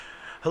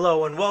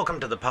Hello and welcome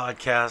to the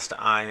podcast.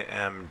 I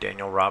am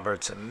Daniel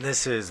Roberts, and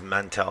this is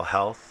Mental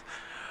Health,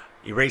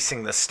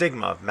 erasing the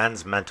stigma of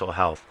men's mental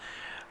health.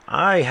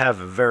 I have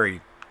a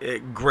very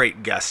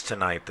great guest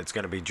tonight that's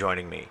going to be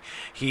joining me.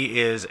 He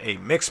is a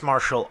mixed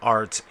martial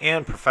arts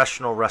and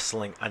professional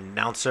wrestling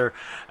announcer,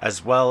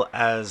 as well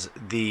as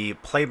the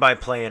play by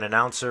play and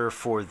announcer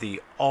for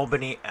the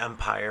Albany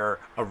Empire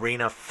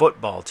Arena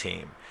football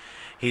team.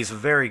 He's a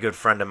very good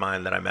friend of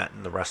mine that I met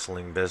in the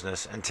wrestling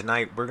business, and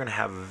tonight we're going to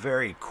have a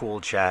very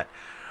cool chat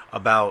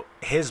about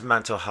his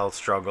mental health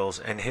struggles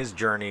and his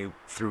journey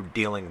through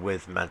dealing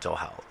with mental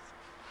health.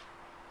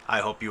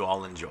 I hope you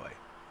all enjoy.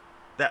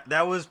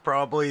 That was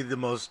probably the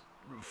most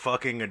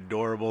fucking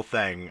adorable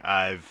thing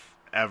I've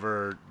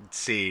ever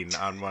seen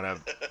on one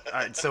of.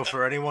 So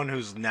for anyone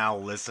who's now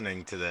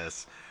listening to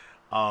this,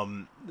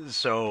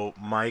 so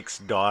Mike's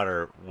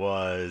daughter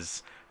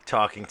was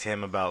talking to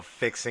him about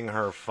fixing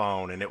her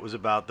phone, and it was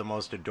about the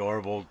most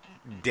adorable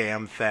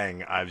damn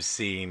thing I've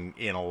seen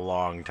in a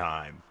long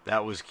time.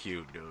 That was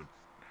cute, dude.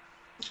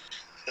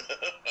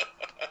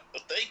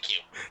 Thank you.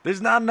 There's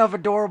not enough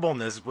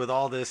adorableness with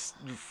all this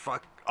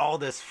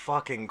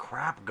fucking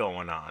crap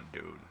going on,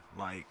 dude.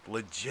 Like No,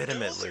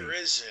 legitimately. there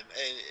isn't.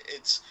 And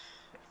it's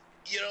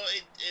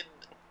it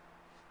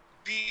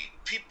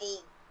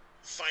people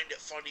find it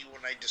funny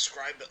when I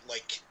describe it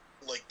like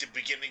the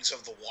beginnings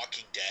of The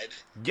Walking Dead.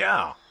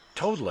 Yeah,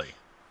 totally.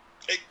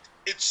 It,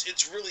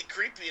 it's really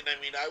creepy, and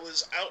I mean, I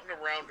was out and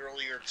around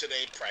earlier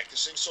today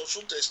practicing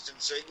social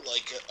distancing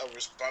like a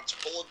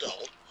responsible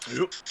adult.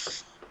 Yep.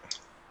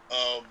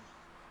 Um,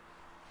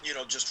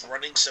 just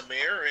running some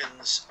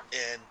errands,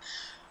 and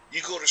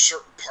you go to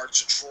certain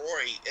parts of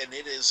Troy, and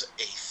it is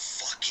a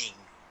fucking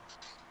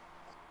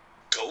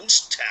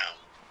ghost town.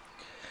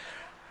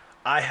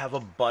 I have a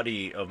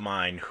buddy of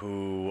mine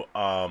who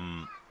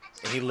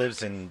he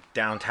lives in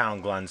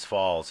downtown Glens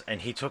Falls,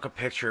 and he took a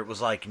picture. It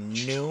was like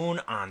noon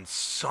on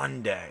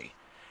Sunday,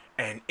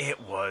 and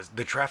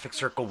the traffic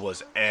circle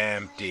was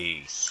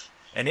empty,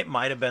 and it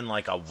might have been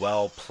like a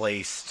well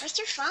placed Where's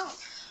your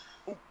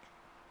phone?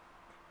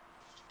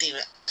 Damn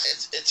it,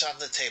 it's on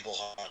the table,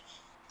 hon.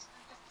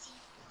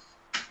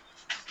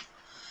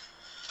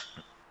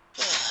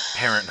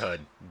 parenthood,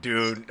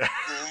 dude.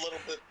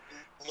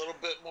 A little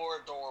bit more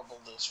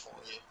adorableness for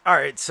you. All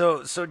right,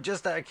 so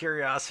just out of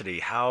curiosity,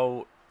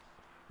 how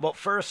well,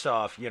 first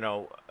off,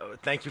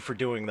 thank you for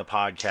doing the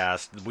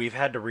podcast. We've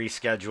had to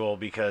reschedule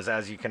because,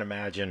 as you can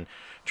imagine,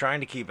 trying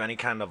to keep any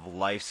kind of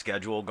life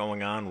schedule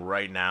going on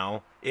right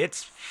now,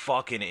 it's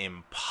fucking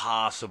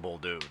impossible,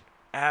 dude. It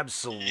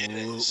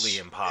Absolutely is.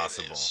 It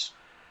impossible. is.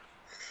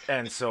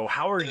 And so,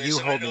 how are It is, you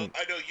and holding?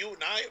 I know you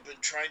and I have been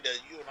trying to.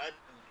 You and I've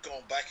been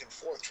going back and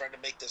forth trying to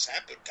make this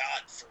happen.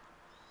 God, for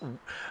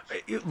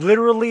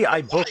Literally, I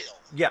a booked. while.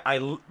 Yeah,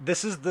 I.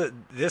 This is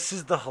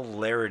the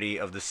hilarity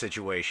of the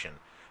situation.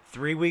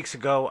 3 weeks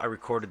ago, I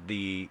recorded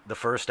the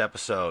first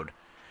episode.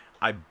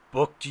 I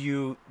booked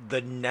you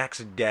the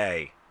next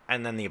day,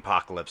 and then the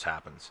apocalypse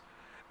happens.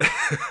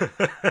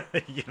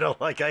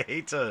 Like I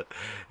hate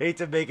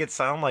to make it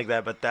sound like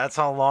that, but that's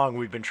how long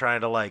we've been trying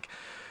to like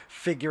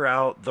figure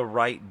out the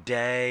right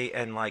day,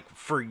 and like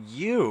for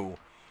you,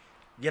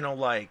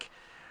 like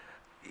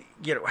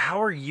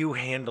how are you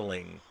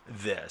handling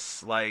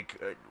this?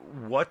 Like,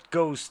 what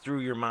goes through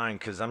your mind?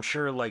 Because I'm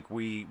sure like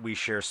we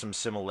share some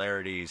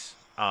similarities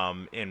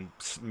in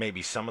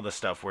maybe some of the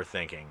stuff we're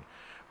thinking,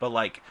 but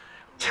like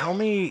tell Yeah.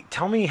 me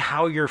tell me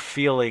how you're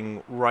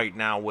feeling right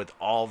now with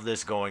all of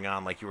this going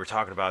on. Like you were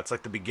talking about, it's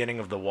like the beginning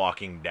of The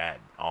Walking Dead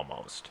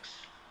almost.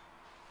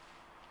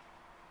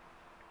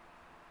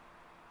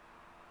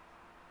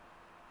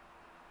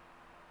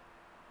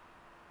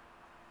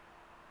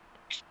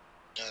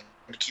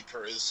 And keep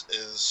her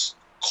as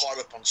caught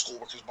up on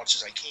schoolwork as much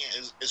as I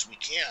can as we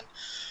can.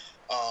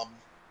 Um,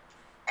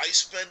 I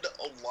spend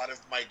a lot of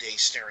my day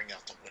staring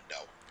out the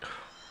window,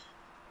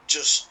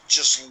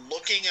 just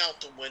looking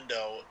out the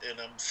window, and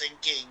I'm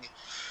thinking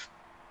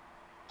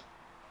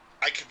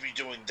I could be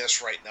doing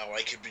this right now.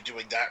 I could be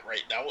doing that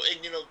right now.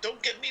 And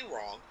don't get me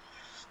wrong.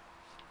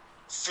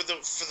 For the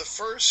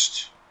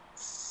first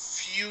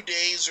few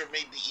days or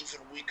maybe even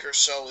week or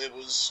so,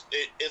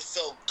 it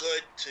felt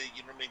good to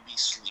maybe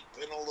sleep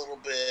in a little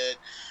bit,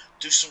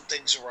 do some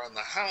things around the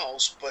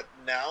house. But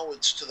now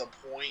it's to the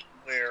point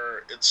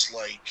where it's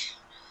like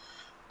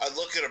I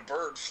look at a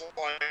bird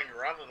flying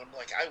around and I'm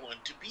like, I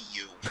want to be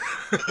you.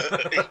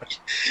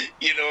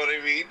 You know what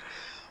I mean?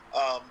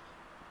 Um,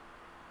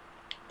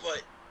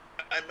 but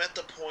I'm at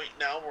the point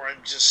now where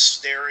I'm just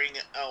staring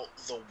out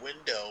the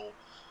window,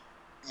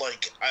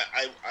 like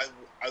I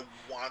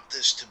want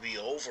this to be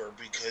over,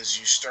 because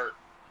you start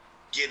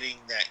getting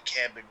that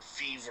cabin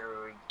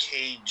fever,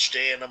 caged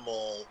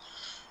animal.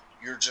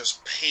 You're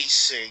just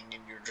pacing,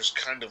 and you're just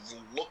kind of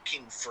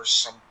looking for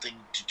something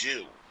to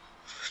do.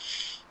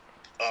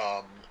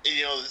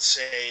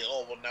 Say,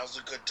 oh well, now's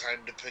a good time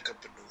to pick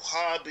up a new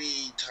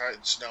hobby.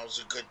 Now's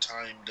a good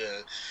time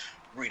to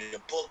read a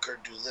book or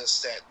do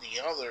this, that, and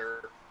the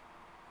other.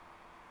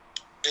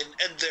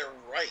 And they're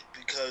right,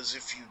 because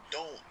if you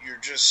don't, you're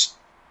just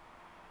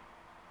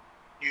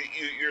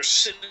You're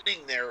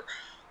sitting there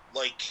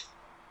like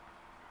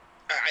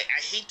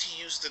I hate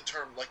to use the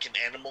term like an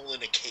animal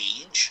in a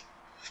cage.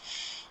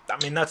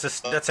 I mean,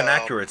 that's an Um,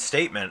 accurate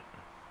statement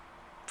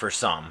for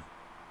some.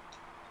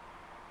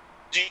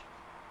 you,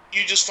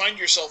 you just find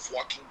yourself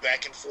walking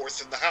back and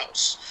forth in the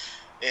house,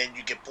 and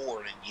you get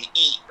bored, and you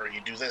eat, or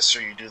you do this,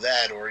 or you do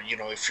that, or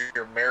if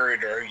you're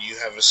married or you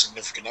have a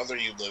significant other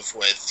you live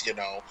with,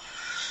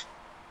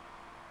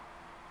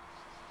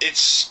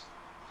 it's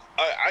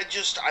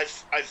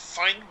I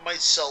find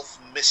myself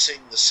missing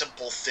the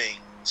simple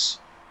things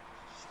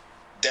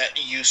that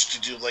you used to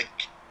do,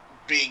 like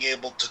being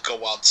able to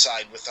go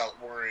outside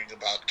without worrying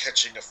about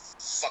catching a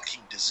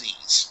fucking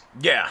disease,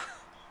 Yeah,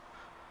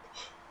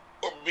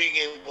 or being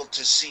able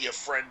to see a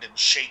friend and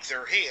shake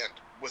their hand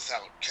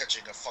without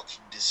catching a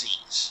fucking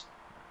disease.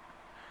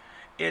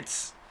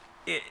 it's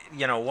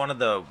one of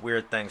the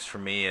weird things for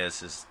me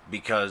is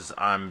because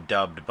I'm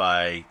dubbed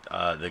by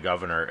the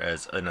governor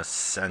as an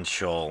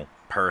essential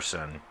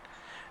person,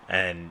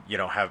 and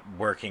have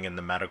working in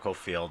the medical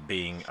field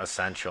being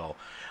essential.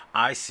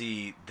 I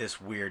see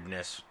this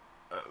weirdness,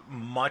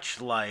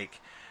 much like,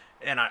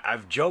 and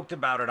I've joked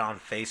about it on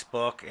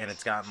Facebook, and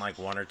it's gotten like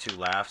one or two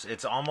laughs.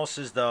 It's almost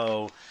as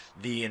though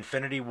the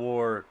Infinity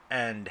War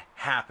end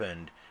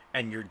happened,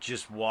 and you're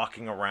just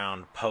walking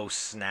around post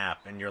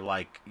snap, and you're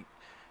like,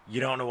 you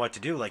don't know what to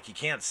do. Like, you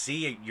can't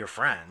see your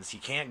friends, you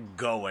can't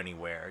go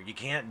anywhere, you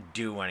can't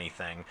do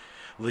anything.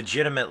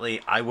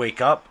 Legitimately, I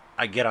wake up,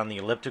 I get on the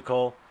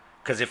elliptical,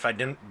 because if I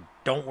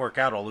don't work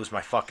out, I'll lose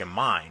my fucking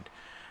mind.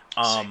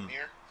 Same um,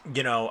 here.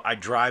 I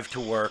drive to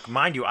work.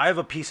 Mind you, I have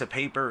a piece of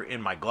paper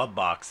in my glove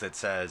box that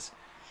says,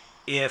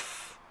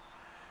 if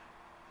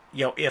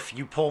if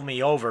you pull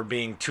me over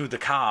being to the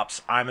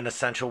cops, I'm an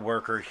essential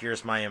worker,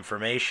 here's my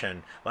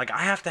information. Like, I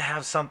have to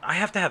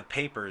have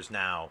papers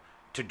now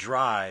to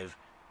drive,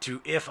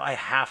 to, if I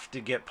have to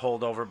get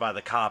pulled over by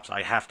the cops,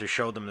 I have to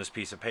show them this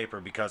piece of paper,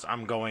 because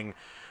I'm going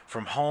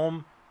from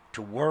home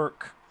to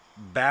work,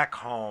 back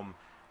home,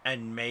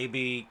 and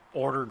maybe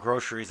order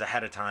groceries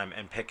ahead of time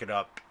and pick it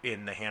up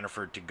in the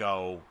Hannaford to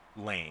go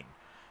lane.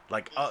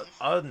 Like, Hmm.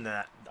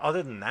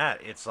 other than that,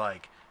 it's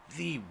like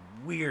the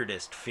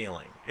weirdest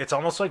feeling. It's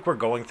almost like we're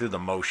going through the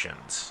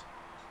motions.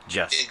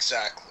 Just,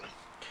 Exactly.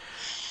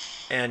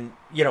 and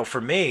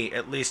for me,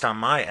 at least on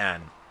my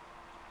end,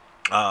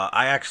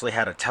 I actually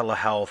had a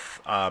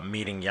telehealth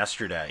meeting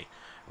yesterday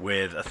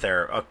with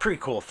a pretty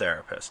cool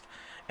therapist.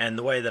 And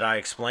the way that I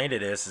explained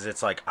it is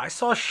it's like, I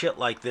saw shit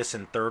like this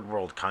in third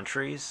world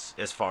countries,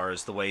 as far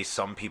as the way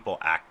some people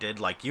acted.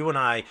 Like, you and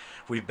I,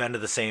 we've been to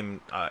the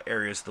same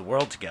areas of the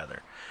world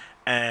together.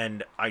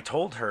 And I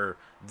told her,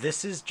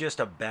 this is just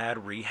a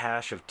bad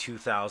rehash of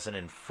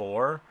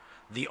 2004.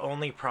 The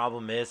only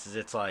problem is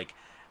it's like,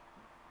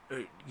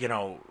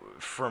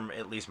 from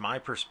at least my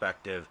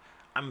perspective,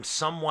 I'm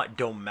somewhat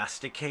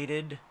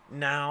domesticated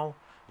now.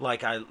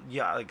 Like,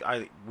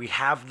 we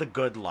have the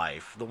good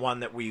life, the one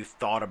that we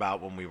thought about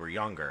when we were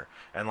younger,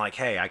 and like,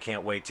 hey, I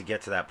can't wait to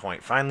get to that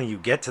point. Finally, you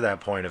get to that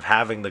point of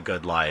having the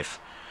good life,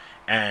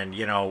 and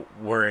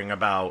worrying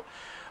about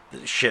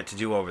shit to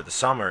do over the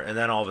summer, and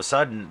then all of a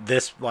sudden,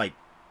 this like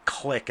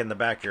click in the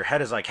back of your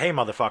head is like, hey,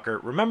 motherfucker,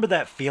 remember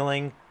that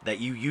feeling that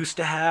you used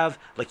to have?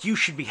 Like, you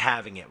should be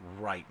having it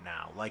right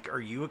now. Like,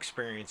 are you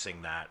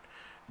experiencing that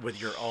with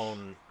your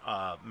own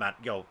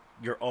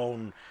your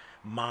own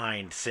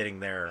mind sitting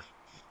there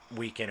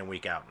week in and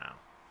week out now?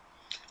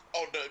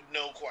 Oh, no,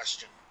 no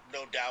question,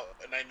 no doubt,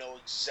 and I know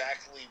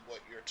exactly what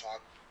you're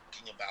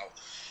talking about.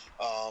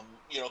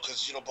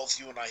 Because both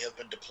you and I have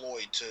been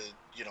deployed to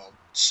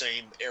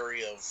same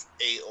area of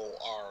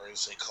AOR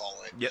as they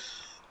call it. Yep.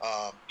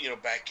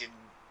 Back in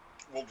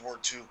World War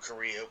II,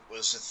 Korea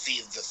was the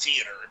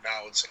theater.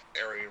 Now it's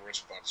area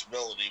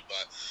responsibility,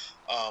 but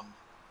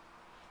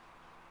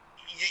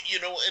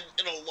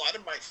and a lot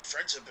of my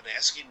friends have been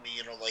asking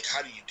me, like,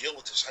 how do you deal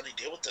with this? How do you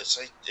deal with this?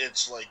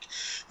 It's like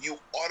you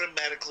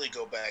automatically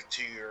go back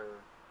to your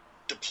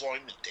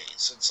deployment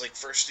days. It's like,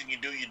 first thing you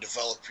do, you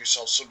develop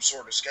yourself some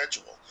sort of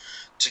schedule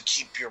to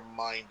keep your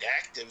mind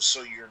active,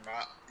 so you're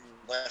not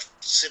left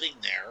sitting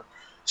there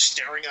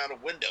staring out a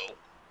window,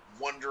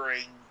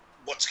 wondering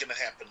what's going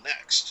to happen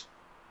next.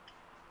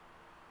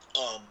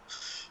 Um,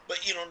 but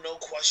no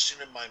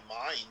question in my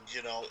mind,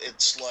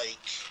 it's like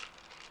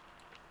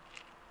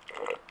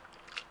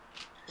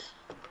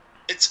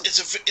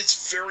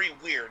it's very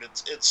weird.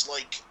 It's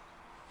like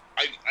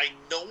I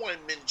know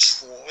I'm in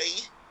Troy,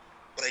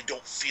 but I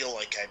don't feel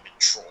like I'm in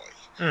Troy.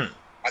 Mm.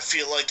 I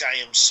feel like I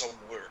am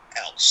somewhere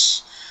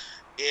else.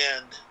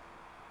 And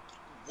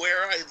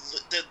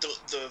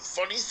the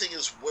funny thing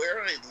is,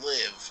 where I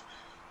live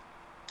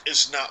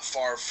is not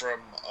far from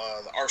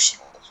the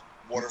Arsenal,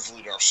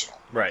 Watervliet Arsenal.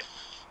 Right.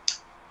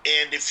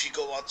 And if you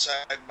go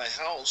outside my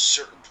house,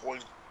 certain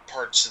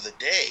parts of the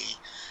day,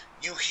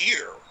 you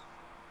hear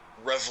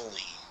reveille.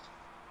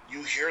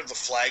 You hear the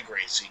flag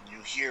raising.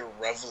 You hear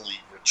reveille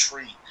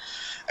retreat.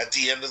 At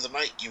the end of the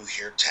night, you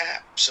hear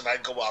taps. And I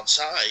go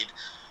outside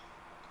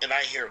and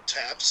I hear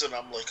taps, and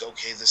I'm like,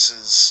 okay, this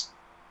is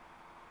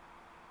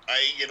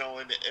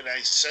And I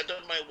said to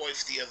my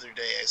wife the other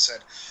day, I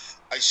said,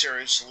 I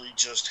seriously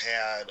just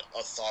had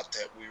a thought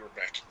that we were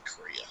back in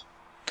Korea.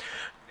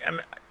 I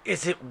mean,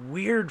 is it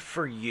weird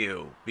for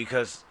you?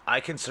 Because I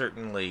can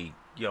certainly,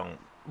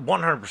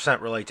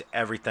 100% relate to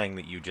everything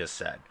that you just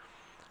said.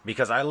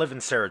 Because I live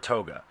in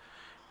Saratoga,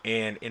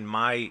 and in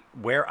my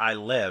where I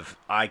live,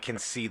 I can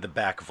see the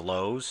back of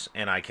Lowe's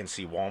and I can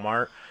see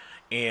Walmart.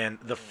 And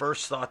the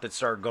first thought that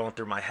started going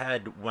through my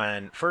head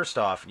when, first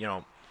off,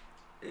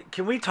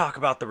 can we talk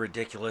about the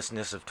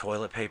ridiculousness of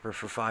toilet paper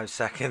for 5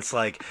 seconds?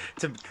 Like,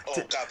 to Oh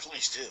God,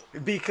 please do.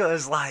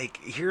 because like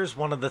here's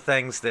one of the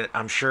things that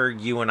I'm sure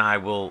you and I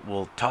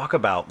will talk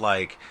about.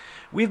 Like,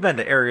 we've been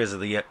to areas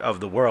of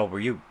the world where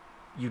you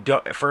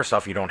don't, first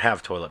off, you don't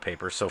have toilet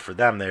paper, so for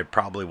them they're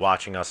probably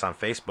watching us on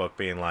Facebook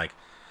being like,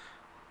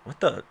 what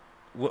the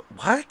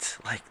what,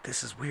 like,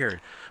 this is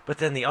weird. But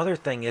then the other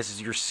thing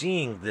is you're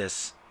seeing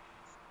this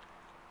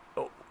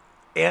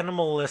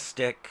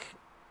animalistic,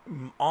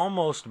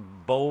 almost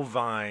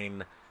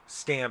bovine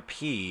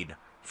stampede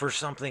for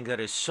something that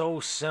is so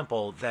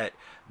simple that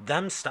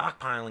them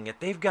stockpiling it,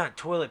 they've got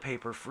toilet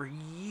paper for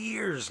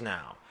years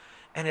now.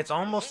 And it's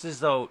almost as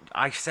though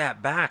I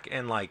sat back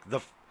and like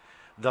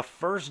the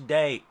first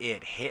day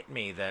it hit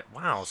me that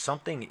wow,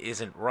 something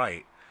isn't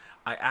right.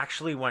 I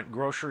actually went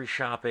grocery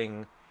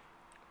shopping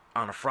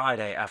on a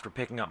Friday after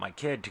picking up my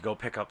kid to go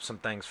pick up some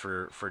things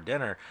for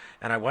dinner,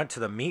 and I went to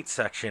the meat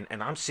section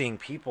and I'm seeing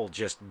people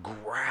just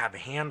grab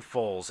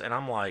handfuls, and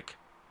I'm like,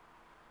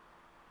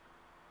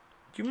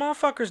 you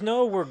motherfuckers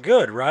know we're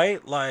good,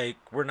 right? Like,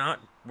 we're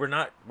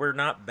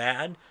not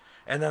bad.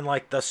 And then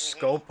like the Hmm.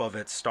 scope of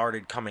it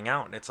started coming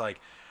out, and it's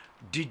like,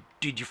 did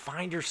you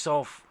find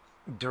yourself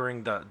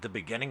during the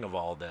beginning of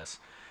all this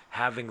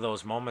having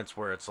those moments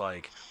where it's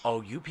like, oh,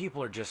 you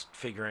people are just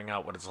figuring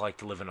out what it's like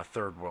to live in a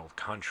third world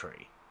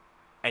country,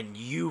 and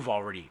you've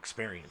already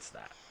experienced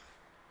that.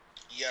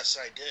 Yes,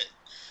 I did.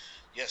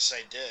 Yes,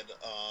 I did.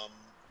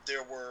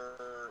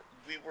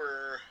 We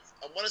were,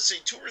 I want to say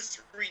 2 or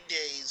 3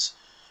 days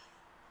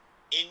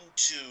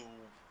into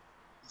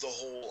the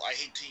whole. I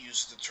hate to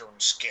use the term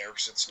scare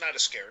because it's not a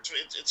scare.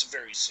 It's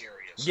very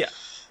serious. Yeah.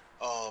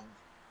 Um,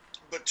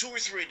 but 2 or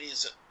 3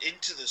 days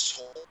into this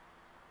whole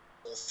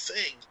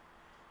thing,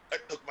 I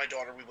took my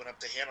daughter. We went up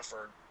to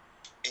Hannaford,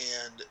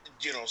 and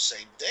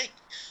same thing.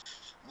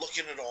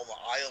 Looking at all the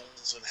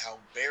aisles and how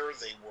bare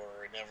they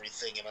were and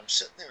everything, and I'm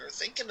sitting there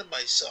thinking to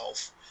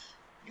myself,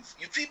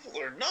 you people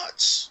are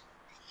nuts.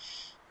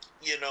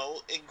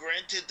 And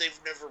granted, they've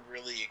never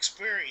really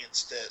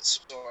experienced it, so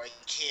I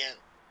can't.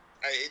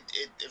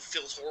 It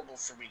feels horrible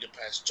for me to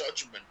pass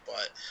judgment,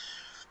 but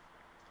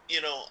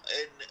and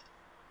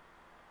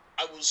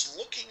I was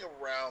looking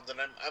around, and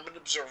I'm an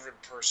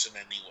observant person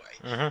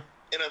anyway, Mm-hmm.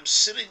 and I'm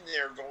sitting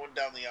there going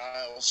down the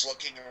aisles,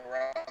 looking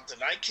around,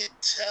 and I can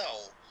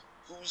tell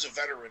who's a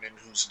veteran and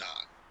who's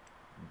not,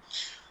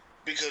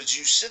 because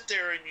you sit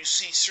there and you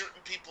see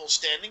certain people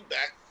standing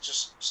back,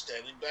 just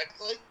standing back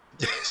like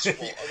this,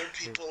 while other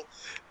people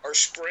are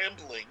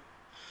scrambling,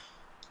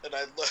 and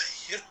I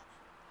you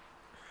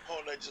know,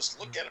 and I just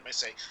look at him. I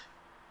say,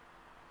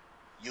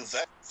 "You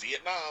vet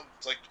Vietnam?"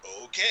 It's like,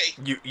 okay,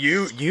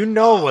 you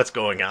know um, what's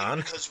going on.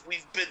 because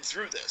we've been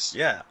through this.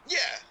 Yeah. Yeah,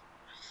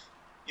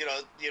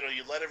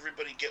 you let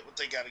everybody get what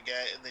they got to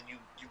get, and then you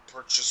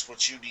purchase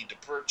what you need to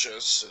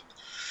purchase.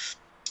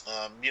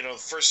 And the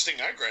first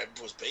thing I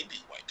grabbed was baby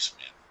wipes,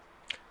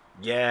 man.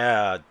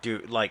 Yeah,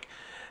 dude, like,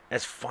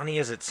 as funny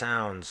as it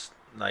sounds,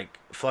 like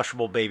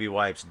flushable baby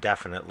wipes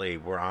definitely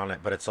were on it,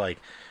 but it's like,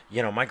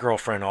 my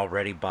girlfriend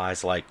already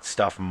buys like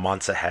stuff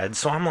months ahead,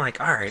 so I'm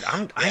like, all right,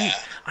 Yeah.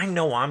 I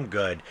know I'm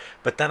good.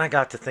 But then I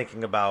got to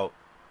thinking about,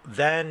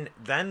 then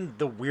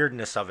the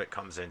weirdness of it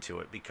comes into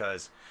it,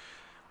 because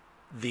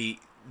the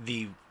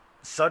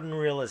sudden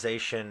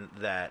realization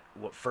that,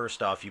 what,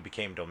 first off, you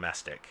became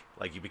domestic,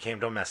 like you became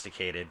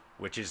domesticated,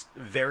 which is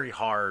very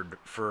hard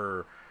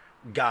for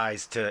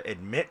guys to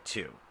admit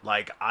to.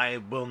 Like, I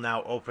will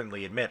now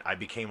openly admit I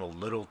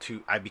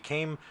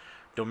became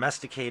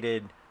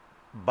domesticated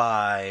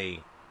by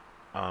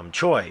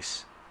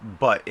choice.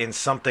 But in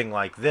something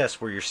like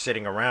this, where you're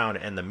sitting around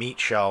and the meat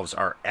shelves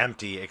are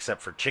empty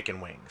except for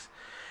chicken wings,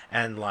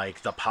 and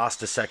like the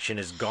pasta section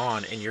is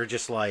gone, and you're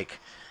just like,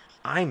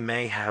 I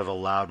may have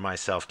allowed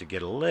myself to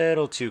get a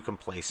little too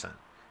complacent.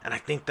 And I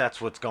think that's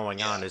what's going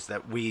on, Yeah. is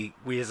that we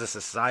as a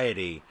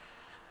society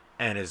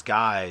and as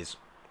guys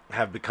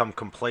have become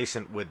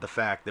complacent with the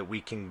fact that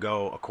we can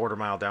go a quarter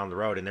mile down the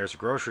road and there's a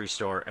grocery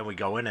store, and we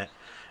go in it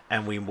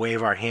and we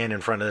wave our hand in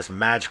front of this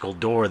magical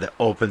door that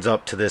opens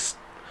up to this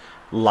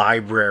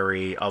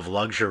library of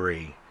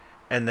luxury,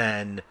 and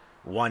then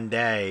one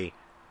day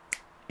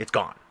it's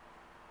gone.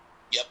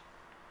 Yep.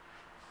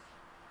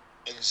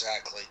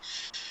 Exactly.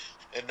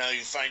 And now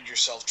you find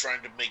yourself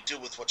trying to make do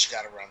with what you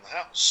got around the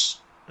house.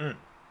 Mm.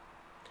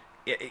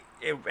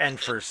 And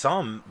for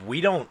some,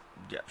 we don't.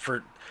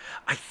 For,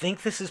 I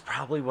think this is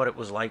probably what it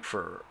was like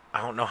for.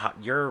 I don't know how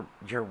you're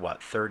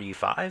what,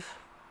 35.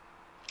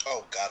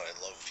 Oh God,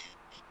 I love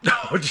you.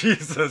 Oh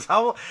Jesus!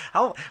 How?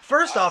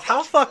 First off, how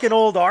That's fucking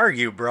old are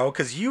you, bro?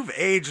 Because you've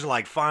aged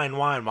like fine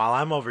wine, while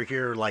I'm over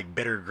here like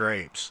bitter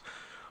grapes.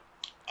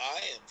 I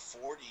am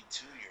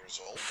 42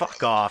 years old, Fuck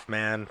brother. off,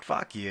 man.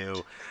 Fuck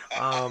you.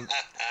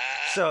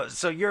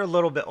 So you're a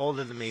little bit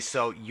older than me.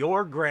 So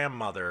your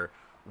grandmother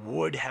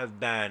would have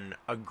been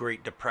a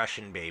Great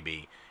Depression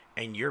baby,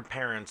 and your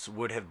parents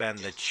would have been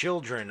the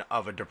children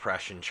of a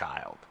Depression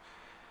child.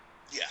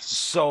 Yes.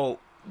 So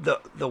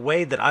the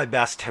way that I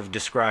best have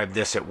described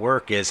this at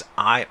work is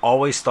I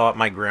always thought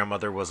my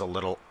grandmother was a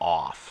little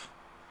off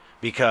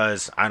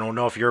because I don't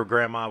know if your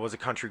grandma was a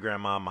country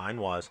grandma, mine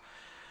was.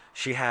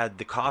 She had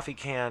the coffee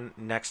can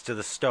next to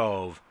the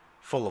stove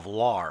full of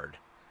lard,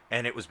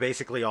 and it was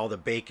basically all the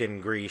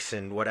bacon grease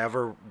and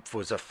whatever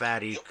was a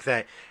fatty Yep.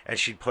 thing, and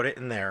she'd put it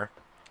in there.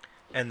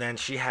 And then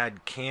she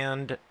had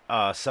canned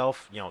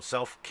self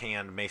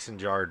canned mason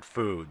jarred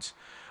foods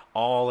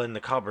all in the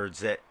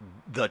cupboards that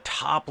the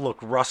top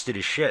looked rusted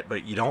as shit,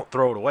 but you don't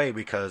throw it away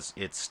because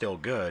it's still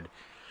good.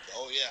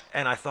 Oh yeah.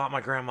 And I thought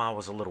my grandma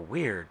was a little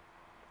weird.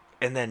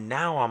 And then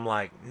now I'm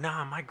like,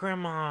 nah, my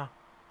grandma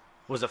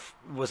was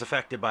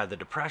affected by the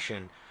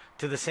depression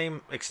to the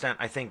same extent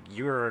I think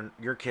your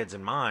kids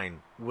and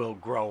mine will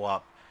grow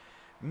up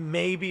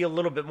maybe a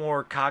little bit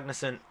more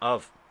cognizant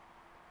of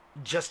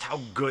just how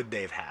good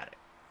they've had it.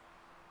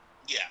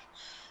 Yeah.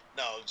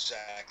 No,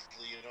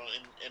 exactly.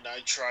 And I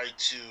try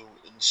to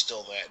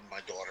instill that in my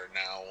daughter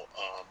now.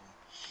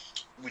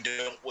 We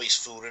don't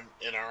waste food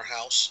in our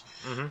house.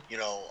 Mm-hmm.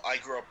 I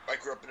grew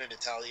up in an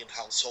Italian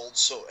household,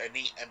 so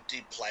any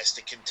empty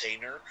plastic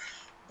container,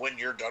 when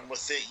you're done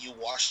with it, you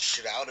wash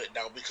it out. It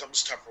now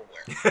becomes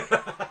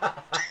Tupperware.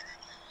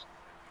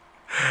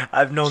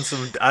 I've known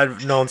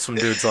some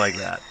dudes like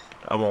that.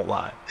 I won't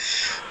lie.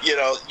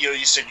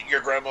 You said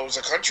your grandma was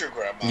a country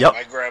grandma. Yep.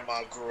 My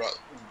grandma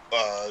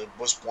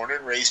was born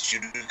and raised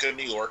Utica,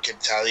 New York,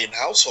 Italian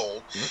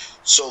household,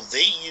 so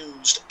they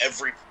used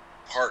every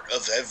part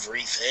of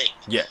everything.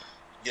 Yeah.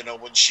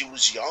 When she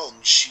was young,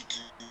 she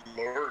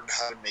learned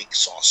how to make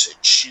sausage.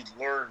 She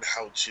learned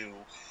how to,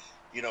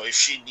 if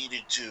she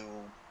needed to,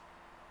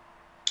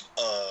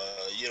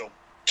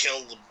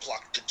 kill and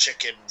pluck the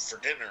chicken for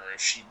dinner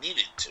if she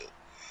needed to.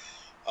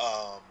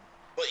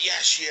 But yeah,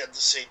 she had the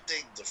same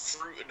thing, the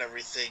fruit and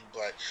everything,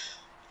 but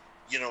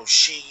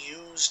she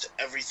used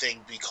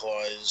everything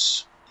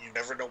because you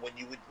never know when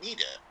you would need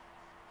it.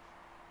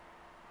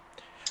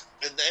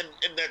 And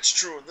that's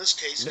true in this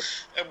case, Yep.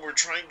 and we're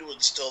trying to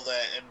instill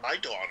that in my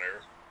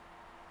daughter,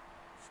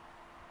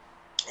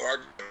 or our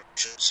daughter, I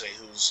should say,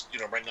 who's,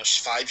 right now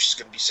she's 5, she's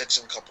going to be 6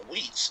 in a couple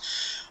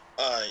weeks.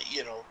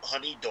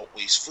 Honey, don't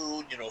waste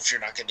food. If you're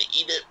not going to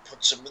eat it,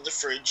 put some in the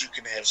fridge. You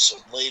can have some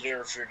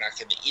later. If you're not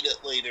going to eat it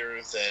later,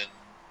 then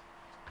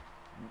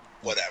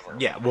whatever.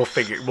 Yeah, we'll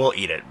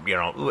eat it.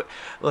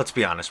 Let's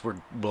be honest,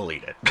 we'll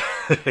eat it.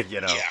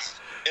 Yeah.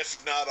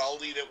 If not,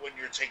 I'll eat it when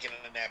you're taking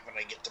a nap and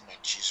I get the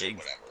munchies or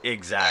whatever.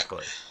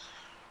 Exactly.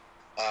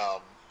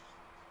 Um,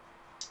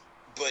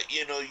 but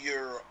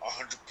you're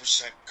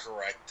 100%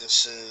 correct.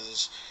 This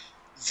is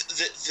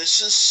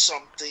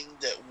something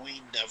that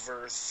we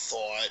never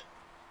thought,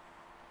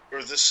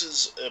 or this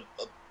is an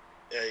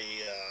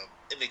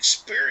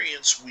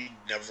experience we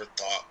never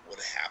thought would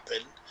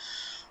happen.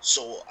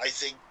 So I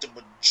think the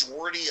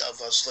majority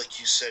of us, like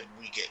you said,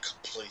 we get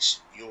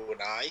complacent. You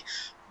and I,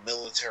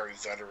 military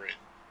veterans,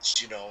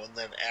 and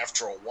then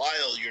after a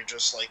while, you're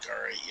just like,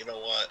 all right, you know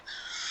what?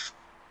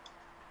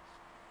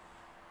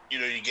 You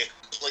get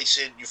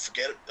complacent, you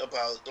forget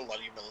about a lot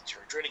of your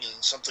military training, and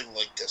then something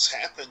like this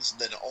happens,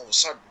 and then all of a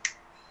sudden,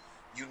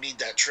 you need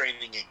that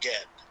training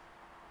again.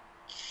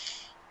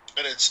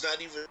 And it's not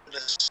even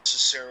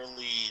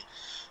necessarily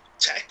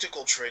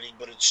tactical training,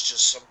 but it's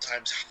just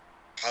sometimes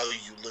how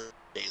you live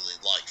daily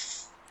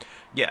life.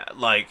 Yeah,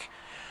 like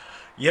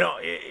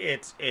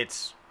it's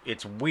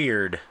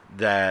weird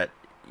that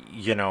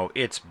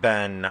it's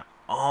been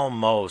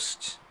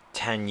almost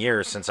 10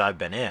 years since I've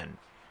been in,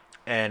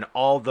 and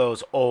all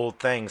those old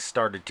things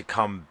started to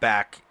come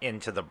back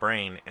into the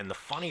brain. And the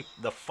funny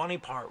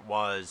part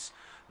was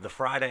the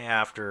Friday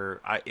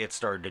after it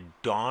started to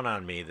dawn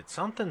on me that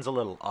something's a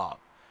little up.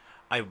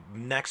 I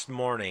Next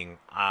morning,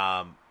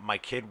 my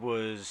kid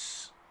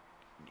was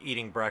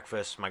eating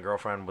breakfast. My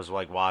girlfriend was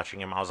like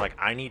watching him. I was like,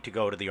 I need to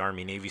go to the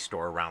Army Navy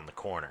store around the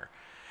corner.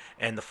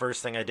 And the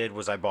first thing I did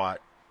was I bought,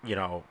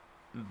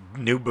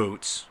 new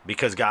boots,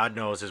 because God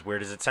knows, as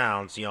weird as it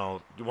sounds,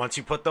 once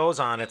you put those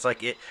on, it's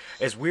like,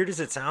 as weird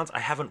as it sounds, I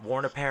haven't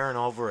worn a pair in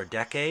over a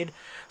decade.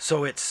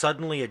 So it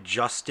suddenly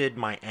adjusted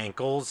my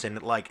ankles, and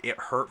it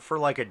hurt for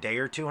like a day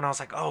or two. And I was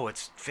like, oh,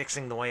 it's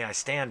fixing the way I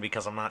stand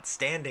because I'm not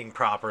standing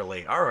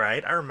properly. All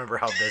right, I remember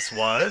how this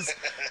was.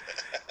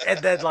 And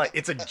then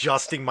it's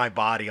adjusting my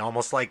body,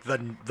 almost like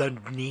the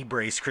knee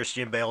brace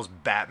Christian Bale's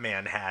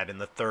Batman had in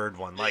the third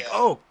one. Like, Yeah.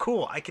 oh,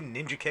 cool, I can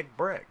ninja kick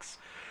bricks.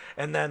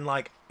 And then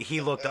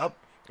he looked up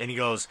and he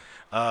goes,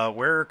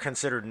 we're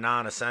considered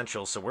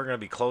non-essential, so we're going to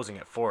be closing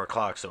at 4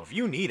 o'clock. So if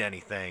you need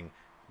anything,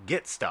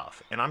 get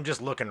stuff. And I'm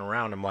just looking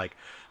around. I'm like,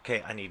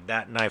 okay, I need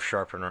that knife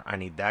sharpener. I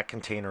need that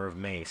container of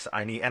mace.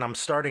 And I'm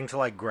starting to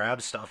like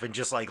grab stuff and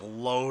just like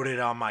load it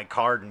on my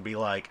cart and be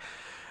like,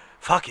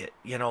 fuck it.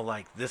 You know,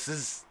 like this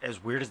is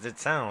as weird as it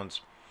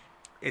sounds.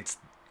 It's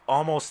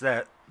almost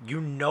that you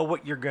know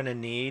what you're going to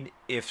need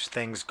if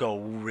things go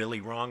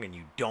really wrong and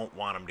you don't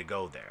want them to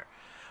go there.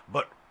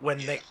 But when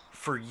Yeah. they,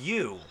 for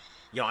you,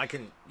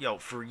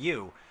 for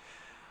you,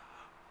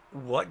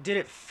 what did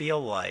it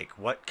feel like?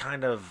 What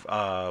kind of,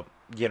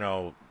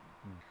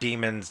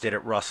 demons did it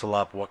rustle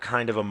up? What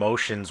kind of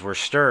emotions were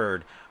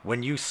stirred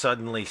when you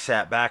suddenly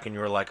sat back and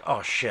you were like,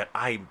 "Oh shit,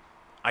 I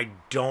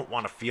don't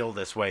want to feel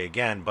this way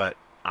again, but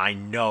I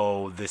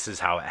know this is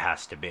how it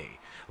has to be."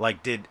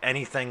 Like, did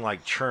anything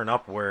like churn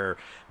up where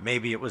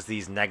maybe it was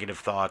these negative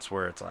thoughts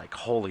where it's like,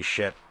 "Holy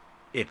shit,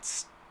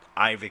 it's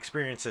I've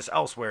experienced this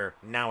elsewhere.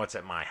 Now it's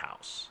at my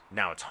house.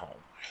 Now it's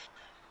home."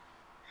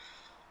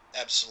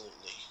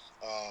 Absolutely.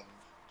 Um,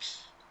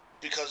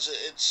 because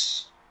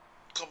it's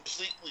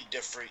completely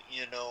different.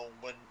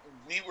 When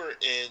we were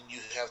in, you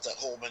have that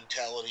whole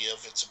mentality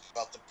of it's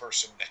about the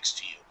person next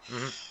to you.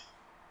 Hmm.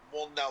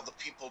 Well, now the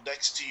people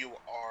next to you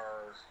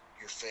are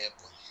your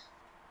family,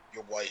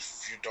 your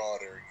wife, your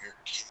daughter, your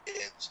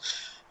kids.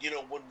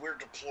 When we're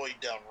deployed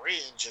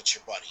downrange, it's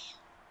your buddy,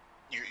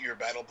 your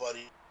battle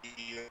buddy.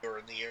 You're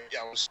in the air.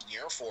 I was in the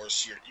Air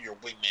Force. Your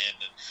wingman,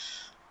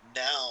 and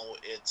now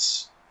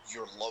it's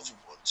your loved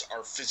ones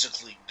are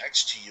physically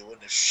next to you.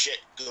 And if shit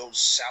goes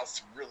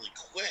south really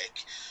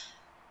quick,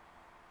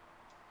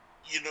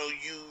 you know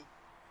you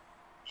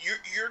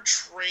you're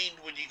trained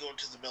when you go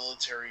into the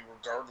military,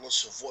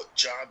 regardless of what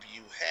job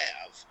you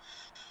have.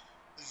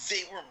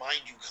 They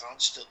remind you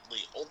constantly.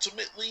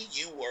 Ultimately,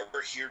 you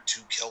are here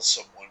to kill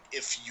someone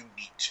if you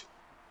need to.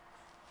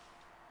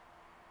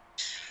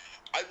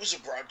 I was a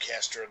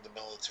broadcaster in the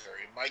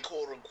military. My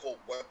quote unquote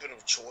weapon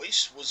of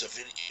choice was a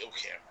video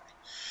camera.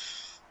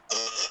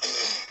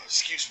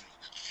 Excuse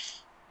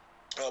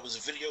me. It was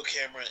a video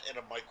camera and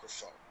a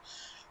microphone.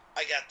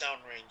 I got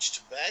downrange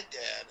to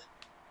Baghdad,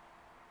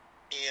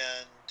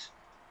 and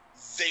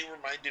they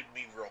reminded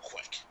me real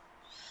quick.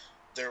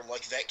 They're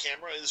like, that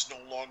camera is no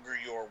longer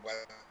your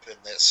weapon.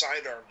 That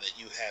sidearm that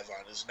you have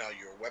on is now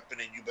your weapon,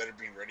 and you better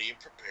be ready and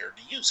prepared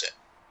to use it.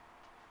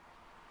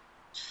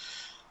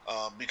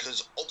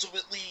 Because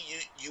ultimately,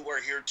 you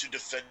are here to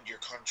defend your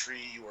country.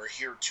 You are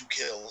here to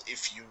kill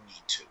if you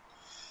need to.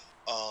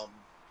 Um,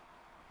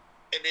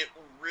 and it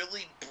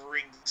really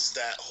brings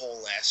that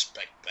whole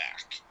aspect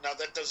back. Now,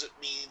 that doesn't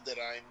mean that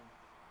I'm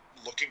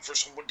looking for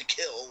someone to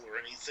kill or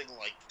anything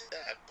like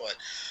that, but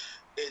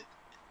it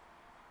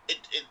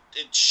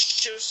it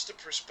shifts the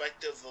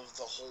perspective of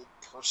the whole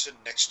person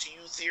next to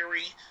you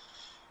theory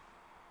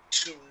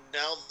to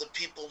now the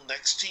people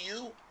next to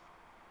you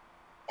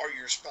are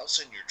your spouse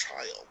and your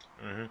child.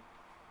 Hmm.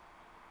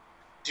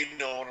 Do you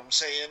know what I'm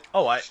saying?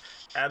 Oh, I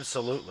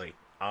absolutely.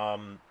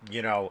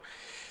 You know,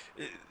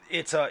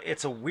 it's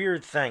a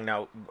weird thing.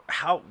 Now,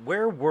 how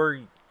where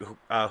were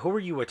who were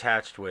you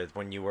attached with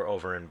when you were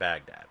over in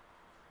Baghdad?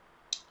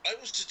 I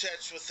was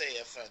attached with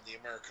AFN, the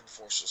American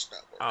Forces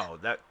Network. Oh,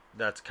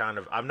 that's kind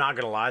of, I'm not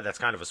gonna lie, that's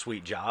kind of a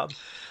sweet job.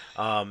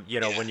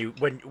 Yeah,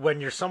 When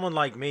you're someone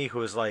like me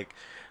who is like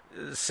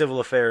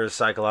civil affairs,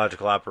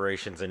 psychological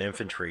operations, and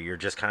infantry, you're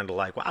just kind of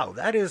like, wow,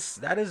 that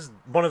is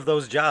one of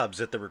those jobs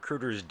that the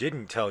recruiters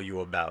didn't tell you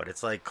about.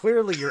 It's like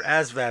clearly your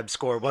ASVAB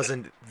score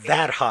wasn't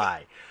that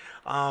high.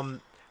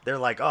 They're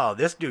like, oh,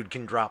 this dude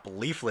can drop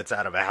leaflets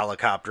out of a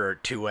helicopter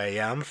at 2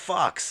 a.m.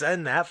 Fuck,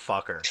 send that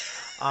fucker.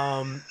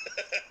 Um,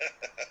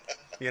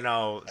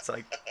 it's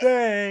like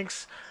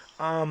thanks.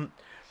 Um,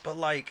 but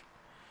like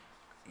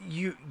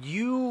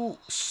you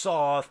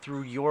saw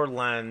through your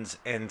lens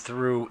and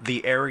through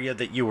the area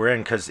that you were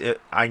in, because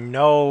I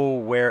know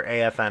where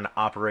AFN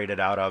operated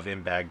out of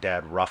in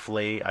Baghdad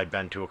roughly. I'd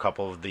been to a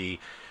couple of the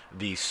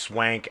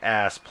swank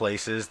ass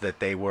places that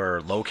they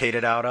were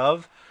located out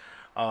of.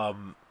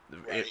 Um,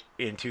 right.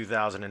 in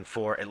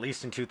 2004, at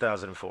least in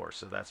 2004.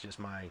 So that's just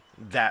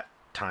that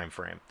time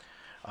frame.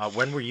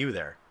 When were you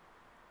there?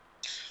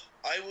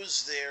 I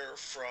was there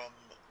from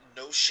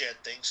no shit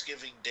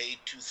Thanksgiving Day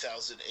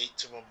 2008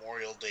 to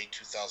Memorial Day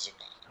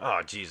 2009.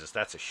 Oh Jesus,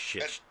 that's a And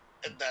shit.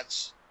 and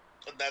that's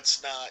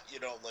not,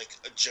 like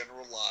a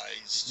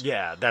generalized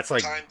Yeah, that's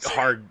like time frame.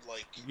 hard.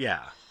 like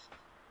Yeah.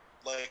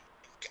 like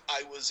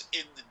I was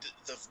in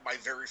my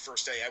very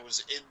first day. I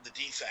was in the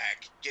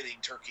DFAC getting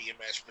turkey and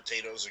mashed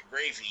potatoes and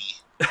gravy.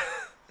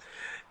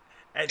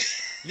 And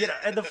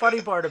and the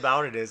funny part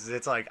about it is,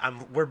 it's like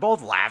we're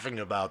both laughing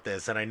about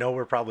this, and I know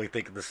we're probably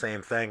thinking the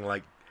same thing.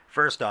 Like,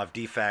 first off,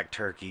 DFAC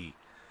turkey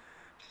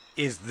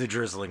is the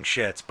drizzling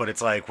shits, but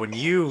it's like when Oh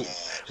you God.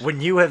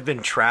 when you have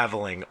been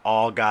traveling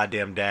all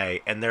goddamn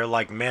day, and they're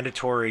like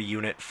mandatory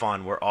unit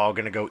fun, we're all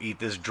gonna go eat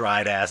this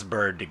dried ass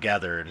bird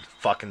together and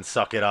fucking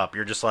suck it up.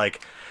 You're just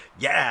like,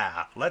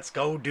 yeah, let's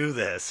go do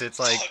this. It's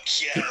like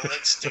Fuck yeah,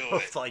 let's do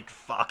it. it's like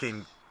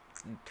fucking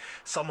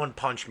someone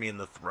punch me in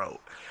the throat.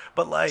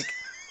 But like,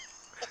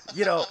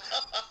 you know,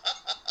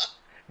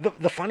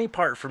 The funny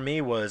part for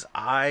me was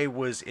I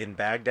was in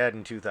Baghdad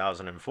in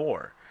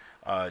 2004,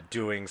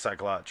 doing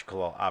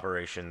psychological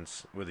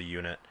operations with a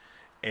unit,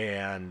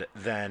 and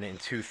then in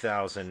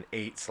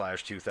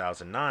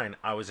 2008/2009,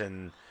 I was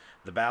in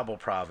the Babel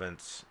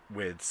province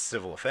with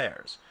civil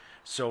affairs.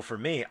 So for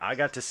me, I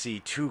got to see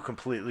two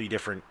completely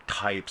different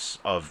types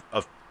of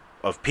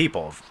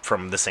people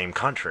from the same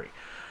country,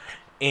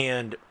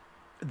 and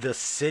the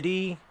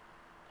city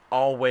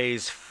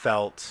always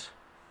felt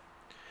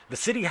the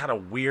city had a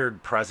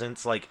weird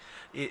presence. Like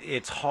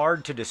it's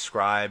hard to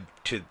describe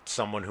to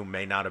someone who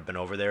may not have been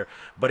over there,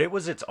 but it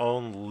was its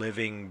own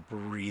living,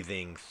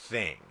 breathing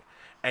thing.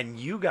 And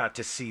you got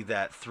to see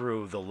that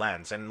through the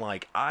lens. And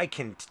like I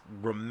can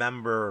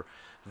remember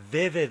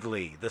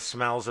vividly the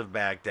smells of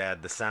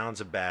Baghdad, the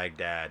sounds of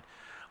Baghdad,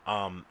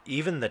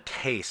 even the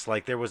taste.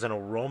 Like there was an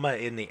aroma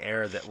in the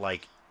air that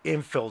like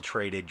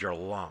infiltrated your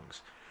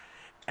lungs.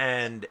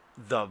 And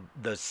the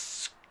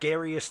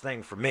scariest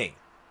thing for me,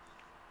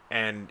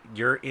 and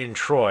you're in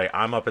Troy,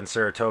 I'm up in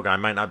Saratoga. I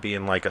might not be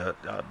in like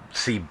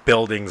see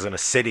buildings in a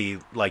city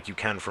like you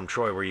can from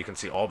Troy, where you can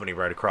see Albany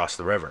right across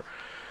the river,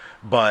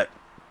 but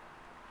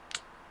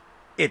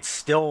it's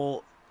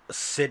still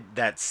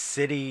that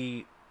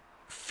city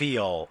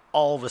feel.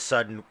 All of a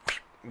sudden,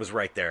 was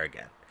right there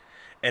again,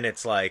 and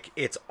it's like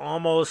it's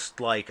almost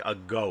like a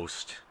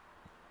ghost.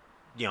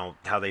 You know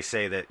how they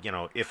say that,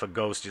 if a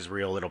ghost is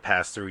real, it'll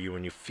pass through you,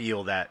 and you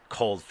feel that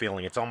cold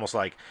feeling. It's almost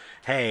like,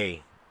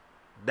 hey,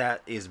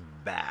 that is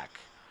back.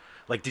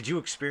 Like, did you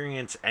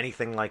experience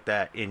anything like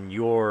that in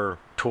your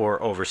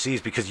tour overseas?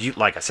 Because you,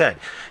 like I said,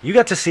 you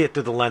got to see it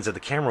through the lens of the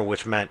camera,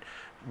 which meant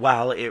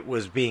while it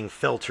was being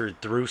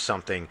filtered through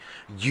something,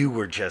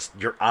 your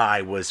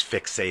eye was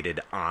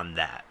fixated on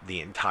that the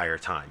entire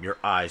time. Your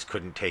eyes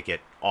couldn't take it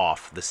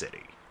off the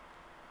city.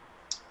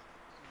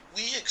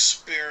 We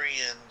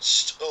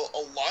experienced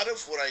a lot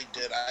of what I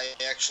did. I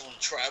actually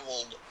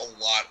traveled a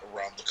lot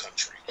around the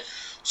country.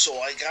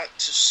 So I got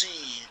to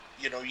see,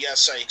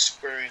 yes, I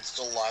experienced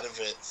a lot of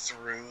it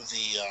through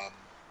the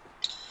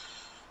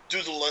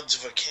lens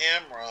of a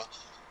camera,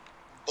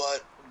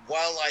 but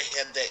while I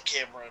had that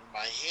camera in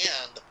my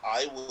hand,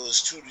 I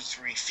was 2 to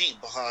 3 feet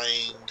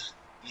behind,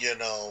 you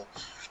know,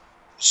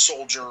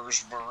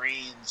 soldiers,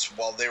 Marines,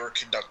 while they were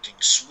conducting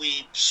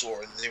sweeps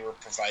or they were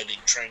providing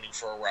training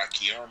for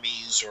Iraqi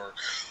armies or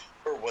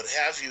what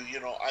have you.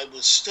 I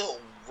was still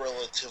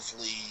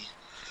relatively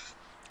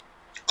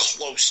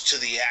close to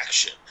the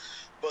action.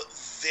 But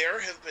there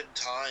have been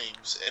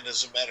times, and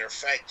as a matter of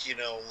fact,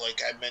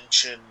 like I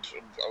mentioned,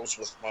 I was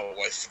with my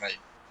wife and I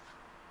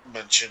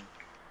mentioned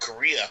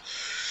Korea.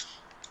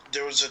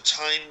 There was a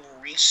time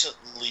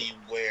recently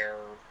where,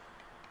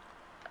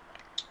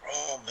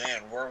 oh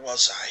man, where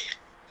was I?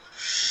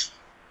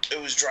 It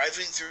was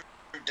driving through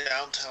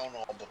downtown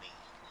Albany,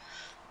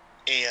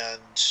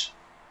 and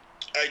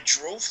I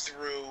drove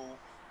through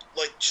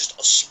like just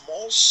a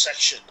small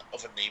section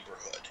of a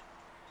neighborhood,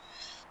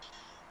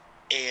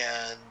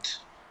 and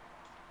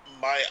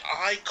my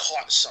eye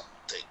caught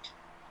something,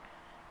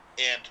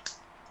 and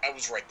I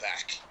was right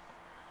back.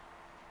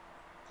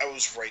 I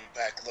was right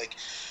back. Like,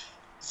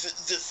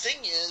 the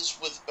thing is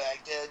with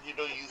Baghdad, you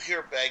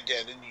hear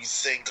Baghdad and you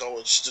think, oh,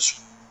 it's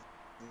this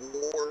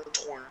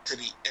war-torn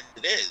city, and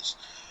it is.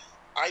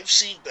 I've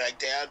seen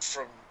Baghdad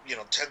from,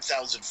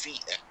 10,000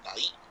 feet at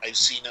night. I've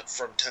seen it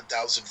from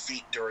 10,000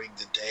 feet during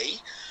the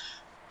day.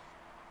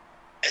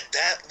 At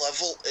that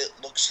level, it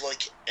looks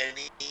like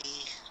any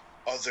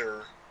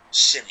other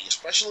city,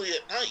 especially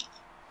at night,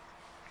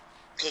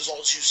 because all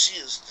you see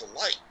is the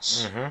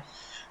lights. Mm-hmm.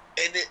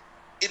 And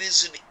it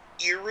is an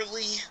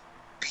eerily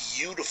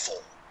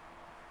beautiful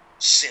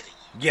city.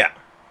 Yeah.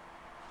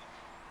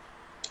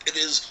 It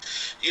is,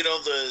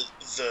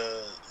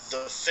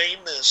 the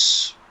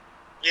famous,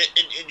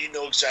 and you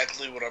know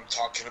exactly what I'm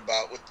talking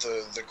about with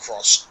the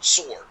crossed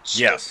swords,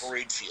 yes, the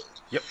parade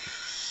field. Yep.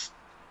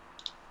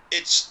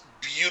 It's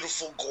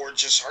beautiful,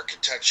 gorgeous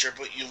architecture,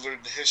 but you learn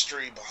the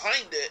history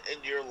behind it,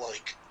 and you're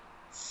like,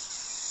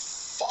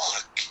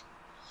 fuck.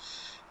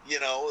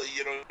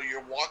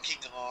 You're walking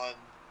on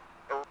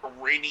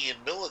Iranian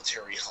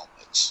military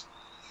helmets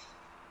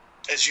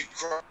as you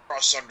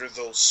cross under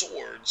those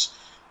swords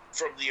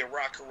from the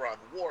Iraq-Iran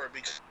war,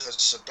 because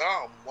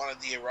Saddam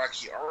wanted the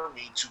Iraqi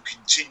army to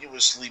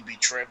continuously be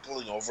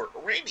trampling over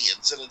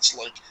Iranians, and it's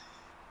like,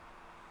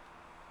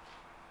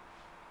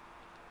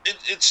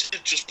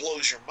 it just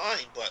blows your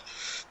mind. But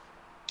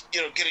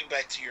getting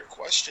back to your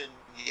question,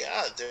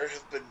 yeah, there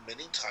have been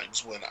many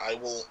times when I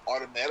will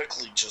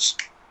automatically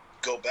just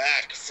go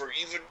back for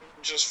even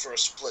just for a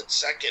split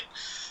second.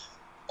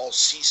 I'll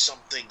see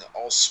something,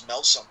 I'll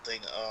smell something,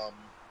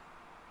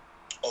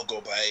 I'll go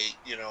by,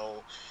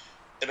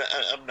 and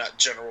I'm not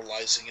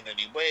generalizing in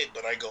any way,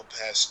 but I go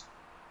past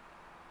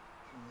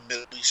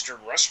Middle Eastern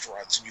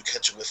restaurants and you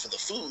catch a whiff of the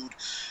food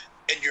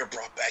and you're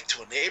brought back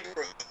to a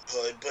neighborhood,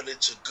 but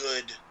it's a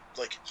good,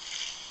 like,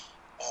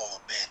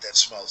 oh man, that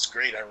smells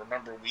great. I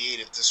remember we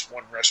ate at this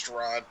one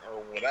restaurant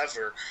or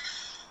whatever.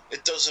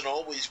 It doesn't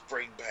always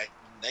bring back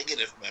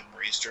negative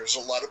memories, there's a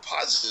lot of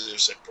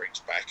positives it brings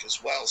back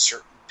as well.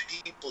 Certain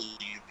people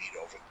you meet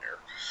over there,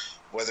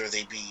 whether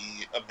they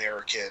be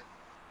American,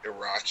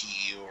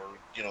 Iraqi, or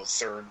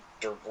third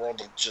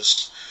world,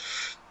 just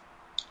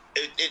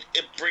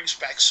it brings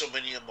back so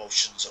many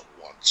emotions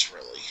at once,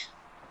 really.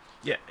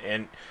 Yeah,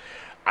 and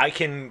I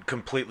can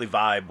completely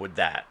vibe with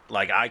that.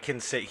 Like I can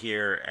sit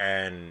here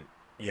and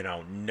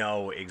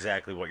know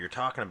exactly what you're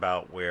talking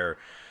about. Where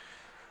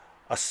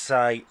a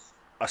sight,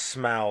 a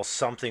smell,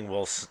 something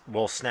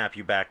will snap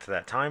you back to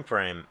that time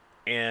frame.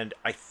 And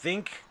I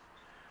think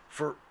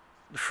for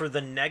for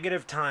the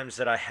negative times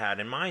that I had,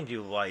 and mind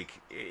you,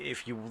 like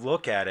if you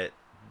look at it,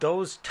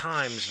 those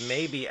times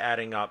may be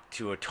adding up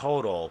to a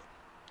total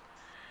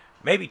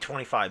maybe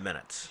 25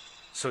 minutes.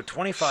 So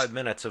 25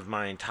 minutes of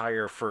my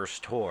entire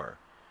first tour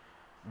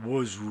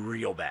was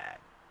real bad.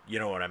 You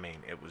know what I mean?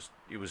 It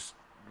was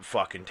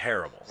fucking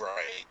terrible.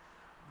 Right.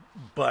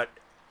 But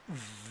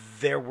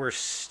there were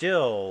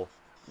still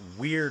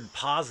weird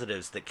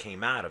positives that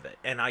came out of it.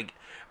 And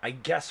I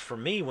guess for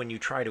me when you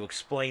try to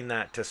explain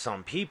that to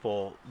some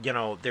people,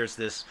 there's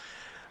this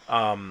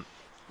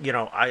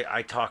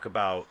I talk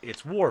about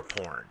it's war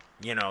porn.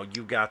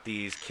 You got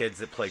these kids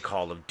that play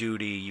Call of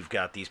Duty. You've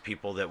got these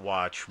people that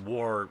watch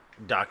not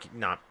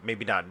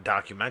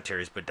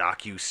documentaries, but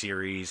docu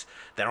series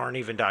that aren't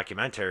even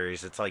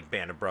documentaries. It's like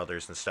Band of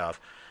Brothers and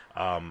stuff,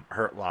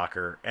 Hurt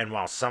Locker. And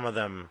while some of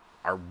them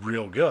are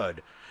real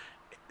good,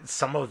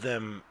 some of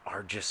them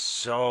are just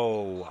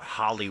so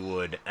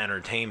Hollywood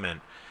entertainment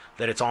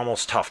that it's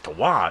almost tough to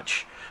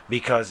watch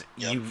because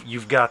Yep.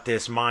 you've got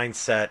this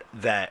mindset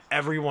that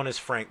everyone is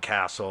Frank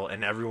Castle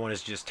and everyone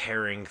is just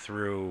tearing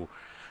through,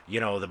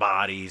 the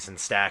bodies and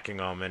stacking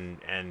them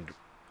and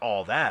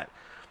all that.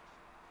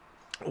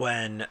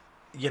 When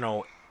you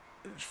know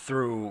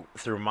through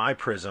my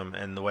prism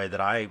and the way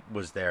that I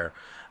was there,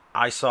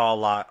 I saw a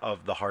lot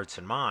of the hearts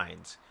and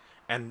minds,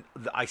 and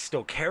I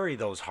still carry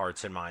those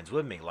hearts and minds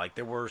with me. Like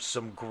there were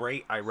some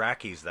great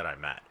Iraqis that I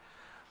met.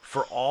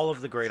 For all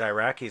of the great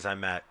Iraqis I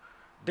met,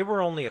 there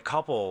were only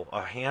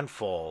a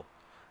handful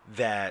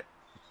that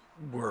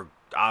were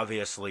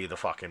obviously the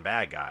fucking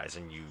bad guys,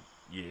 and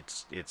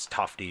it's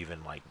tough to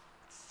even like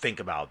think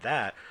about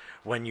that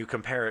when you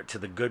compare it to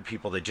the good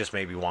people that just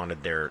maybe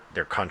wanted their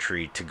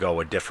country to go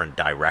a different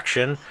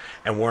direction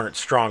and weren't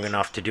strong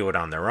enough to do it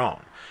on their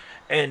own.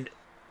 And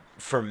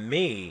for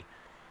me,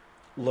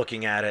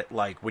 looking at it,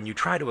 like when you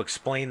try to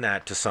explain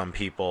that to some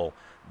people,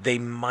 they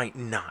might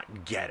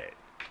not get it.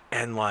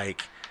 And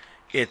like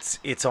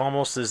it's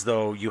almost as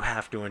though you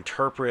have to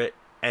interpret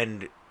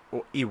and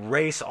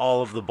erase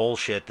all of the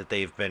bullshit that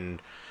they've been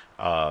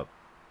uh,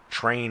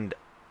 trained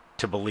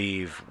to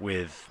believe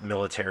with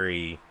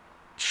military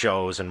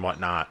shows and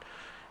whatnot,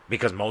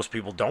 because most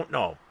people don't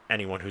know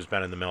anyone who's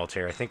been in the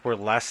military. I think we're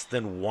less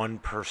than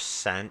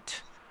 1%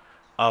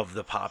 of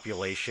the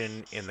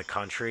population in the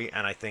country,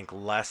 and I think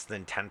less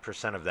than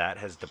 10% of that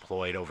has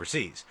deployed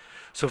overseas.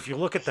 So if you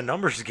look at the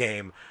numbers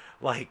game,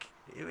 like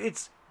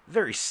it's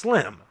very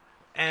slim.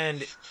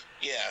 And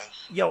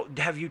Yeah.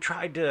 have you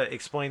tried to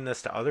explain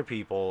this to other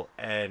people,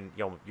 and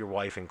your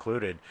wife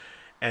included,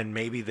 and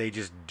maybe they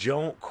just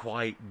don't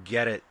quite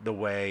get it the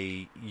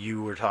way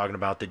you were talking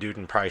about the dude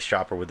in Price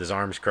Chopper with his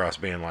arms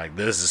crossed being like,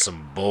 this is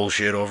some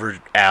bullshit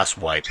over ass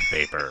wipe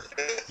paper.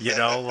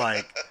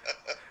 Like,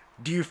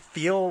 do you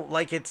feel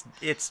like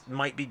it's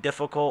might be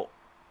difficult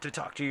to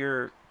talk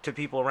to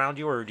people around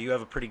you, or do you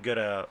have a pretty good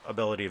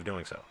ability of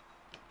doing so?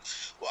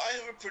 Well, I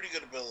have a pretty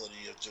good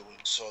ability of doing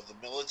so. The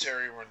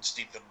military runs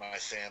deep in my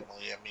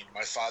family. I mean,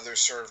 my father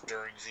served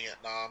during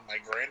Vietnam. My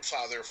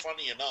grandfather,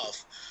 funny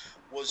enough,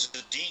 was a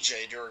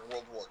DJ during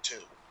World War II.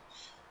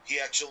 He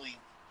actually,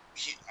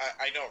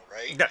 I know,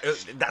 right?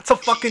 That's a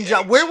fucking He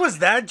job. Where actually, was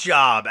that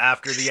job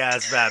after the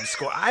ASVAB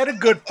score? I had a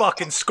good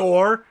fucking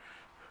score.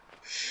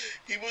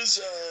 he was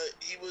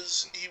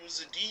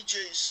a DJ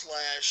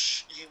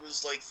slash. He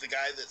was like the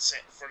guy that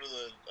sat in front of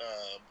the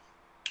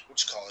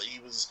what you call it. He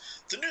was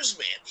the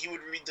newsman. He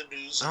would read the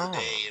news of the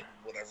Oh, day and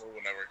whatever.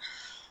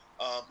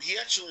 He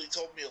actually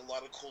told me a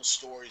lot of cool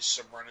stories,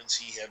 some run-ins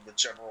he had with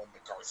General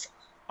MacArthur.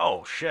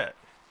 oh shit.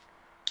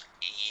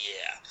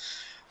 Yeah,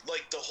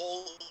 like the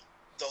whole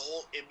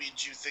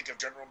image you think of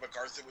General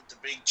MacArthur with the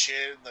big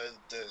chin,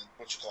 the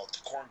what you call it, the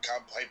corn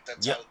cob pipe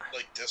that's Yeah. out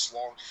like this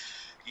long.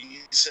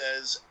 He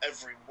says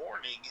every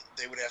morning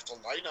they would have to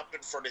line up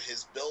in front of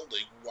his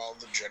building while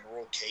the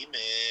general came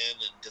in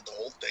and did the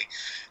whole thing,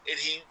 and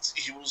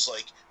he was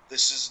like,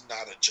 "This is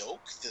not a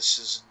joke. This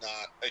is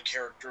not a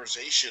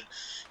characterization."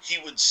 He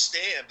would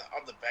stand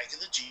on the back of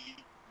the jeep,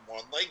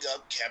 one leg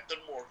up, Captain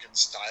Morgan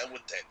style,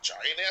 with that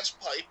giant ass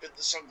pipe and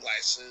the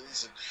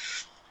sunglasses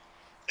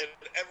and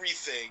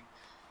everything,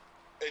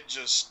 and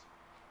just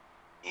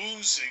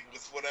oozing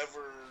with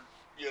whatever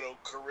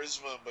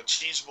charisma,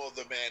 machismo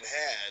the man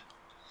had.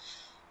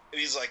 And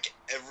he's like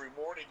every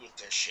morning with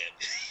this shit.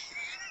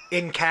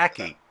 In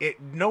khaki.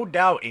 No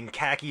doubt in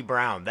khaki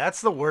brown. That's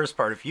the worst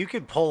part. If you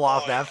could pull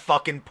off Oh that yeah,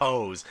 fucking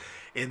pose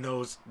in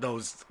those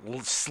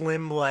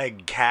slim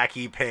leg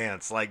khaki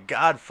pants, like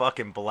God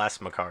fucking bless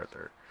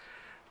MacArthur.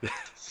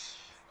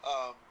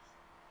 Um,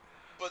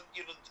 but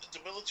the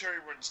military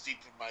runs deep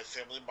in my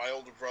family. My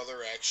older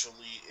brother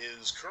actually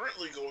is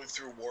currently going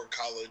through War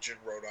College in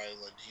Rhode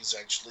Island. He's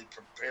actually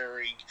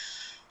preparing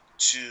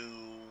to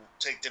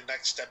take the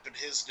next step in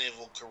his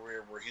naval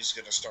career, where he's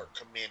going to start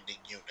commanding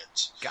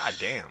units. God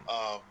damn.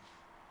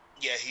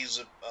 Yeah, he's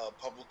a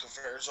public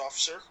affairs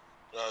officer.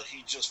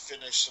 He just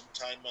finished some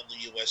time on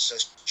the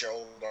USS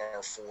Gerald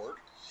R. Ford.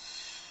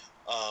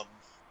 Um,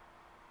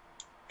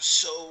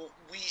 so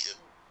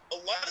a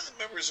lot of the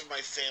members of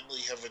my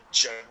family have a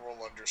general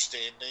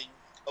understanding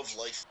of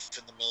life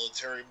in the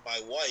military.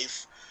 My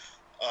wife,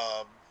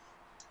 um,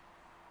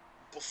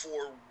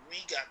 before we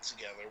got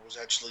together, was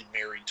actually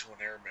married to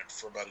an airman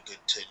for about a good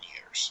 10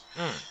 years.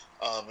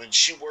 And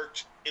she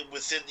worked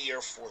within the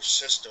Air Force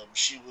system.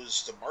 She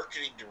was the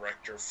marketing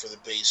director for the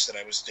base that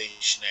I was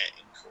stationed at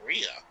in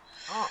Korea.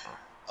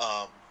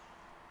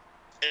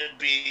 And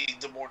being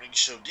the morning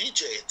show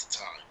DJ at the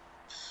time,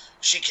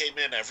 she came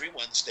in every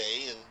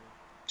Wednesday and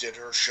did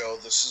her show.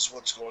 This is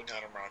what's going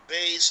on around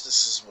base.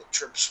 This is what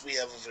trips we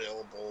have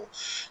available.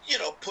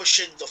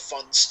 Pushing the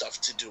fun stuff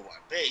to do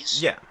on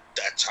base. Yeah.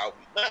 That's how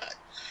we met.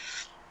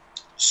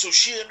 So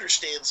she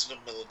understands the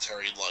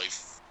military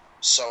life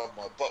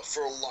somewhat. But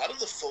for a lot of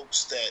the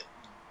folks that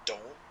don't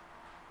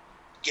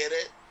get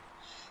it,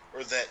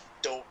 or that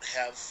don't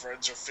have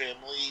friends or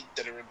family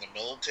that are in the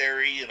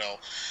military, you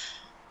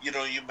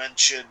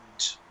mentioned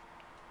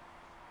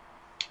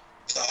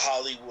the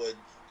Hollywood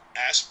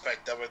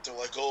aspect of it. They're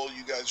like, oh,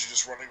 you guys are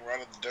just running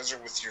around in the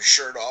desert with your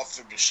shirt off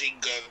and machine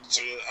guns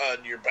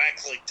on your back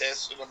like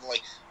this. And I'm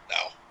like,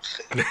 no.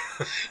 No,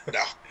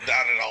 not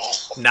at all.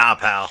 Nah,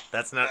 pal.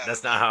 That's not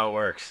how it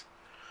works.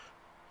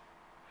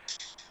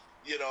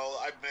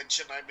 I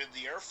mentioned I'm in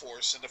the Air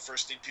Force, and the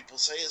first thing people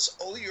say is,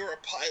 oh, you're a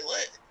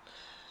pilot?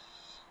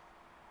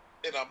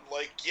 And I'm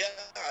like, yeah,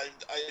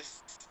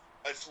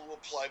 I flew a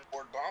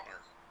plyboard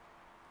bomber.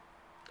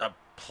 A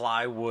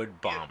plywood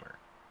bomber?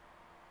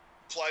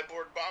 Yeah.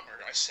 Plyboard bomber.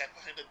 I sat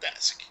behind a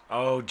desk.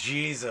 Oh,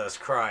 Jesus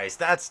Christ.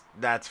 That's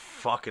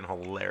fucking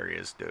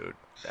hilarious, dude.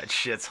 That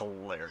shit's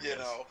hilarious.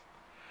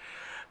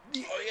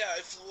 Oh yeah,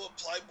 I flew a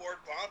plyboard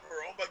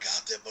bomber. Oh my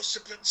god, that must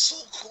have been so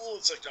cool.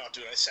 It's like, no,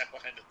 dude, I sat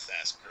behind a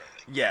desk.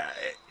 Really. Yeah,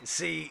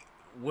 see,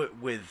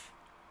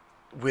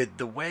 with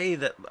the way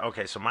that,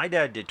 okay, so my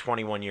dad did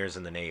 21 years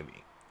in the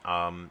Navy.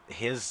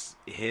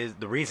 The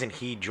reason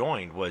he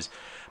joined was,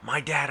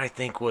 my dad, I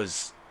think,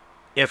 was,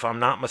 if I'm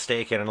not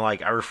mistaken, and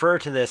like I refer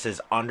to this as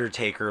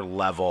Undertaker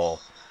level,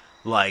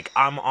 like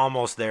I'm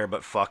almost there,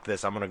 but fuck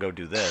this, I'm gonna go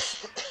do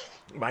this.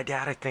 My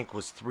dad, I think,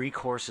 was 3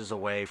 courses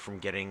away from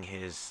getting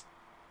his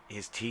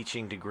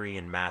teaching degree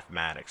in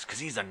mathematics, because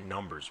he's a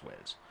numbers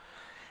whiz,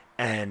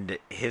 and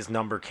his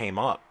number came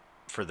up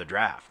for the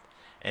draft,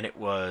 and it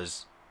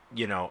was,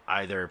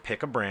 either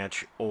pick a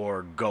branch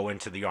or go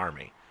into the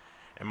Army.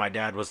 And my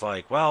dad was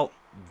like, well,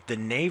 the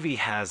Navy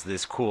has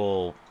this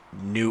cool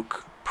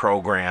nuke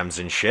programs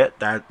and shit.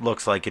 That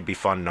looks like it'd be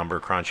fun number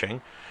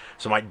crunching.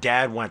 So my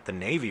dad went the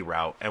Navy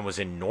route and was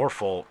in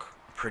Norfolk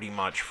pretty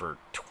much for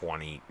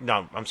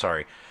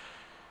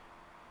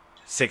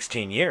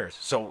 16 years.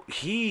 So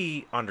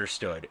he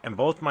understood. And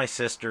both my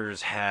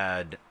sisters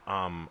had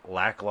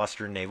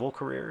lackluster naval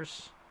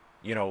careers.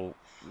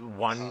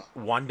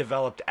 One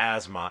developed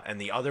asthma, and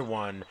the other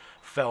one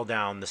fell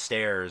down the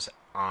stairs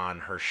on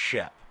her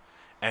ship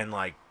and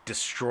like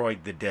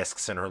destroyed the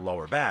discs in her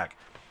lower back.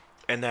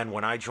 And then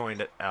when I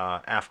joined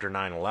after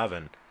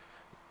 9/11,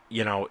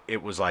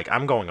 it was like,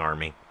 I'm going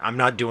Army. I'm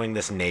not doing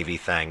this Navy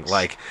thing.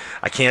 Like,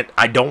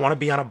 I don't want to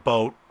be on a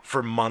boat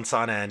for months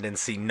on end and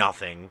see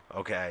nothing,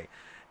 okay?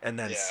 And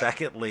then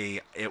secondly,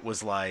 it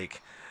was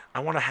like, I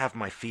want to have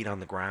my feet on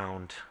the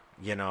ground.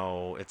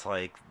 It's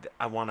like,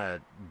 I want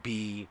to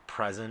be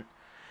present.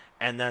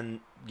 And then,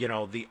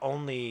 the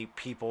only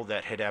people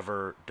that had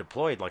ever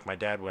deployed, like my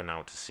dad went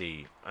out to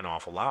see an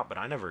awful lot, but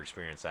I never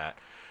experienced that,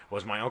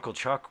 was my Uncle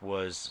Chuck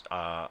was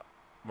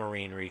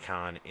Marine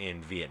Recon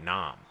in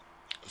Vietnam.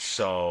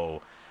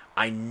 So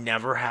I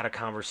never had a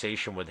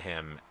conversation with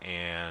him.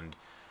 And,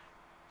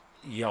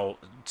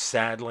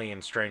 sadly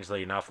and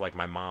strangely enough, like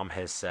my mom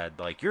has said,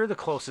 like, you're the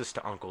closest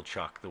to Uncle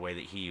Chuck, the way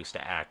that he used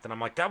to act. And I'm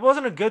like, that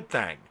wasn't a good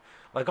thing.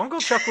 Like, Uncle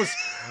Chuck was,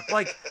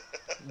 like,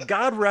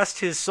 God rest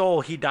his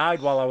soul, he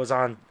died while I was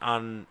on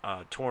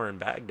tour in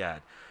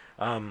Baghdad.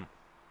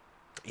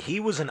 He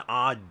was an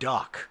odd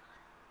duck,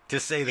 to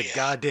say the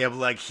goddamn,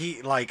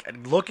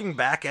 looking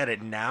back at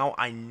it now,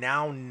 I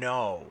now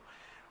know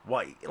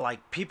what,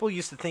 like, people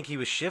used to think he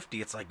was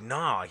shifty. It's like,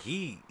 nah,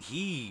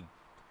 he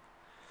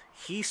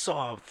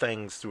saw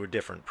things through a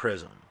different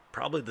prism.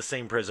 Probably the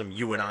same prism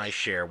you and I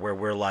share, where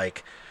we're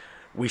like,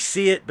 we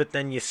see it, but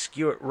then you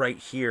skew it right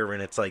here,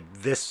 and it's like,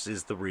 this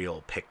is the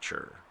real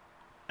picture.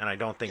 And I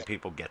don't think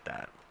people get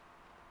that.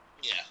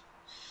 Yeah.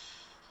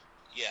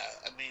 Yeah,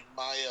 I mean,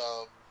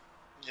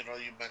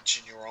 you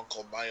mentioned your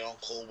uncle. My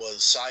uncle was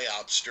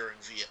PSYOPs during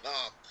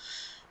Vietnam.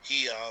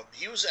 He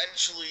was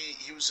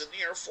in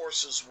the Air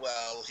Force as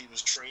well. He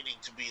was training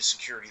to be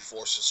security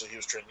forces, so he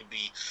was training to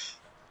be,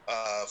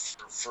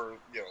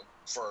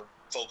 for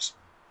folks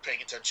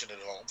paying attention at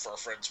home, for our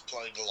friends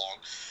playing along.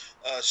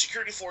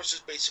 Security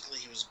forces, basically,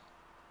 he was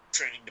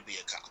training to be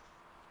a cop.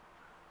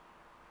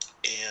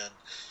 And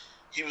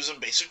he was in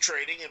basic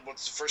training, and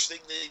what's the first thing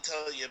they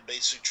tell you in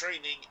basic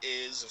training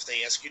is if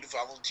they ask you to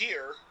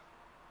volunteer...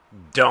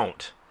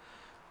 Don't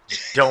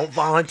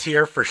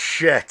volunteer for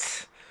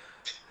shit.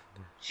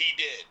 He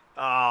did.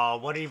 Oh,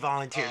 what did he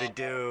volunteer to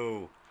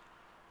do?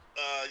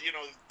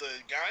 The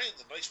guy in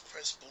the Nice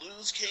Press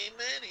Blues came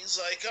in. He's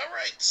like, all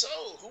right, so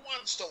who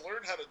wants to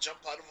learn how to jump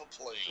out of a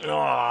plane?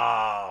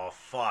 Oh,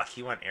 fuck.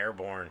 He went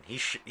airborne. He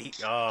He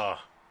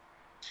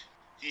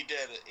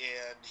did,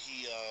 and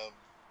he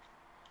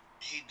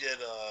did,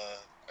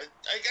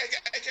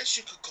 I guess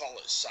you could call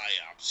it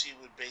psyops. He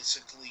would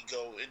basically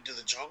go into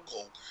the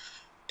jungle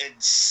and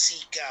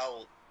seek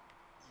out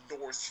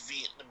North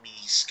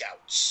Vietnamese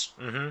scouts.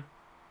 Mm-hmm.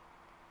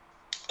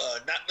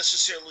 Not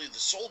necessarily the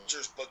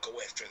soldiers, but go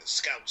after the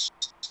scouts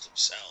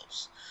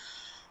themselves.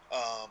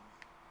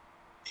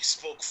 He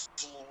spoke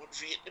fluent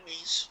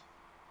Vietnamese,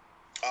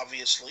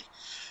 obviously.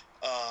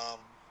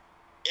 And,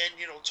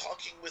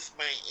 talking with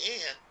my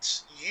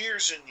aunt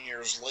years and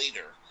years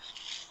later,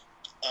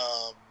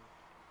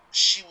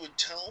 she would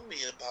tell me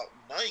about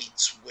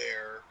nights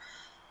where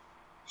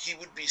he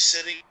would be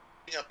sitting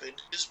up in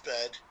his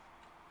bed,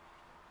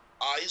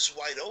 eyes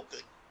wide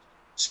open,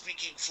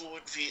 speaking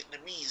fluent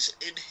Vietnamese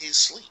in his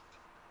sleep.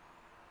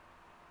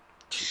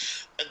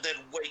 And then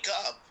wake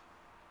up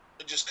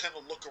and just kind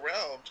of look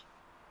around,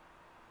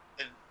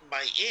 and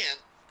my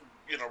aunt,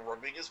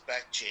 rubbing his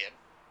back, Jan,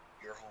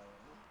 you're home.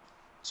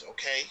 It's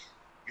okay,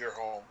 you're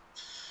home.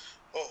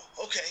 Oh,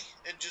 okay,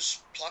 and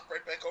just plop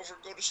right back over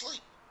and go to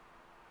sleep.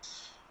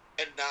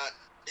 And not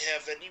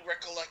have any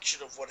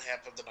recollection of what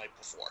happened the night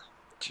before.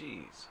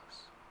 Jesus.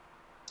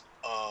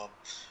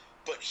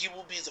 But he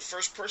will be the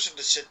first person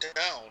to sit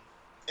down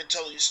and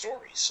tell you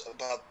stories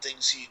about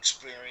things he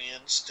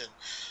experienced and,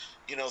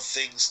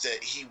 things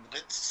that he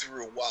went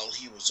through while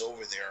he was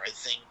over there. I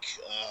think,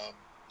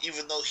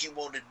 even though he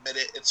won't admit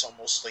it, it's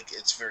almost like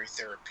it's very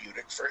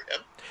therapeutic for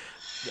him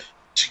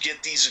to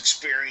get these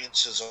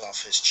experiences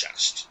off his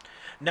chest.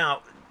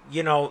 Now,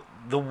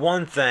 the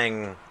one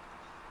thing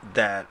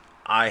that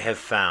I have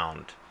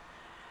found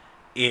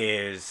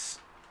is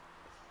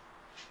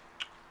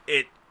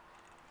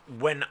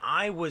when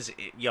I was,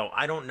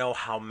 I don't know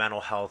how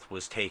mental health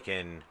was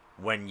taken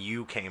when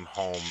you came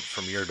home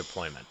from your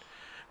deployment,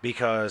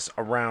 because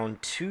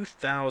around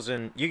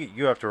 2000,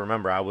 you have to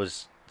remember, I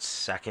was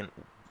second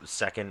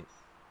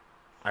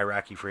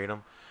Iraqi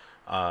Freedom,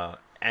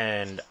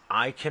 and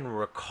I can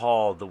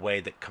recall the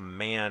way that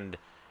Command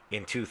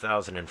in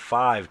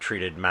 2005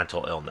 treated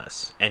mental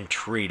illness and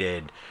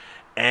treated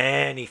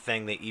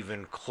anything that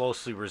even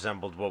closely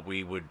resembled what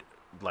we would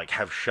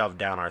have shoved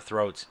down our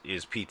throats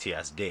is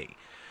PTSD.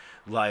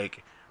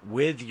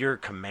 With your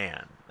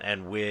command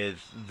and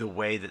with the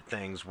way that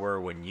things were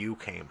when you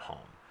came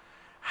home,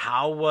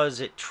 how was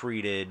it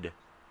treated,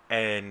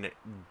 and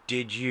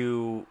did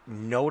you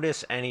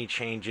notice any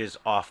changes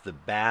off the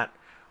bat,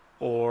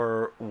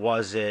 or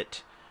was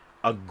it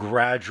a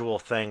gradual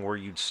thing where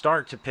you'd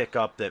start to pick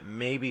up that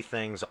maybe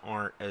things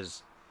aren't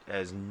as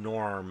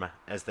norm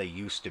as they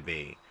used to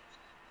be?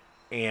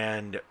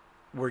 And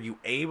were you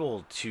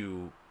able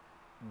to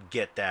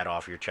get that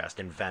off your chest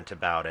and vent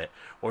about it,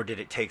 or did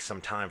it take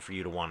some time for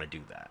you to want to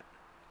do that?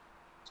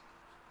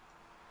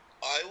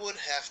 I would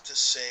have to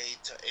say,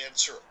 to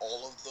answer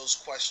all of those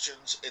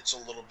questions, it's a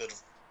little bit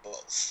of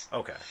both.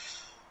 Okay.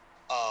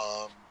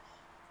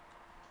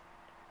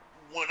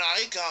 When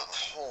I got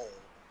home,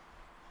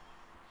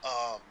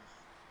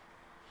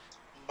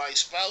 my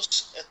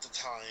spouse at the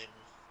time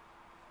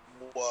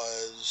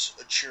was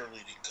a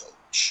cheerleading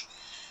coach,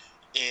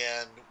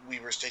 and we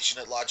were stationed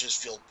at Lodges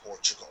Field,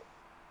 Portugal.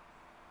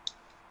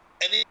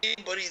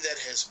 Anybody that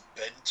has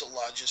been to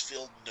Lodges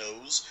Field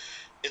knows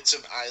it's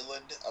an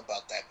island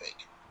about that big.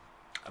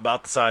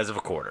 About the size of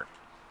a quarter.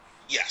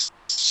 Yes,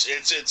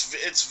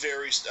 it's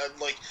very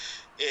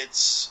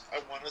it's, I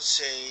want to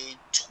say,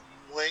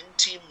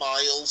 20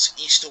 miles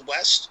east to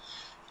west,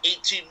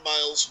 18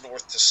 miles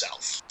north to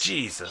south.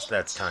 Jesus,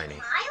 that's tiny.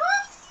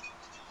 Miles?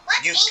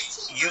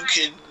 What's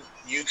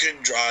You can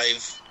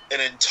drive an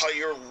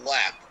entire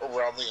lap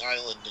around the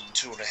island in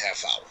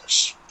 2.5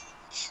 hours.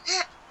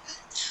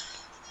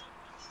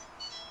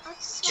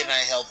 Can I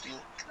help you?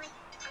 I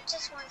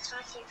just want to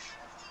talk to you.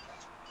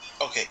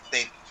 Okay,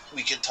 babe,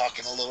 we can talk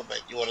in a little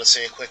bit. You want to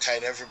say a quick hi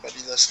to everybody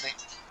listening?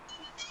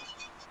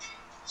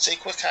 Say a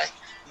quick hi.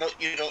 No,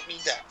 you don't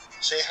need that.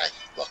 Say hi.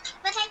 Look.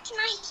 But I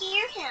cannot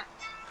hear him.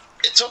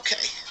 It's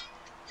okay.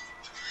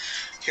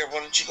 Here, why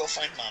don't you go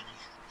find Mommy?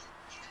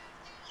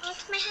 Oh,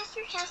 can I have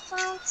your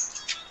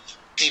headphones?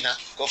 Tina,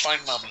 go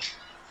find Mommy.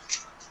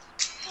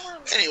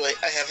 Anyway,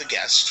 I have a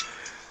guest.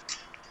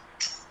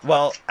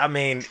 Well, I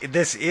mean,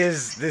 this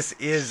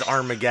is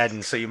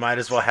Armageddon, so you might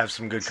as well have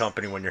some good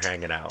company when you're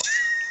hanging out.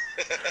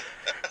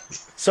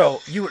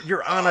 So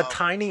you're on a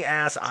tiny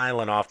ass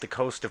island off the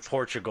coast of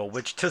Portugal,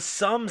 which to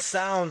some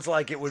sounds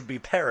like it would be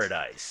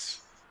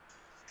paradise.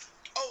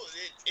 Oh,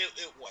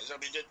 it was. I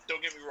mean,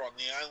 don't get me wrong.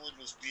 The island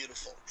was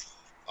beautiful.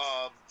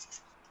 Um,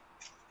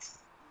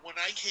 when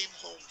I came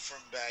home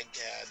from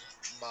Baghdad,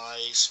 my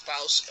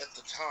spouse at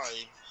the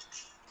time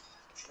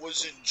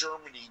was in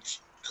Germany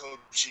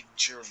coaching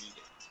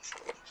cheerleading.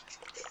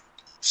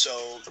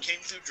 So came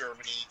through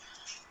Germany,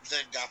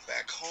 then got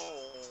back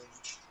home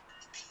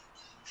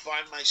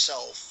by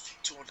myself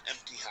to an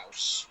empty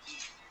house.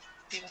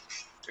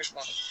 There's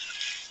Mommy.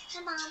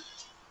 Hi, Mom.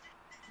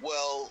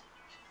 Well,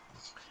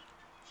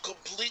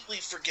 completely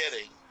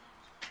forgetting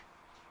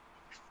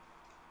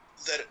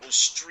that it was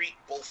street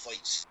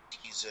bullfight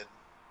season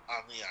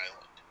on the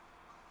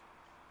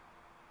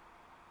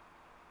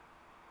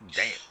island.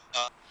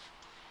 Damn.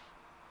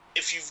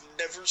 If you've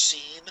never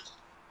seen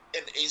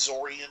an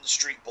Azorian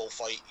street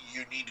bullfight,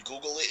 you need to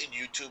Google it and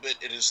YouTube it.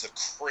 It is the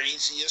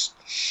craziest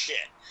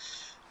shit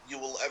you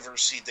will ever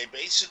see. They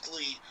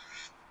basically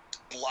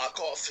block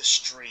off a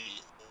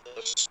street,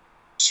 a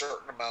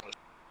certain amount of,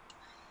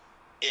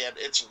 and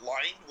it's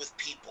lined with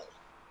people,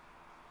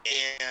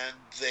 and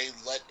they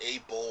let a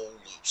bull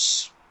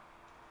loose,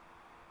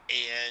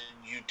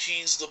 and you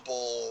tease the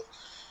bull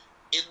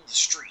in the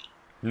street.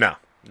 No,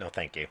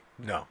 thank you.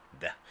 No.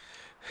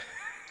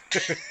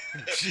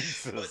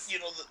 Jesus. But you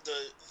know,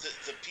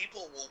 the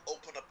people will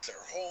open up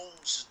their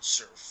homes and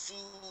serve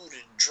food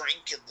and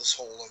drink and this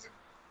whole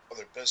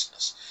other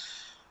business.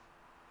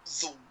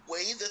 The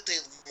way that they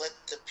let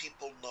the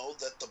people know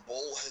that the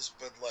bull has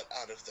been let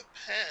out of the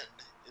pen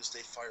is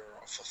they fire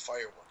off a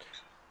firework,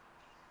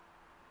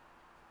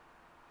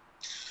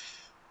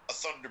 a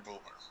thunder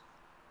boomer.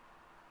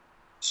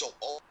 So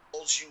all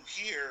you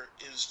hear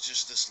is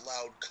just this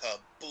loud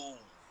kaboom.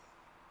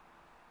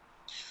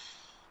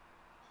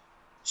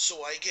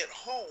 So I get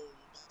home,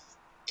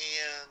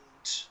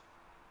 and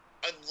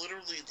I'm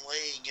literally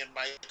laying in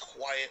my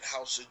quiet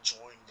house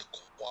enjoying the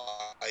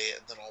quiet,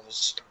 and then all of a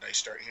sudden I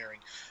start hearing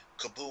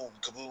kaboom,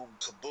 kaboom,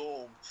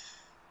 kaboom.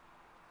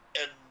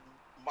 And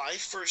my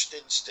first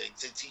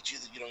instinct, they teach you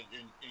that,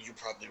 you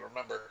probably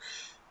remember,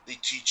 they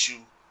teach you,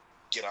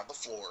 get on the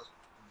floor,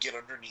 get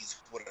underneath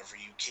whatever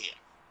you can.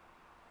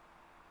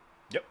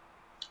 Yep.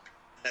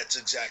 That's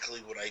exactly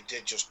what I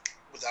did, just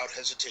without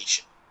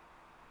hesitation.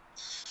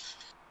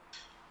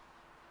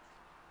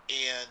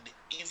 And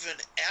even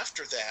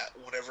after that,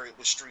 whenever it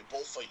was street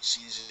bullfight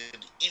season,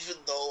 even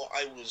though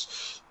I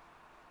was,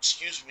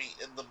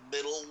 in the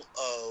middle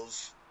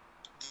of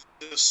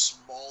this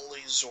small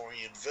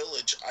Azorian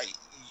village,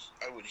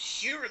 I would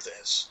hear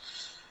this,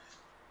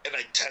 and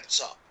I'd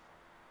tense up.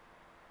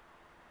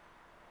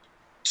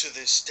 To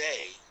this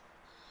day,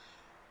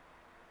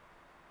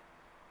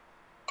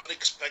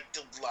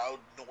 unexpected loud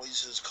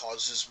noises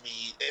causes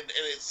me, and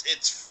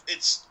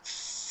it's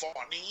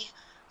funny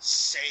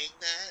saying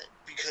that,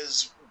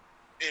 because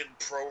in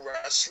pro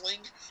wrestling,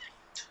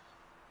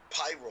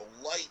 pyro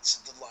lights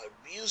and the loud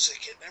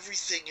music and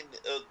everything,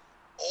 and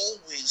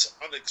always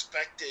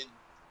unexpected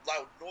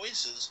loud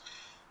noises,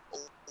 a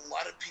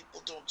lot of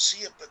people don't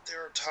see it, but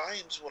there are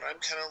times when I'm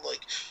kind of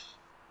like,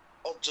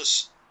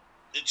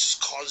 it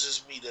just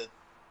causes me to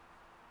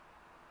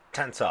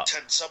tense up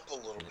a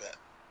little bit.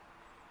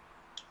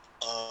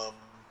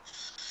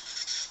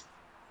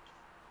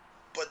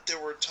 But there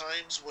were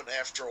times when,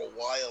 after a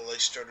while, I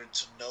started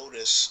to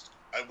notice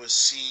I was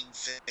seeing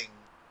things in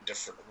a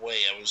different way.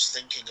 I was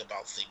thinking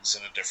about things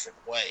in a different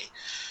way.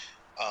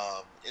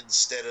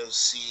 Instead of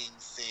seeing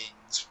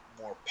things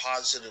more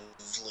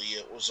positively,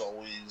 it was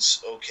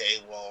always, okay,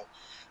 well,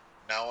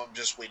 now I'm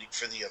just waiting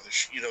for the other,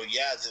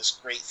 this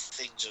great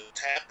thing just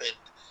happened.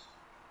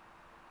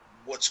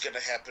 What's going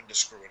to happen to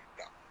screw it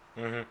up?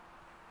 Mm-hmm.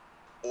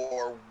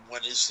 Or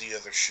when is the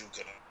other shoe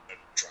going to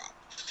drop?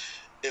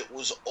 It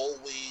was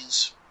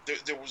always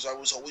I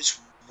was always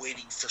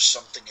waiting for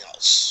something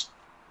else.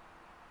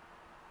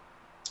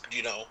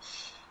 You know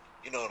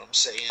what I'm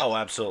saying? Oh,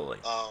 absolutely.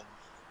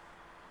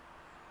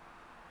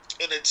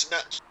 And it's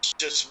not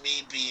just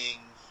me being,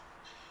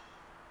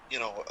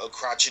 a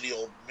crotchety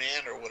old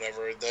man or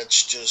whatever.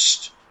 That's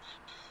just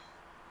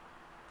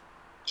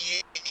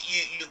you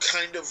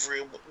kind of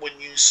when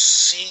you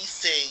see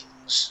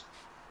things,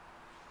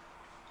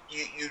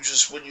 you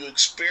just, when you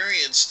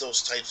experience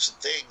those types of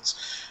things,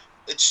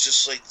 it's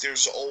just like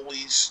there's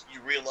always,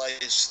 you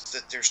realize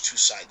that there's two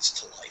sides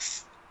to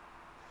life.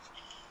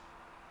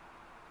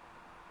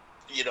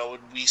 And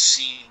we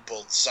see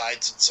both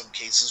sides. In some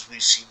cases,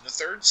 we've seen the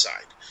third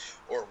side,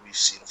 or we've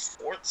seen a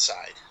fourth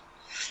side.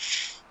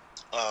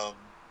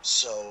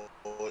 So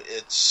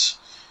it's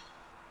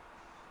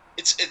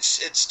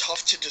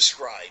tough to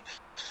describe.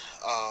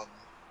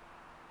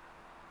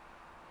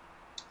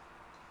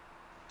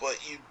 But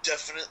you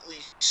definitely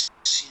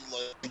see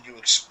life, when you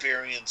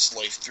experience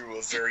life through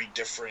a very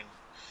different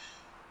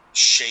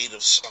shade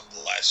of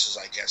sunglasses,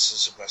 I guess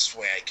is the best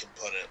way I can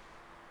put it.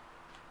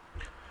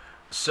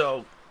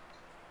 So,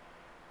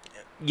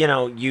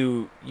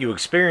 you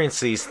experience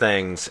these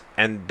things,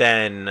 and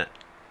then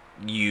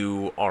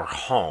you are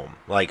home,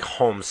 like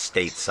home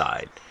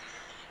stateside.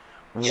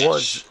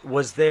 Yes.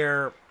 Was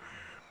there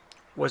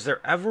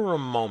ever a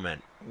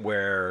moment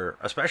where,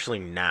 especially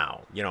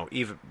now,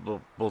 even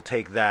we'll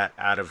take that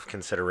out of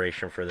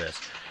consideration for this,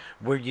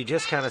 where you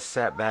just kind of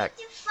sat back.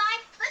 Do 5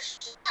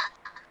 push-ups.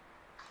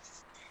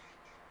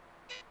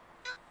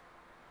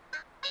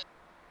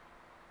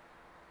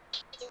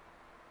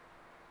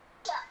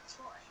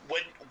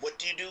 What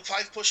do you do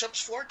 5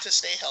 push-ups for? To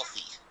stay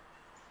healthy.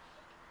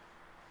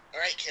 All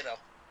right, kiddo.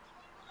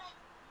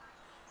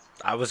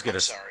 I was gonna,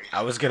 I'm sorry.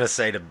 I was gonna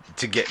say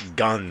to get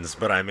guns,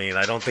 but I mean,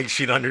 I don't think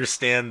she'd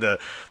understand the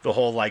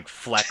whole like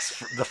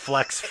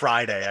flex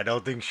Friday. I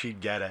don't think she'd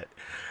get it.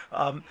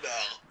 No.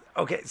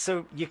 Okay,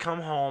 so you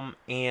come home,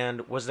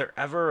 and was there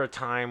ever a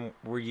time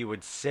where you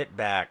would sit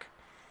back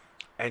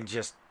and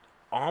just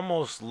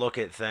almost look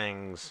at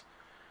things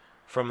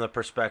from the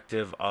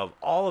perspective of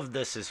all of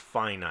this is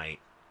finite,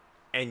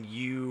 and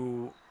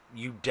you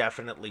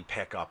definitely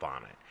pick up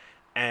on it,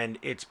 and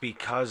it's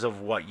because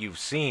of what you've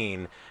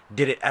seen?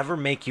 Did it ever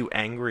make you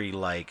angry,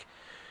 like,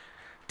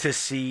 to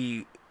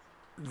see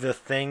the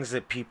things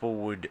that people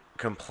would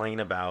complain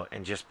about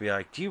and just be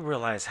like, do you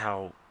realize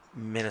how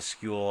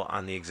minuscule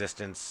on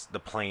the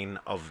plane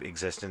of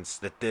existence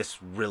that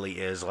this really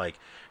is? Like,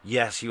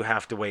 yes, you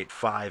have to wait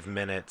 5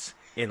 minutes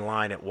in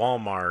line at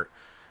Walmart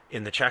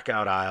in the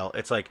checkout aisle.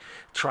 It's like,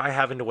 try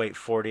having to wait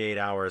 48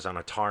 hours on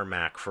a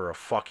tarmac for a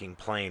fucking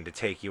plane to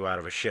take you out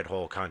of a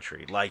shithole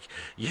country. Like,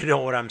 you know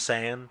what I'm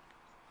saying?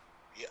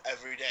 Yeah,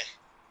 every day.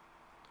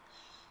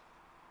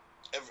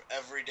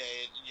 Every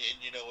day,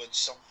 and it's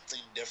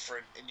something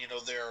different. And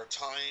there are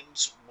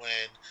times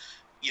when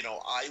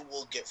I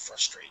will get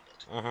frustrated.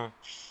 Mm-hmm.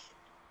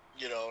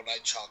 And I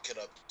chalk it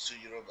up to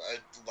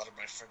a lot of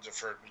my friends have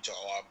heard me tell,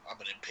 I'm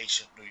an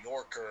impatient New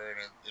Yorker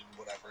and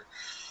whatever.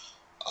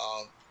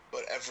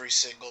 But every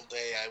single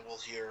day I will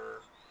hear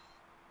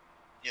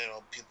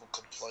people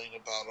complain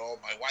about, oh,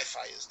 my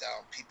Wi-Fi is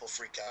down. People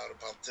freak out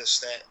about this,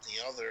 that, and the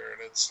other,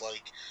 and it's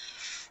like,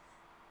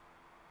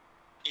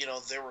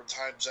 there were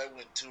times I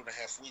went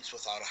 2.5 weeks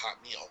without a hot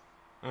meal.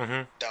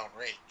 Mm-hmm.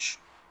 Downrange.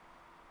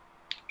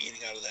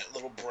 Eating out of that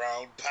little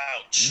brown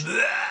pouch.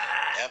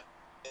 Yep.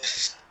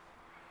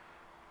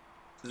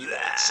 You know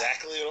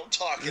exactly what I'm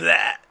talking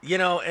about.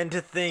 And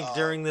to think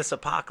during this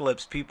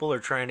apocalypse, people are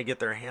trying to get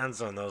their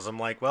hands on those. I'm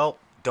like, well,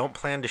 don't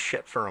plan to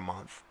shit for a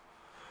month.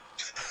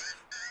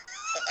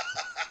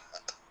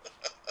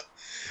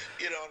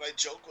 And I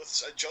joke with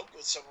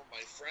some of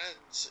my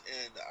friends,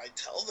 and I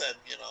tell them,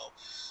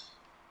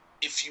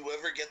 if you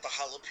ever get the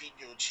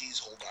jalapeno cheese,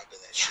 hold on to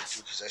that shit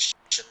too, because that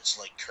shit's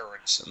like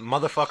currency.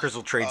 Motherfuckers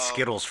will trade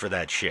Skittles for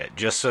that shit,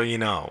 just so you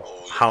know.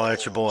 Holla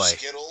at your boy.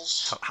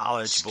 Skittles.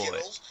 Holla at your boy.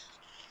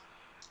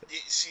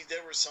 See,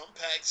 there were some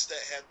packs that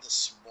had the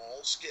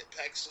small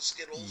packs of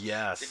Skittles.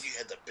 Yes. Then you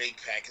had the big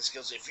pack of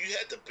Skittles. If you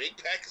had the big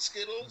pack of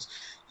Skittles,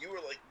 you were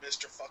like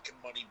Mr. fucking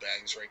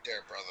Moneybags right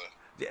there, brother.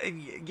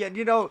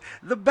 Yeah,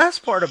 the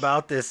best part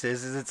about this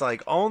is it's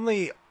like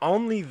only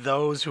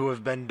those who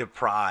have been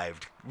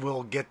deprived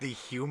will get the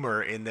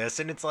humor in this.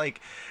 And it's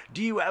like,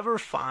 do you ever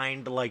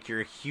find like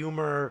your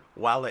humor,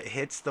 while it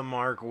hits the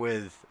mark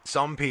with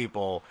some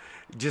people,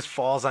 just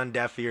falls on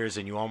deaf ears,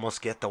 and you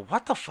almost get the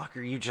what the fuck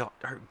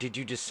did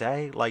you just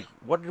say? Like,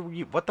 what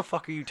the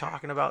fuck are you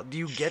talking about? Do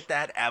you get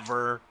that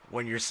ever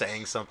when you're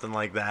saying something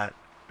like that?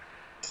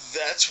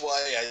 That's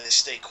why I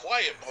stay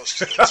quiet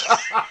most of the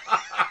time.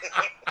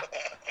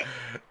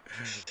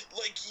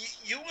 Like,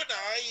 you and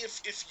I,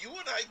 if you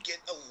and I get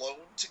alone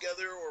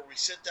together, or we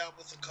sit down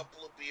with a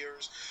couple of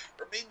beers,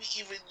 or maybe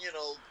even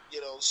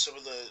some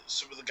of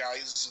the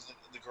guys and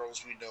the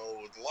girls we know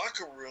in the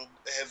locker room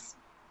have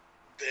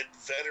been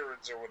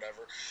veterans or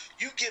whatever,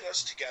 you get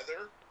us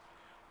together.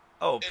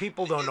 Oh,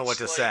 people don't know what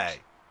to say.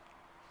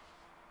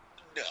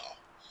 No,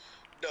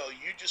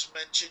 you just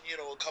mention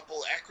a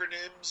couple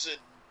acronyms and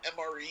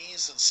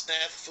MREs and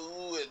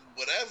snafu and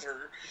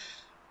whatever,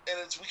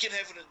 and we can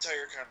have an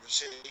entire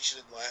conversation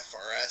and laugh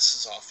our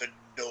asses off, and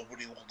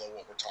nobody will know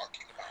what we're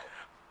talking about.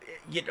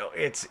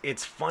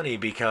 It's funny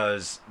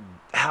because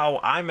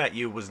how I met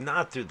you was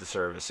not through the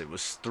service; it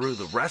was through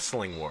the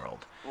wrestling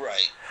world.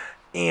 Right.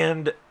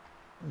 And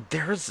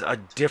there's a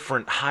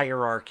different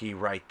hierarchy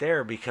right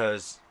there,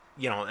 because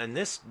and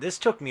this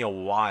took me a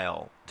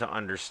while to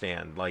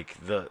understand, like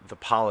the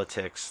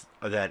politics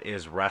that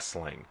is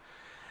wrestling.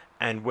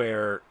 And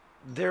where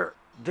there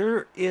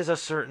is a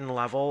certain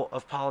level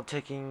of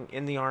politicking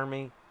in the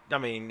Army. I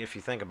mean, if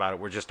you think about it,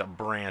 we're just a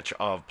branch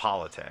of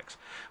politics.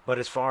 But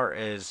as far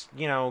as,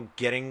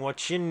 getting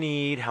what you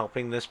need,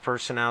 helping this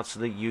person out so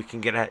that you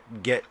can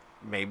get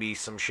maybe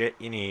some shit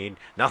you need.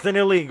 Nothing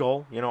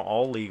illegal,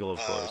 all legal, of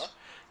course.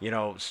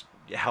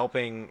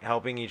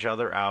 Helping each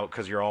other out,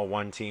 because you're all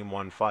one team,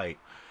 one fight.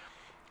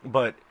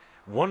 But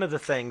one of the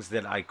things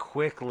that I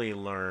quickly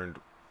learned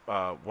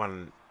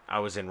when I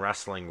was in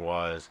wrestling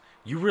was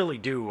you really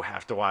do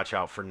have to watch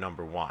out for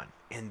number one.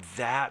 And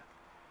that,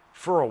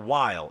 for a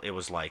while, it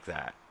was like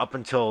that up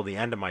until the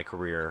end of my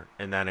career.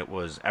 And then it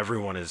was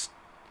everyone is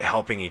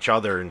helping each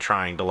other and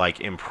trying to like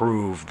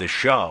improve the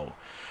show,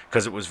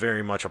 because it was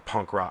very much a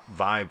punk rock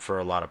vibe for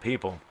a lot of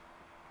people.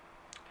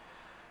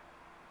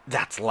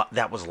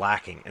 that was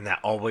lacking, and that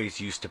always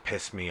used to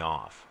piss me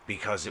off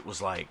because it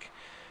was like,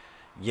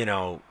 you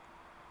know,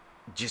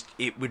 just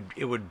it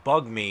would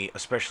bug me,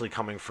 especially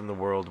coming from the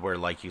world where,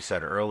 like you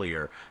said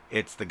earlier,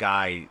 it's the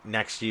guy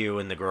next to you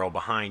and the girl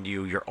behind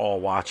you. You're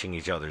all watching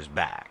each other's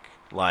back.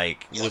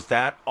 Like,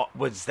 Yep.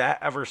 was that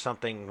ever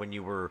something when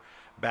you were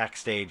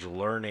backstage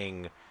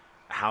learning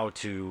how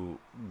to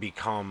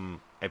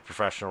become a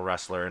professional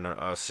wrestler and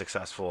a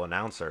successful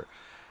announcer?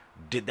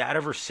 Did that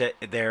ever sit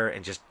there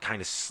and just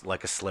kind of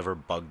like a sliver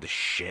bug the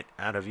shit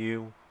out of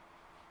you?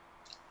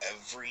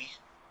 Every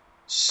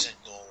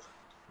single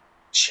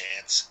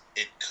chance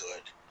it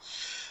could,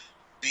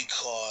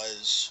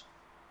 because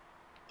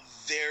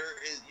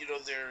there is,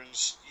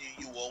 there's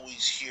you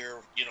always hear,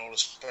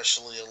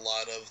 especially a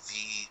lot of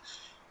the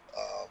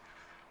um,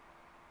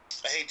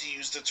 I hate to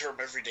use the term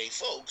everyday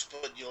folks,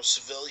 but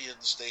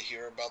civilians, they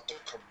hear about the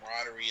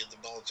camaraderie in the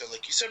military.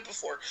 Like you said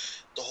before,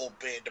 the whole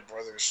band of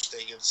brothers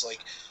thing. It's like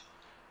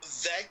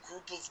that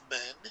group of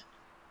men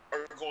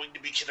are going to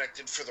be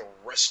connected for the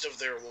rest of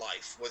their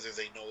life, whether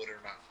they know it or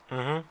not.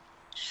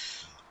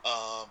 Mm-hmm.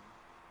 Um,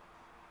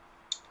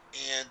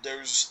 and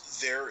there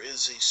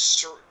is a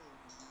certain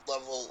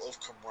level of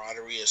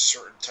camaraderie, a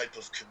certain type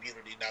of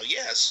community. Now,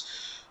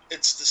 yes,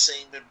 it's the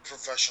same in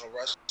professional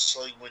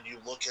wrestling when you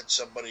look at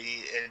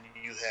somebody and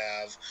you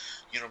have,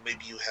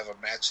 maybe you have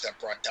a match that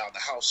brought down the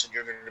house, and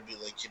you're going to be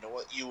like, you know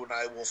what, you and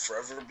I will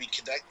forever be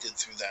connected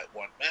through that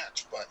one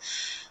match. But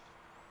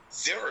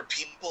there are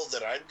people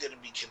that I'm going to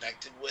be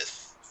connected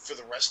with for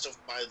the rest of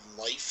my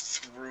life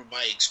through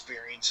my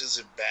experiences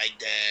in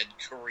Baghdad,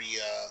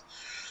 Korea,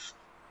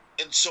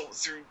 and so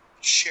through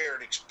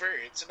shared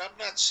experience. And I'm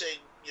not saying,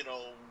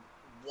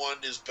 one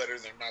is better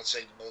than, I'm not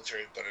saying the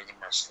military is better than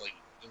wrestling,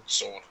 and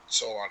so on and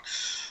so on.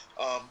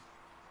 Um,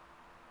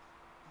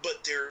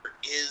 but there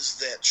is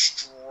that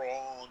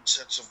strong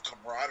sense of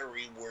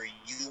camaraderie where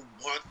you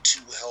want to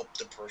help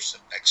the person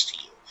next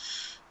to you.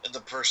 And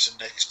the person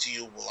next to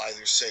you will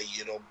either say,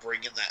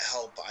 bring in that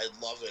help. I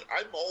love it.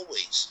 I'm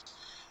always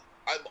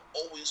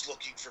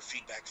looking for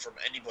feedback from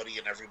anybody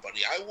and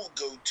everybody. I will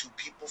go to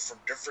people from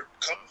different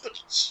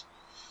companies.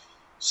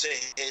 Say,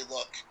 hey,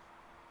 look,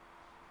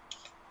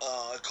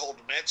 I called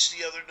a match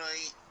the other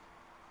night.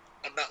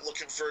 I'm not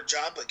looking for a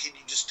job, but can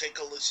you just take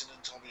a listen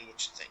and tell me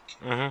what you think?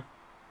 Mm-hmm.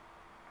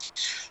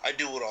 I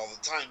do it all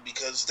the time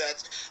because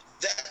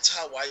that's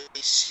how I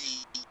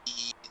see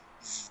the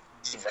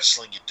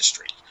wrestling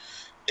industry.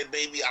 And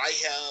maybe I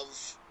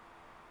have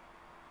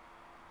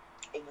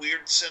a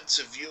weird sense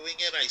of viewing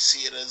it. I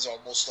see it as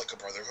almost like a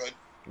brotherhood,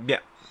 Yeah.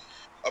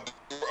 a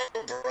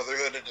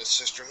brotherhood and a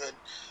sisterhood,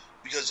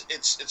 because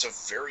it's a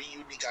very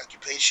unique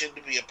occupation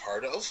to be a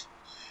part of,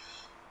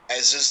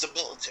 as is the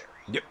military.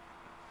 Yep.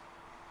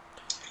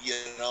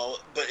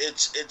 But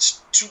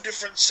it's two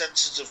different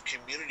senses of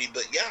community.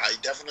 But yeah, I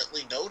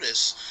definitely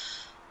notice,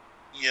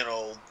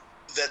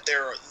 that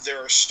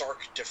there are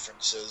stark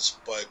differences,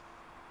 but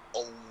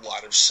a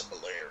lot of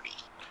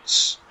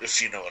similarities,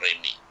 if you know what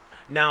I mean.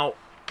 Now,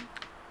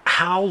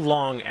 how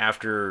long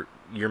after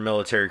your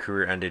military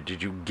career ended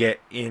did you get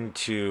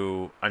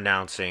into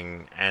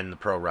announcing and the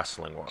pro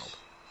wrestling world?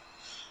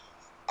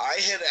 I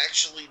had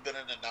actually been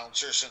an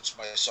announcer since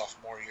my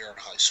sophomore year in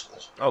high school.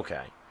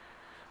 Okay.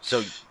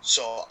 So,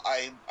 So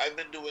I've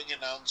been doing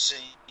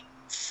announcing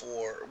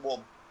for,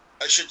 well,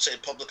 I should say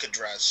public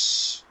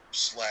address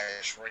 /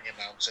 ring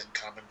announcing,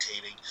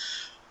 commentating,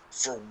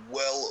 for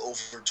well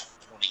over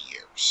 20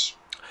 years.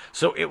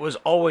 so it was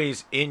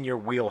always in your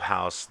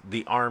wheelhouse.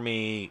 The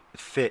Army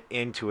fit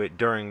into it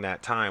during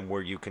that time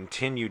where you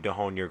continued to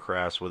hone your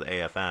crafts with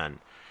AFN.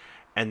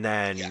 And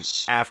then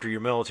Yes. after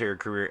your military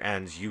career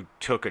ends, you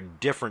took a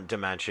different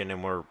dimension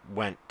and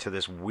went to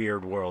this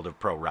weird world of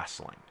pro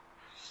wrestling.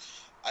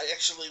 I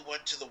actually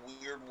went to the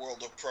weird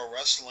world of pro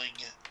wrestling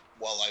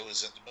while I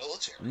was in the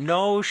military.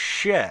 No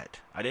shit.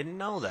 I didn't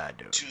know that,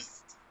 dude.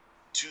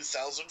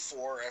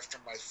 2004, after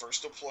my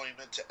first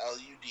deployment to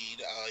LUD,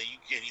 you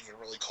can't even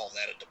really call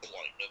that a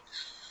deployment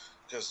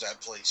because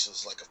that place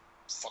is like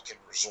a fucking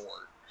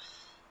resort.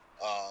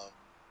 Um,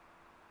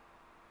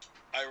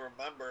 I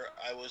remember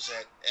I was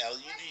at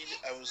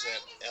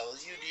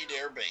LUD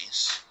Air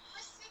Base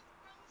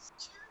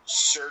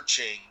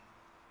searching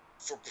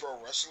for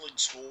pro wrestling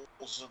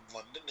schools in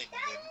London,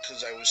 England,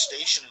 because I was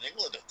stationed in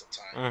England at the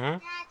time.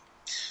 Mm-hmm.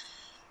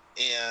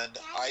 And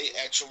I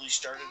actually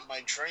started my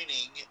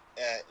training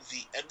at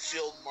the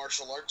Enfield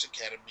Martial Arts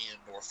Academy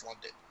in North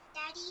London.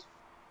 Daddy,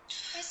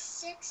 what's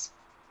 6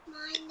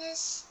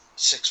 minus...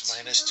 6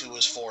 minus 2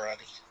 is 4, honey.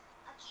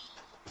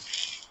 Okay.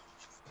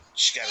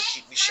 She's got to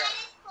keep me sharp.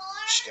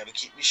 She's got to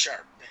keep me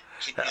sharp.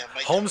 Keep me on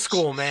my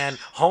Homeschool, toes. man.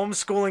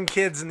 Homeschooling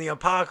kids in the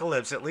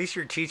apocalypse. At least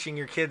you're teaching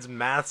your kids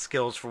math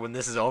skills for when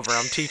this is over.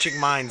 I'm teaching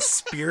mine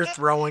spear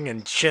throwing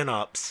and chin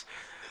ups.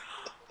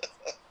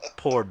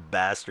 Poor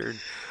bastard.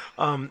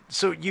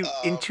 So you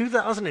in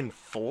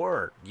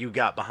 2004 you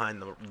got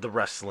behind the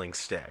wrestling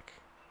stick.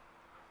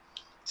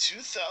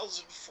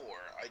 2004,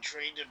 I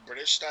trained in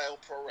British style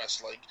pro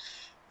wrestling.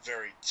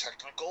 Very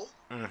technical.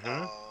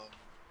 Mm-hmm.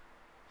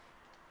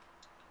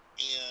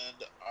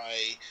 And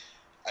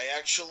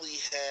actually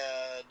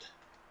had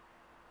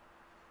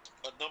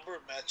a number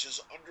of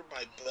matches under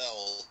my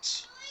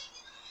belt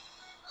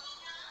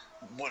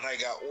when I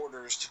got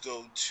orders to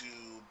go to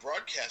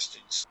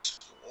broadcasting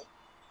school.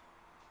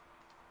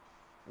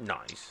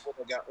 Nice. When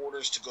I got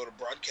orders to go to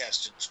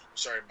broadcasting school.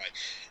 Sorry, my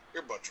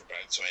earbuds were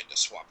bad, so I had to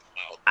swap them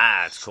out.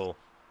 Ah, it's cool.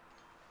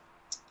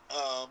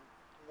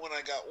 When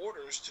I got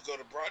orders to go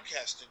to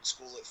broadcasting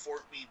school at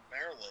Fort Meade,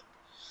 Maryland,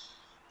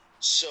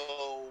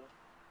 so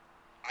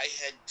I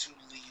had to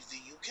leave the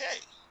UK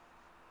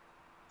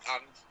on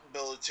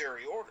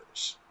military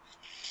orders.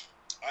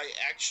 I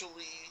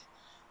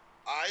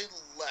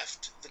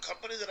left the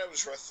company that I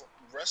was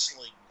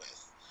wrestling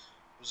with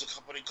was a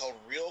company called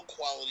Real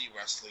Quality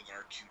Wrestling,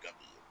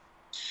 RQW.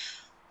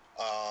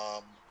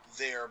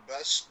 They are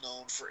best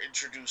known for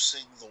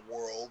introducing the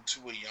world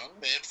to a young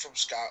man from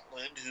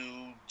Scotland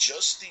who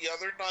just the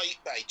other night,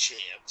 by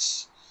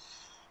chance,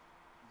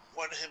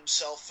 won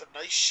himself a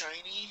nice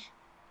shiny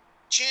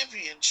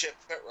championship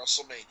at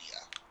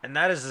WrestleMania. And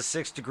that is the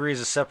 6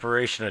 degrees of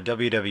separation of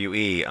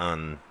WWE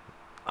on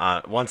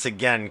once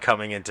again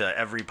coming into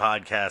every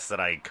podcast that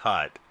I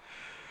cut.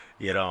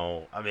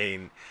 I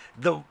mean,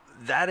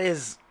 that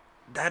is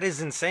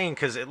insane,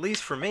 because at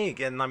least for me,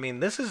 and I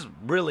mean, this is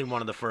really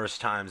one of the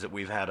first times that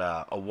we've had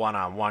a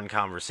one-on-one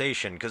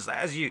conversation, because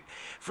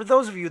for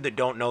those of you that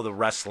don't know the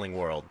wrestling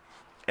world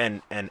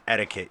and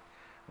etiquette,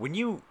 when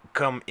you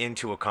come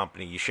into a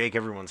company, you shake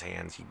everyone's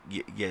hands,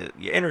 you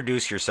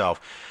introduce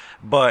yourself,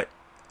 but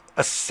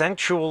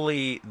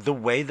essentially the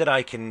way that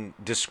I can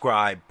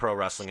describe pro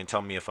wrestling, and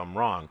tell me if I'm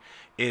wrong,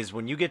 is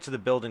when you get to the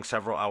building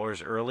several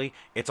hours early,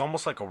 it's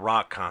almost like a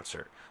rock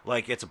concert.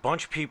 Like, it's a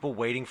bunch of people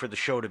waiting for the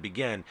show to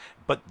begin,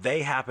 but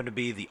they happen to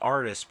be the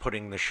artists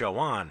putting the show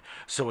on.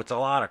 So it's a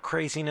lot of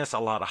craziness, a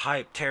lot of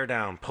hype, tear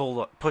down,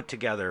 put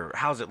together,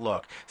 how's it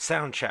look,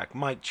 sound check,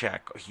 mic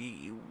check,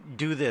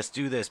 do this,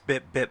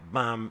 bip,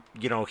 bomb,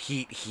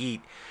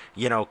 heat,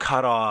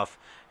 cut off,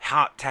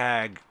 hot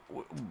tag,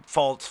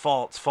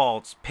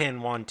 faults,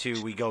 pin 1,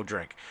 2, we go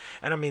drink.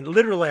 And I mean,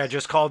 literally, I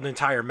just called an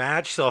entire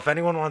match, so if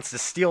anyone wants to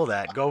steal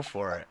that, go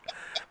for it.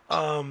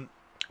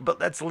 But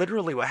that's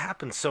literally what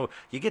happens. So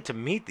you get to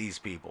meet these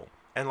people.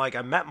 And like,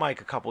 I met Mike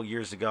a couple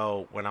years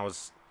ago when I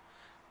was,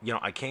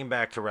 I came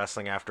back to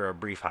wrestling after a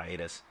brief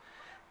hiatus.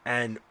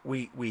 And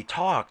we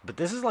talked, but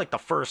this is like the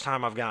first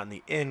time I've gotten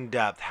the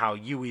in-depth how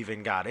you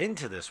even got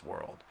into this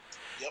world.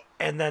 Yep.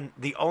 And then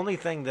the only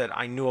thing that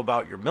I knew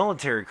about your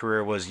military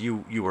career was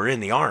you were in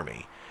the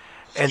Army.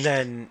 And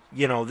then,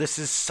 this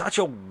is such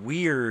a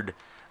weird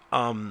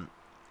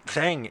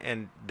thing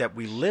and that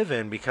we live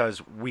in,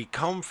 because we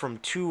come from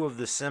two of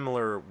the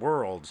similar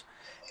worlds,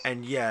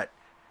 and yet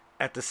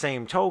at the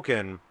same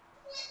token,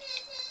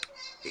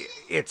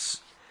 it's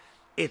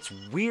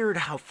weird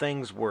how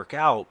things work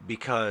out,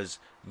 because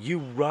you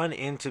run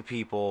into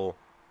people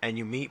and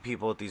you meet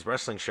people at these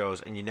wrestling shows,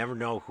 and you never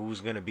know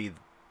who's going to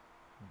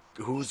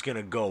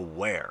go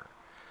where.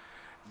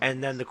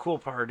 And then the cool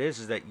part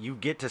is that you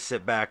get to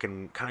sit back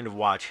and kind of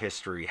watch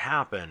history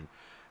happen.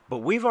 But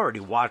we've already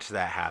watched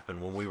that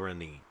happen when we were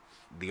in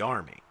the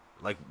Army.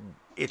 Like,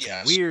 it's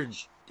weird.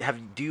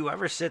 Do you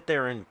ever sit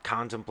there and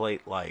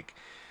contemplate, like,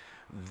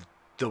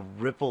 the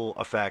ripple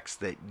effects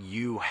that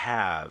you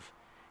have,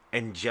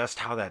 and just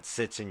how that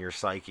sits in your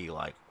psyche?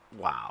 Like,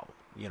 wow,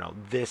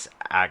 this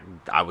act,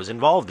 I was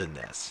involved in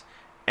this.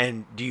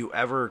 And do you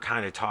ever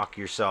kind of talk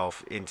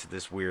yourself into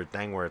this weird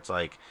thing where it's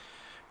like,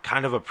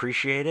 kind of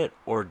appreciate it,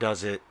 or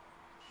does it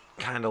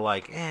kind of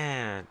like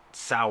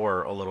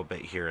sour a little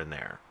bit here and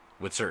there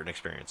with certain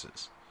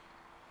experiences?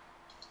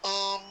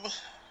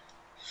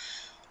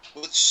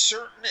 With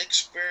certain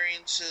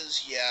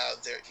experiences, yeah,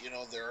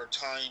 there are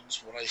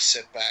times when I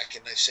sit back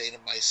and I say to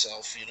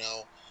myself,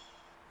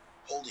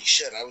 holy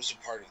shit, I was a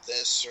part of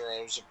this, or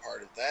I was a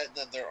part of that. And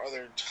then there are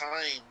other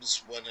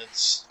times when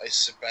I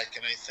sit back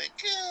and I think,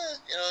 yeah,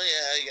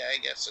 I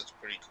guess it's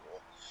pretty cool.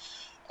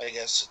 I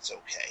guess it's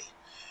okay.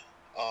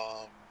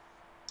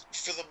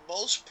 For the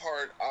most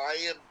part, I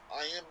am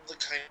the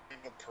kind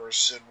of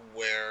person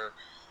where,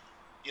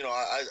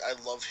 I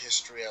love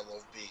history. I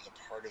love being a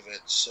part of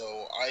it.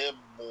 So I am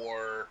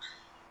more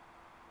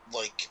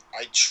like,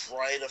 I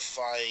try to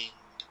find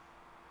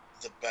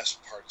the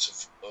best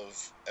parts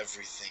of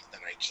everything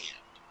that I can.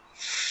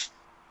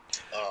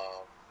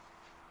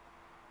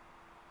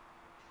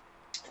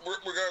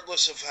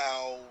 Regardless of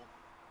how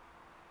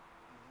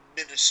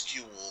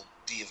minuscule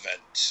the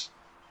event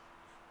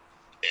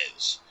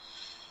is.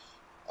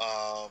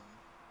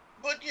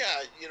 But yeah,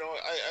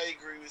 I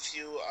agree with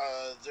you.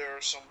 There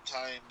are some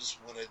times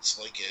when it's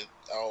like,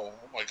 oh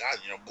my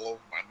god, blow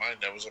my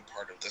mind, I was a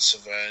part of this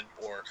event,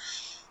 or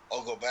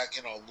I'll go back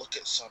and I'll look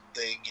at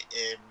something,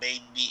 and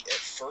maybe at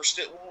first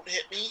it won't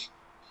hit me,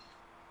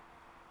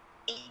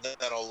 and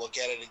then I'll look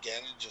at it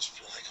again and just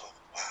be like, oh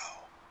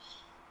wow,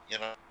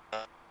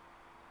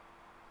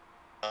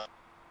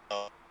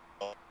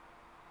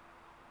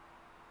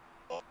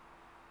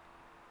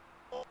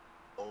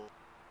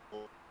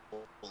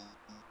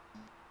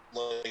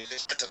 like,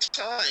 at the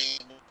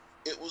time,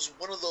 it was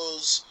one of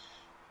those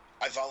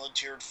I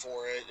volunteered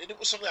for it, and it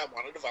was something I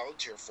wanted to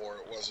volunteer for.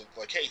 It wasn't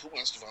like, hey, who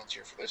wants to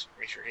volunteer for this?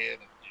 Raise your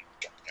hand and you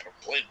jump out of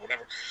a plane,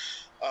 whatever.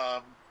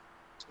 Um,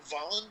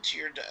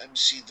 Volunteered to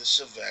MC this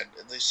event,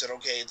 and they said,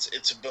 okay,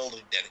 it's a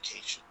building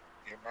dedication.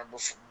 You remember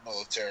from the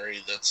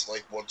military, that's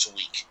like once a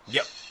week.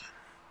 Yep.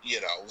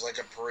 You know, it was like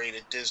a parade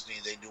at Disney.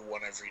 They do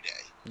one every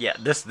day. Yeah,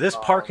 this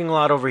parking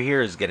lot over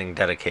here is getting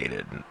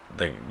dedicated.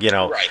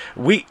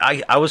 Right.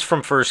 I was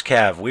from First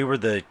Cav. We were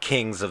the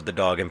kings of the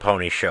dog and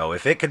pony show.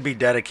 If it could be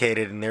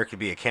dedicated and there could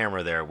be a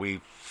camera there,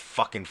 we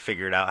fucking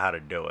figured out how to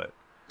do it.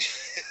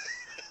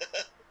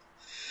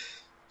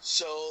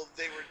 So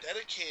they were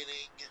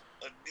dedicating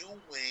a new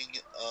wing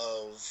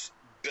of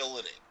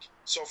billeting.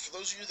 So for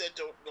those of you that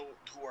don't know,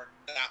 who are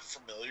not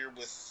familiar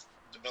with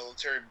the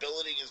military,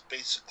 billeting is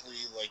basically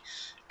like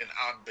an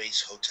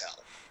on-base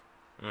hotel.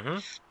 Mm-hmm.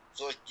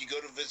 So like you go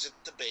to visit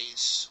the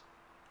base.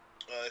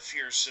 If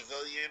you're a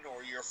civilian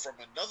or you're from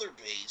another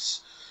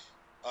base,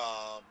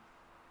 um,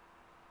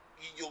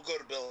 you'll go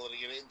to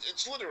billeting, and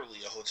it's literally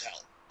a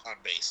hotel on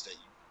base that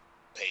you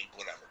pay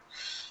whatever.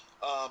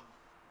 Um,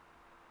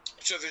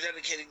 so they're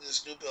dedicating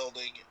this new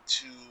building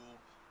to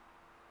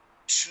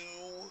 2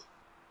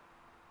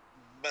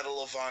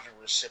 Medal of Honor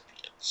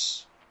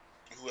recipients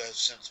who have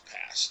since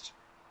passed.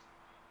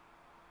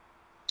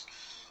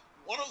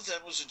 One of them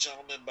was a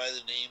gentleman by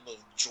the name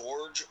of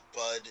George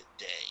Bud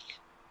Day.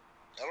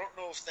 I don't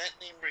know if that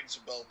name rings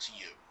a bell to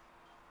you.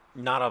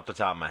 Not off the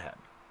top of my head.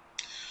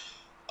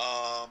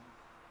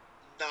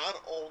 Not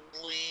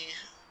only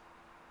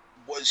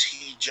was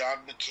he John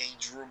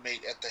McCain's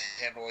roommate at the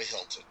Hanoi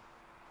Hilton,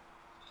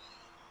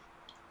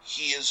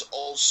 he is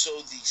also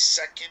the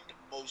second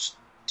most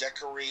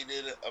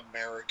decorated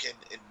American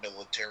in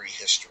military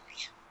history.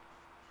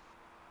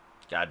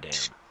 Goddamn.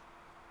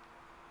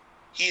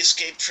 He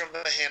escaped from the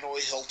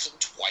Hanoi Hilton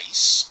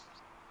twice.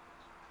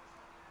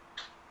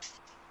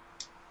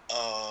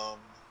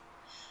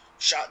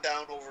 Shot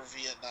down over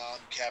Vietnam,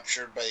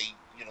 captured by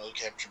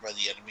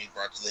the enemy,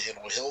 brought to the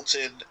Hanoi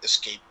Hilton,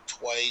 escaped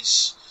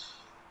twice.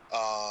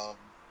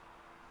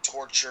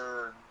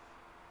 Torture,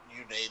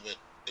 you name it,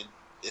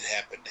 it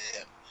happened to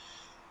him.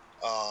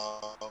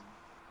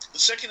 The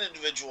second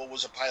individual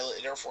was an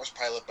Air Force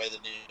pilot by the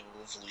name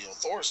of Leo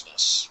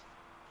Thorsness.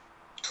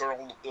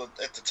 Colonel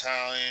at the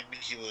time,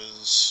 he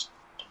was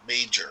a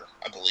major,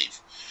 I believe.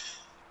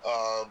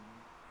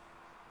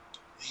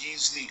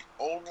 He's the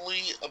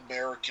only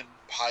American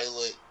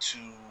pilot to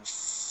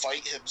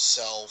fight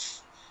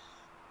himself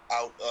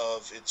out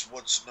of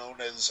what's known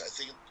as, I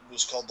think it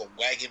was called the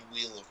wagon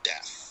wheel of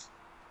death.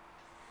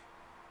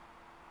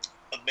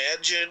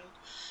 Imagine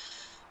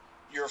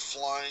you're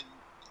flying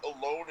a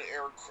lone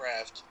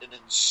aircraft, and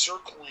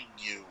encircling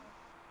you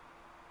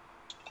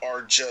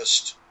are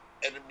just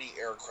enemy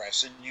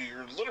aircrafts, and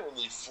you're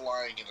literally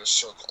flying in a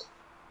circle.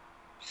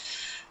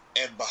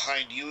 And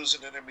behind you is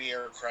an enemy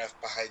aircraft,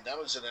 behind them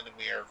is an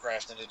enemy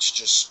aircraft, and it's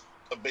just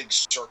a big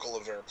circle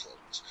of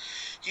airplanes.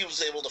 He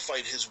was able to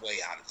fight his way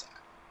out of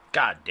that.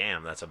 God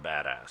damn, that's a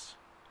badass.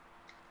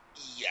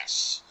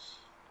 Yes.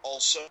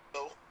 Also,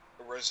 a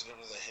resident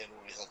of the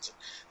Hanoi Hilton.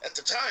 At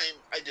the time,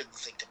 I didn't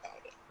think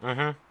about it.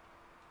 Mm-hmm.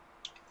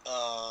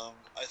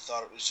 I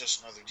thought it was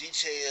just another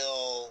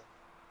detail,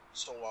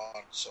 so on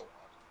and so on.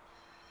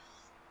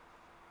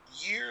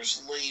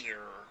 Years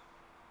later,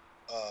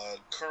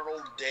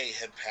 Colonel Day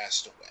had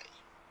passed away.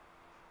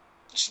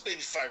 Just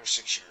maybe 5 or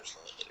 6 years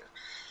later.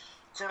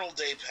 Colonel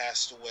Day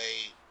passed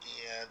away,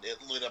 and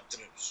it lit up the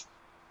news.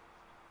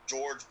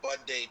 George Bud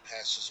Day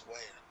passes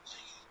away, and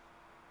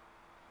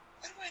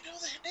I'm like, why do I know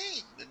that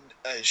name?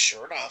 And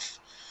sure enough,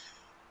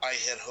 I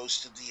had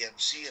hosted the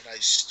MC, and I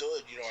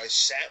stood, I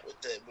sat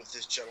with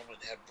this gentleman,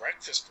 had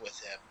breakfast with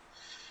him,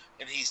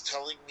 and he's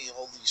telling me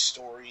all these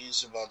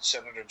stories about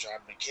Senator John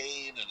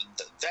McCain,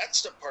 and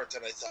that's the part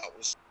that I thought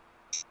was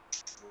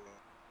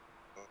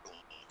really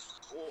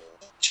cool.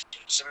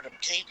 Senator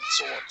McCain, and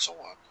so on and so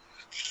on.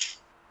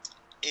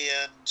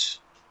 And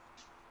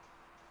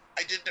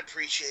I didn't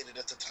appreciate it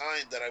at the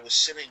time that I was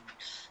sitting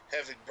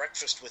having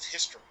breakfast with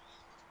history.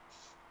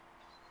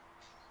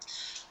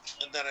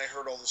 And then I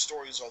heard all the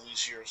stories all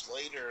these years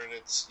later, and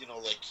it's,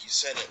 like you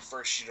said, at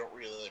first you don't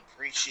really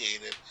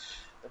appreciate it,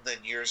 and then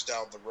years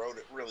down the road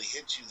it really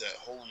hits you that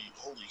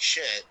holy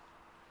shit,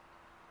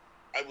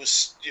 I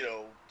was,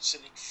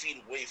 sitting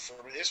feet away from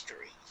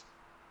history.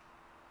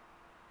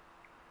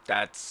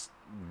 That's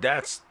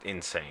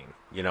insane.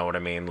 You know what I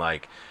mean?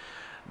 Like,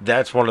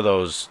 that's one of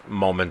those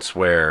moments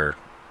where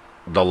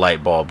the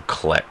light bulb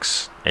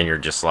clicks, and you're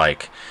just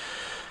like,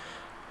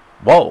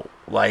 whoa.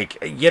 Like,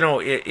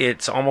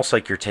 it's almost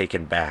like you're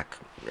taken back.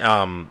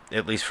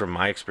 At least from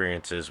my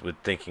experiences with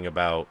thinking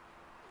about,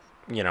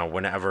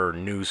 whenever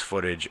news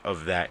footage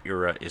of that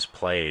era is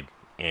played,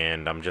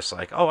 and I'm just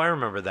like, oh, I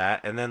remember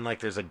that. And then, like,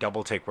 there's a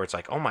double take where it's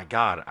like, oh my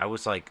God, I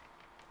was like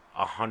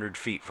 100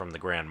 feet from the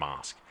Grand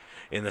Mosque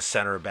in the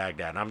center of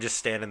Baghdad. And I'm just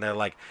standing there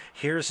like,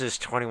 here's this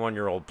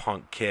 21-year-old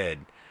punk kid,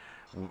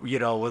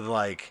 with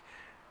like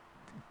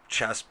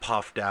chest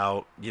puffed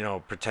out,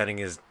 pretending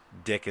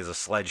dick is a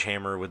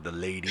sledgehammer with the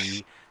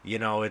lady.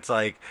 It's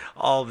like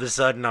all of a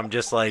sudden I'm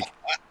just like,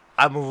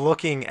 I'm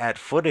looking at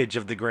footage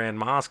of the Grand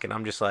Mosque and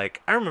I'm just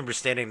like, I remember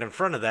standing in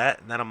front of that,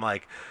 and then I'm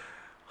like,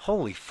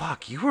 holy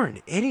fuck, you were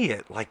an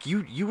idiot. Like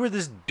you were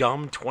this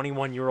dumb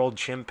 21-year-old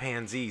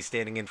chimpanzee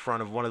standing in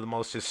front of one of the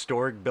most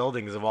historic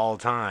buildings of all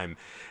time,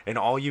 and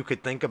all you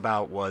could think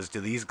about was, do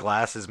these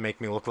glasses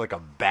make me look like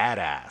a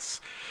badass?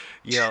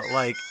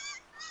 Like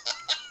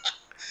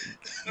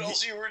And all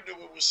you were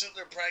doing was sitting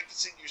there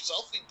practicing your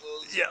selfie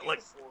pose. yeah,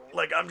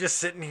 like I'm just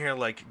sitting here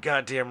like,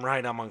 goddamn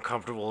right, I'm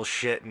uncomfortable as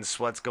shit and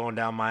sweat's going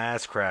down my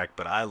ass crack,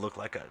 but I look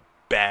like a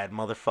bad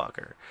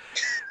motherfucker.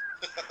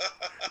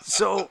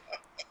 So,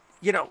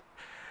 you know,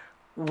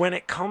 when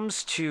it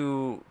comes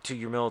to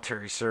your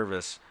military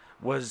service,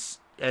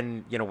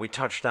 and we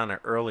touched on it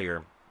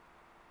earlier,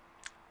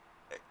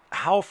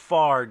 how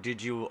far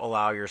did you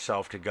allow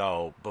yourself to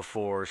go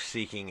before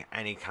seeking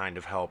any kind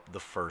of help the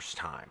first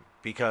time?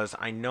 Because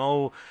I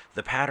know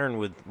the pattern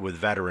with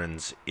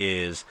veterans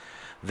is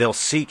they'll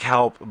seek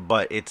help,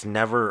 but it's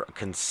never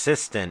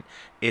consistent.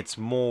 It's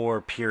more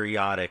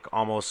periodic,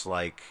 almost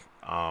like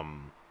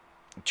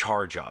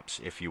charge ups,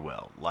 if you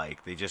will.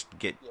 Like they just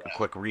get a Yeah.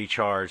 quick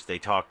recharge, they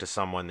talk to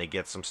someone, they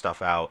get some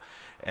stuff out,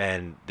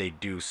 and they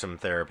do some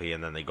therapy,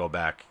 and then they go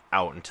back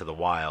out into the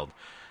wild.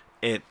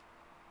 It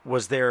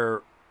was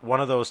there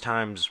one of those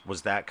times,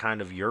 was that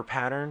kind of your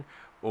pattern,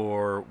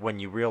 or when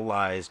you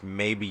realized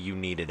maybe you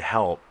needed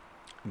help,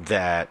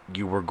 that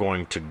you were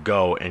going to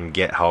go and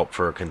get help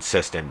for a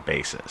consistent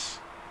basis?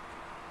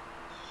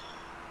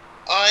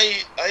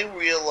 I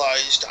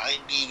realized I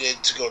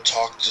needed to go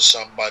talk to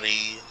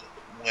somebody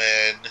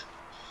when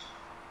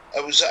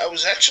I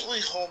was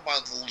actually home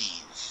on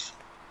leave,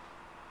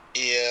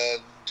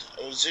 and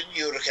I was in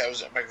Utica. I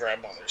was at my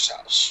grandmother's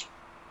house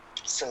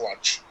for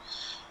lunch.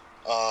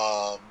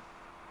 Um,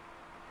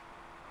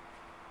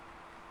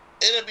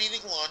 and I'm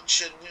eating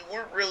lunch, and we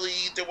weren't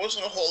really. There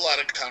wasn't a whole lot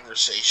of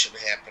conversation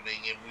happening,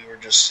 and we were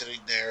just sitting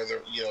there,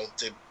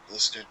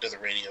 listening to the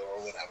radio or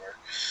whatever.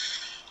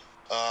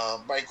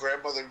 My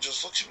grandmother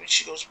just looks at me.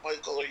 She goes,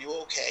 "Michael, are you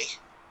okay?"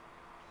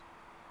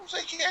 I was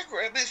like, "Yeah,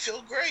 Grandma, I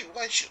feel great.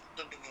 Why should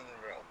no, no, no,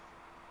 no, no.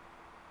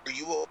 Are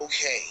you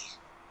okay?"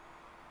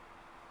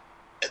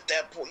 At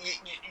that point,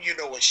 you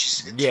know what she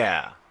said to me.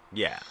 Yeah,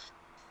 yeah,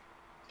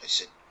 I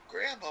said,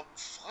 "Grandma, I'm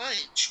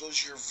fine." She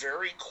goes, "You're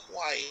very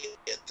quiet.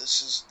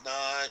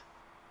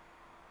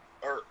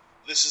 Or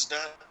this is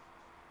not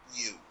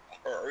you.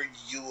 Or are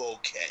you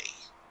okay?"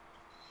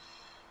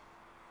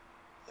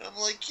 And I'm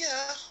like,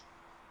 "Yeah,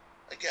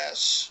 I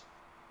guess."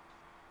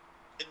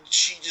 And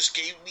she just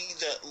gave me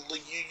that.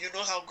 You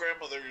know how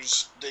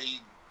grandmothers they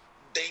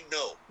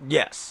know.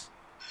 yes,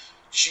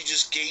 She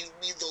just gave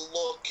me the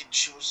look, and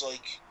she was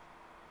like,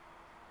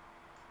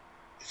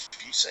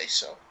 "If you say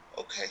so,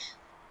 okay."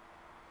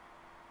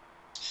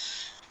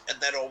 And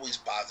that always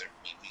bothered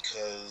me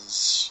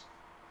because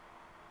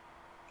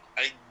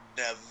I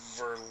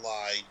never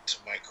lied to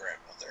my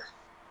grandmother.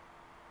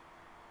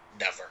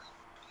 Never.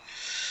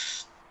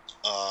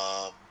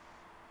 Um,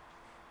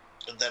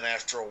 and then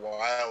after a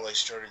while, I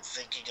started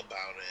thinking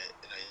about it,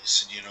 and I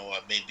said, "You know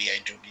what? Maybe I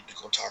do need to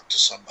go talk to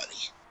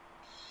somebody."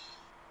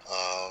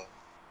 Um,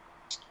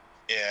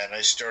 and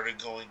I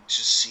started going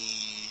to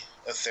see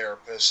a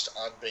therapist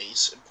on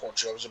base in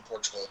Portugal. I was in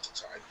Portugal at the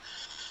time.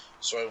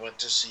 So I went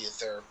to see a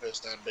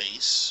therapist on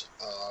base,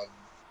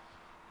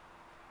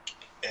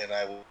 and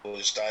I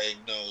was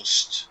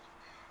diagnosed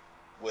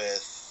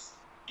with,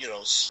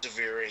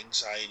 severe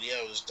anxiety.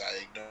 I was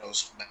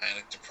diagnosed with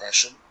manic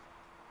depression.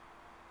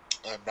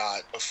 I'm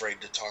not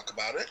afraid to talk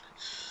about it.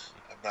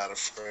 I'm not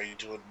afraid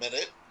to admit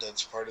it.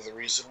 That's part of the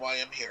reason why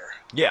I'm here.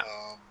 yeah,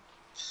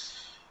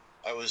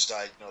 I was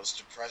diagnosed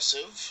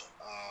depressive,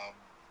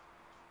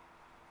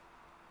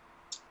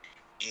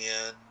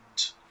 and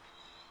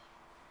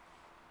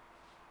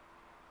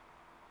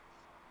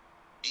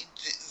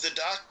the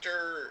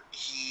doctor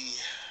he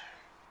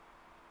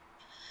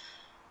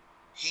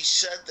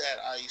said that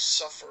I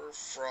suffer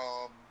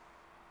from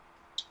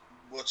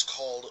what's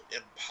called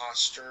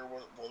imposter.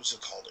 What was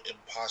it called?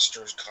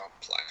 Imposter's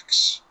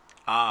complex.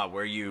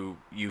 where you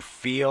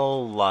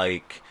feel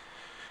like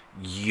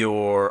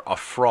you're a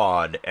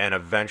fraud, and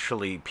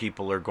eventually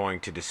people are going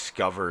to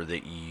discover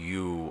that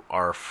you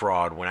are a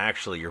fraud when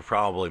actually you're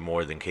probably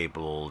more than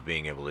capable of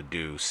being able to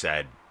do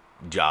said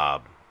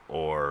job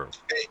or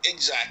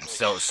Exactly.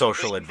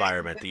 social But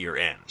environment that you're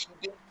in. he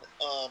didn't.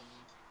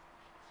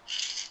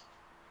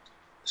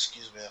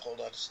 Excuse me.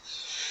 Hold on.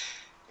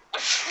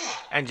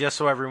 And just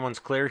so everyone's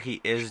clear, he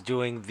is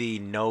doing the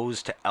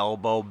nose to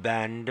elbow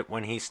bend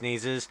when he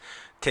sneezes.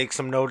 Take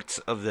some notes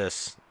of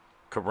this.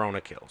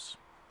 Corona kills.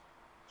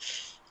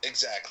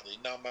 Exactly.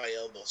 Now my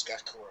elbows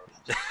got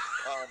corona.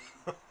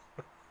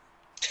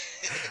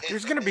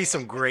 There's gonna be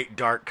some great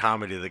dark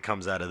comedy that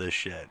comes out of this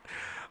shit.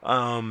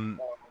 Um,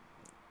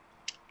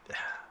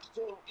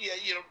 So yeah,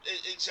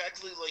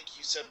 exactly like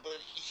you said, but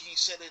he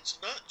said it's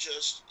not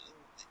just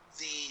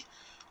the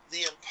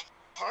the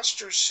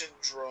imposter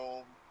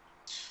syndrome.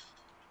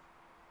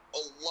 a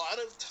lot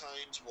of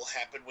times will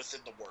happen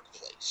within the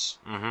workplace.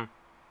 Mm-hmm.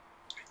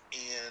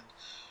 And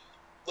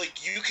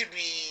like you could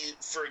be,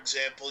 for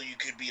example, you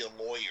could be a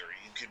lawyer,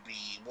 you could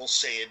be, we'll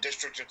say, a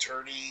district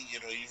attorney.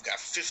 You've got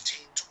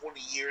 15,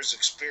 20 years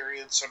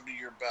experience under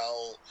your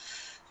belt.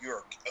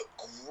 You're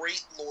a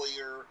great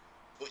lawyer,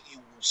 but you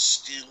will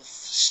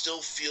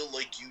still feel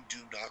like you do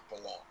not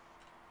belong.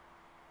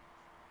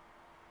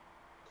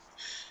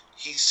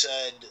 He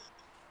said,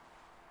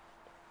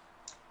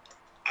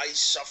 I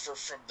suffer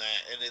from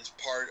that, and it's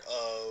part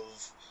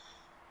of,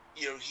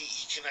 he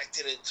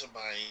connected it to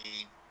my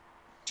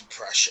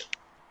depression.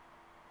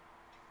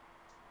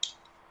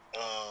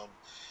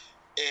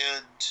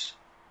 And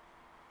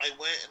I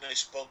went and I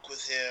spoke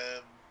with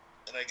him,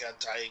 and I got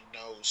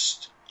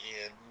diagnosed,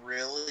 and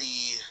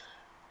really,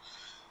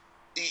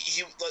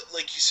 he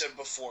like you said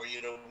before,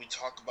 we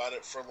talk about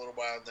it for a little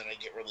while, and then I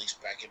get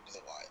released back into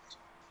the wild.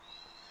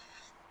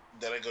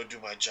 Then I go do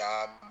my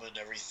job and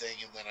everything,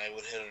 and then I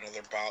would hit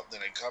another bout, and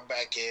then I come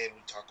back in,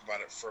 we talk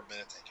about it for a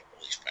minute, I get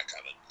released back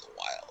out into the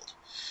wild.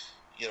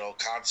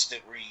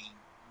 Constant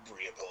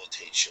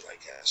rehabilitation, I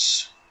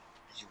guess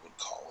you would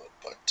call it.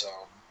 But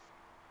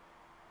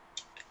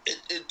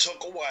it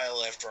took a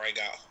while after I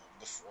got home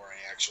before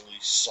I actually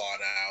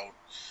sought out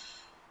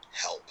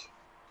help.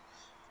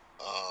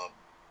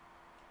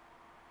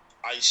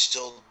 I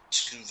still,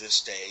 to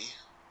this day,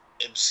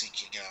 am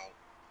seeking out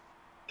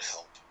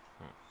help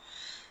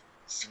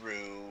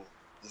through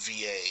the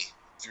VA,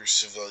 through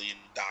civilian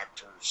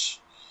doctors.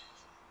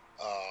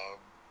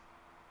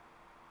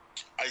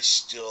 I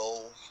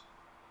still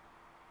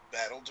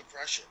battle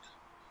depression.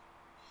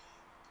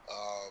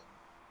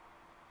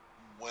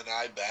 When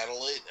I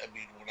battle it,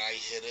 when I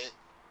hit it,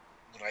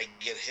 when I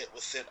get hit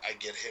with it, I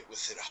get hit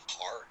with it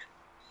hard.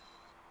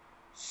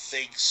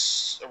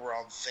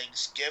 Around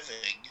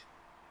Thanksgiving,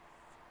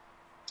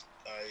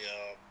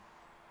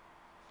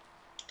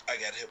 I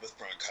got hit with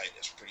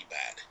bronchitis pretty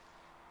bad.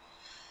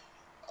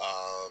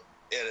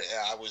 And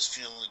I was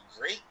feeling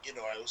great.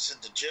 I was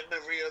in the gym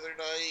every other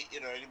night.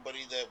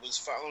 Anybody that was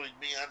following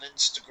me on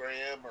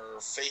Instagram or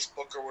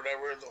Facebook or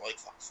whatever, they're like,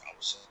 I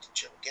was at the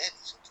gym again.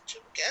 He's at the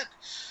gym again.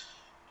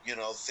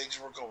 Things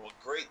were going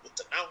great with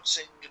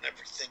announcing and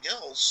everything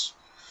else.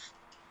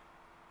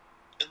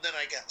 And then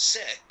I got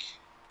sick.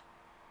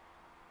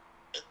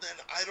 And then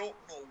I don't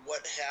know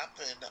what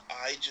happened.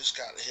 I just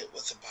got hit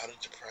with a bout of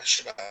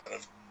depression out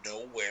of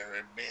nowhere.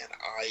 And man,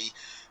 I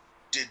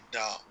did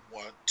not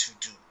want to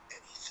do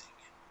anything.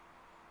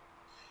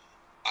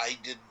 I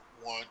didn't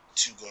want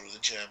to go to the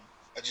gym.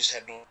 I just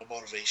had no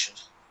motivation.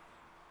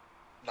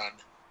 None.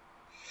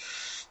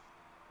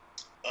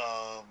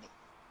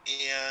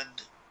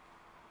 And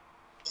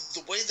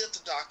the way that the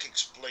doc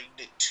explained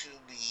it to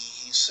me,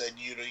 he said,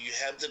 you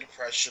have the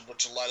depression,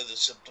 which a lot of the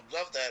symptoms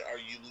of that are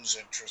you lose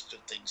interest in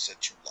things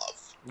that you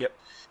love. Yep.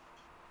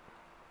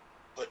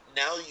 But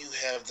now you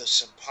have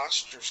this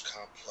imposter's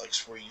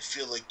complex where you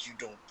feel like you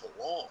don't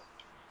belong.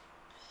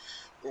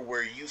 Or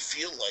where you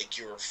feel like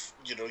you're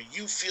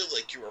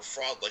a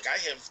fraud. Like I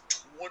have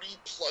 20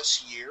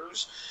 plus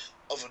years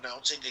of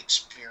announcing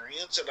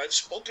experience, and I've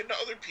spoken to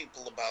other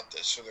people about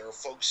this, so there are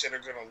folks that are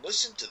going to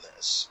listen to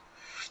this,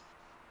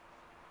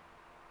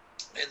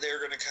 and they're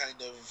going to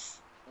kind of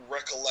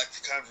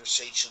recollect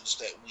conversations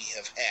that we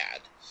have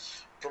had.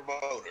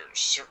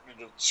 Promoters,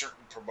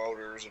 certain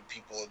promoters and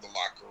people in the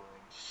locker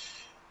room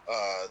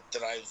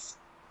that I've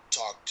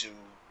talked to.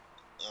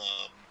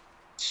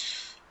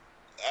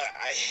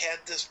 I had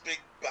this big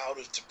bout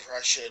of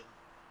depression.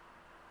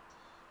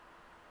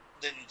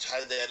 Then you tie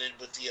that in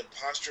with the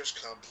imposter's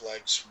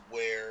complex,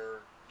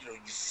 where you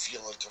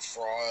feel like a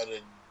fraud,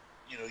 and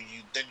you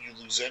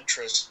lose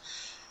interest.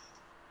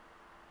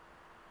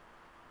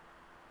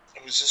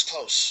 It was this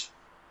close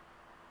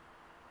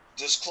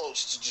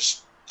to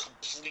just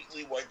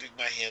completely wiping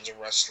my hands of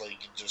wrestling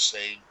and just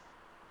saying,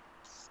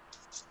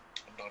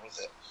 I'm done with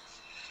it.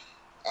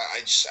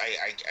 I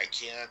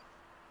can't.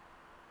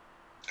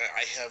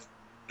 I have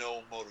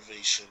no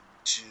motivation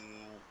to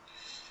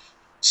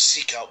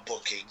seek out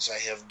bookings. I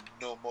have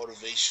no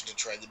motivation to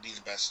try to be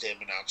the best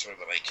damn announcer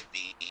that I can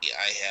be.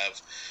 I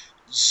have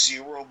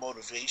zero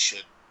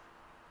motivation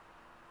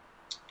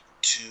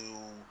to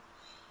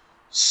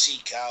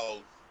seek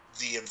out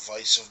the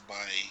advice of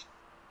my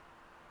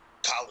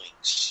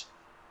colleagues.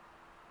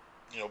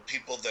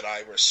 People that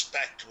I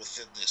respect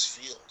within this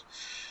field.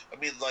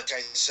 Like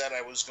I said,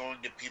 I was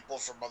going to people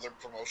from other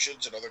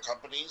promotions and other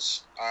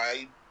companies.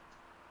 I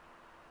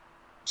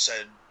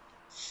said,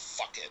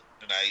 fuck it.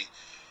 And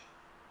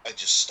I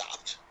just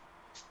stopped.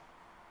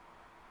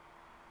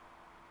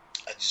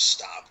 And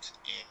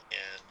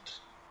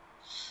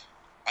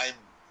I'm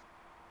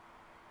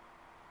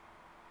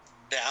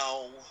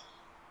now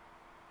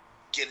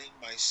getting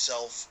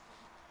myself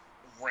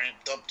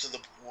ramped up to the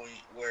point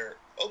where,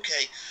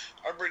 okay,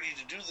 I'm ready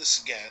to do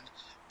this again,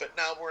 but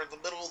now we're in the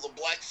middle of the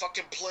black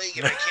fucking plague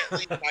and I can't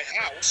leave my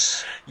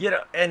house.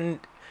 And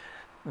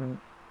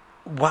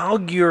while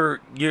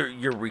your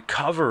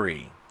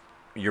recovery,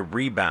 your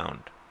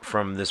rebound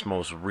from this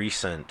most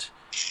recent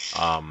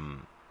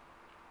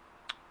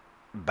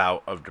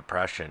bout of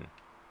depression,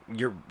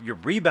 your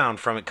rebound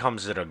from it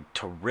comes at a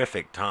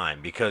terrific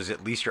time because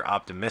at least you're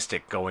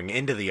optimistic going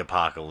into the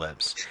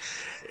apocalypse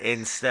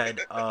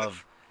instead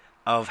of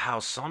how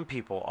some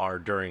people are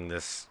during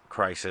this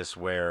crisis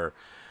where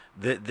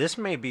this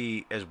may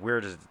be as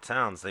weird as it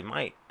sounds. They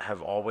might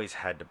have always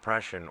had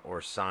depression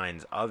or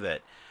signs of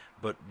it,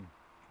 but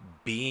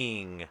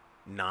being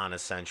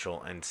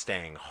non-essential and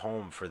staying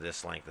home for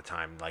this length of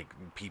time, like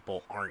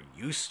people aren't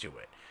used to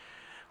it.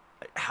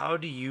 How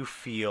do you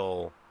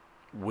feel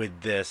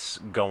with this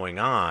going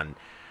on?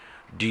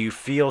 Do you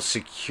feel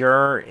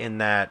secure in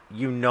that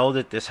you know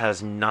that this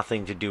has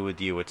nothing to do with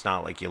you? It's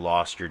not like you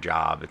lost your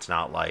job. It's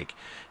not like,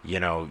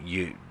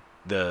 you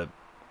the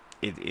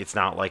it's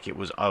not like it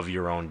was of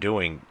your own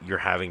doing. You're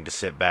having to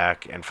sit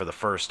back and for the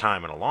first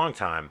time in a long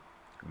time,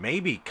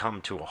 maybe come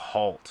to a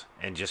halt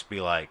and just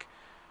be like,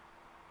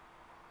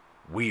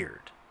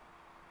 weird.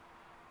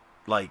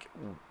 Like,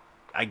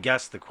 I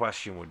guess the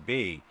question would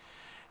be,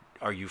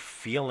 are you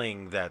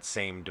feeling that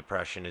same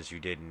depression as you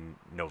did in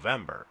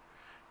November?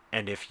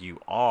 And if you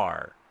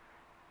are,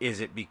 is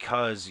it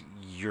because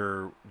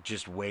you're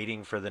just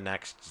waiting for the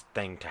next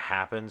thing to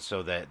happen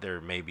so that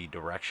there may be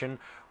direction?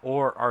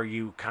 Or are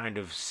you kind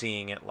of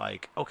seeing it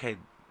like, okay,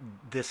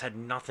 this had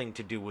nothing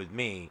to do with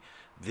me.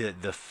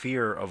 The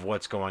fear of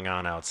what's going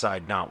on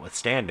outside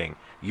notwithstanding,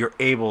 you're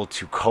able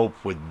to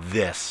cope with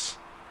this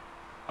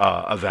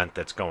event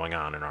that's going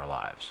on in our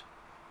lives.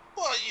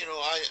 Well,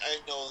 I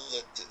know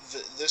that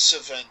this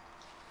event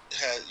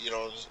has,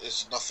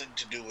 is nothing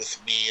to do with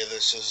me.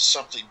 This is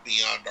something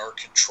beyond our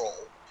control.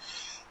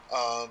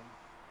 Um,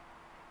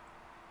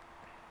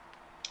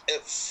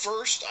 at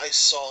first, I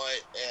saw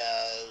it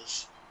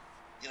as,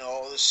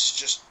 this is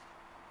just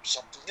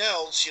something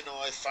else.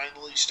 I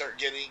finally start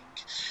getting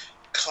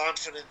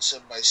confidence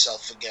in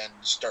myself again.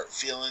 Start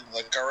feeling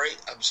like, all right,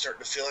 I'm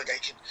starting to feel like I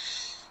can,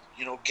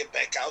 get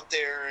back out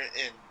there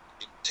and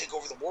take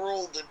over the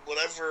world and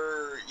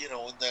whatever,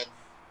 and then,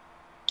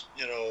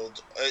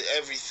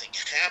 everything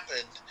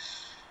happened.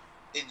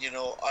 And,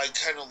 I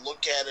kind of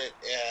look at it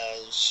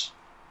as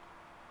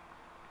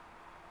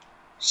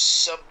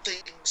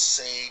something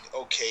saying,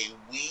 okay,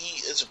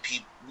 we as a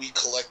people, we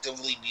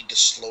collectively need to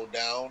slow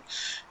down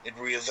and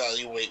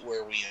reevaluate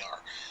where we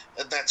are.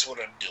 And that's what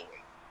I'm doing.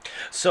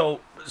 So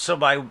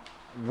by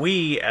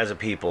we as a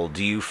people,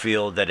 do you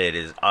feel that it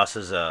is us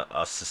as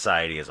a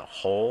society as a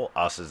whole,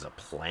 us as a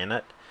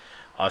planet,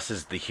 us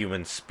as the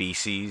human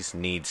species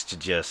needs to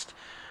just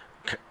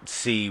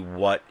see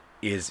what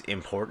is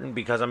important?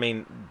 Because I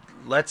mean,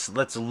 let's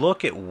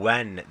look at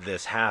when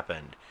this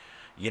happened.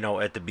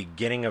 At the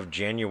beginning of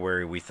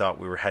January, we thought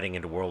we were heading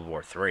into World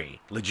War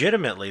III.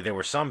 Legitimately, there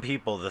were some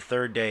people the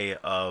third day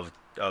of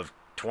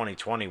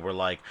 2020 were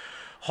like,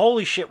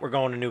 "Holy shit, we're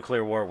going to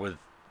nuclear war with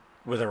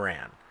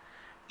Iran."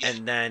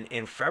 And then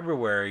in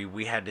February,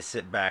 we had to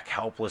sit back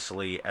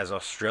helplessly as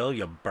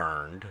Australia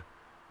burned,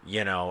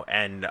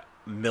 and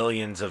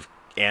millions of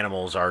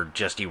animals are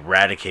just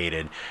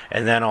eradicated.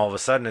 And then all of a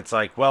sudden, it's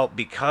like, well,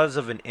 because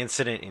of an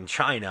incident in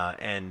China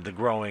and the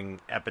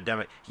growing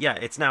epidemic, yeah,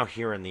 it's now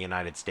here in the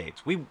United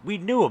States. We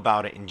knew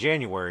about it in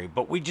January,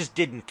 but we just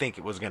didn't think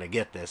it was going to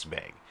get this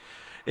big.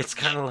 It's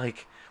kind of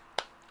like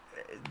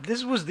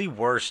this was the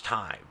worst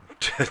time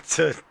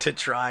to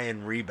try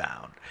and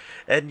rebound,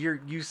 and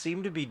you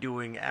seem to be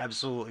doing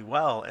absolutely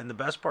well. And the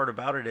best part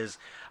about it is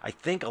I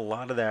think a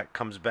lot of that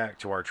comes back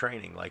to our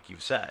training, like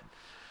you've said.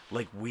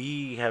 Like,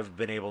 we have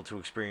been able to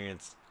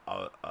experience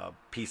a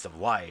piece of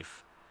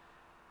life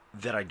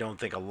that I don't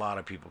think a lot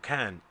of people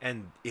can,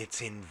 and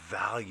it's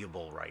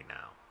invaluable right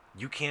now.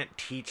 You can't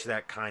teach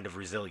that kind of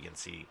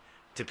resiliency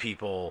to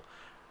people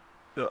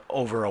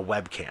over a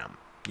webcam.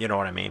 You know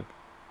what I mean?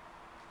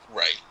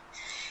 Right.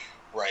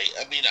 Right.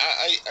 I mean,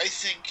 I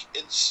think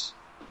it's.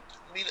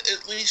 I mean,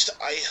 at least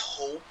I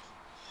hope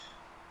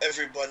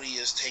everybody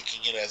is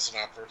taking it as an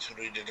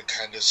opportunity to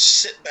kind of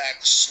sit back,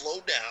 slow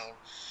down,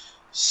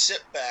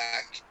 sit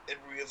back, and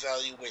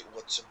reevaluate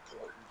what's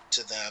important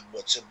to them,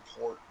 what's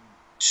important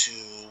to,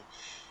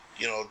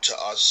 to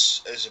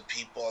us as a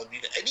people. I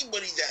mean,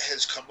 anybody that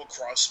has come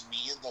across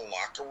me in the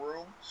locker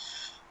room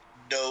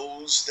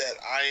knows that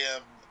I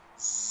am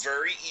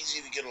very easy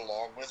to get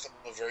along with.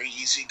 I'm a very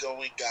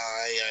easygoing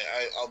guy.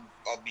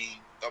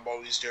 I'm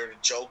always there to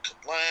joke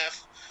and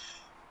laugh.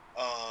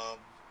 Um,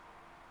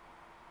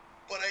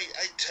 but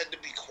I tend to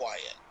be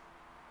quiet.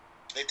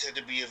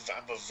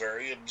 I'm a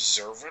very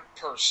observant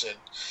person.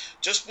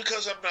 Just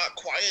because I'm not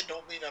quiet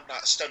don't mean I'm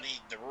not studying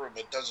the room.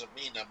 It doesn't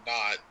mean I'm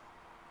not,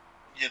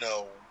 you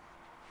know,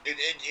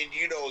 and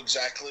you know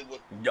exactly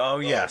Oh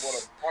what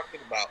yes. I'm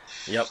talking about.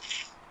 Yep.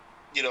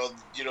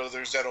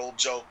 There's that old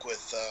joke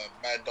with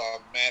Mad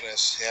Dog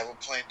Mattis. You have a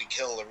plan to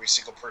kill every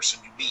single person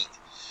you meet.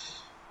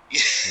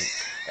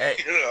 Hey,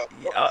 you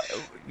know,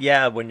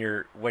 yeah. When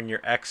your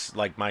ex,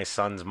 like my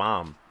son's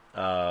mom,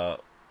 I'll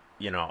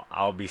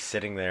be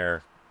sitting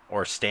there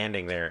or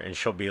standing there, and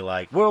she'll be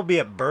like, "We'll be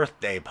at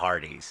birthday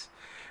parties,"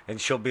 and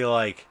she'll be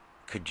like,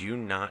 could you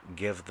not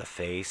give the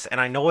face? And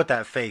I know what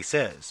that face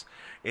is.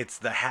 It's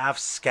the half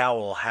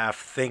scowl, half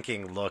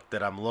thinking look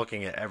that I'm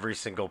looking at every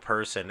single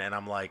person, and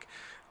I'm like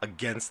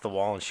against the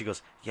wall. And she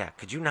goes, "Yeah,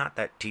 could you not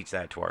teach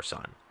that to our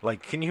son?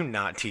 Like, can you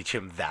not teach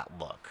him that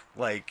look?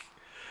 Like,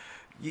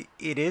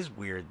 it is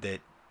weird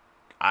that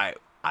I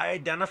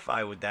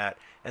identify with that,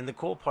 and the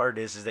cool part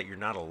is that you're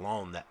not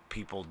alone. That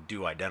people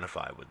do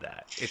identify with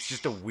that. It's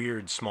just a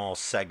weird small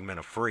segment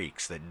of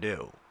freaks that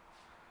do.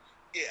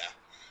 Yeah.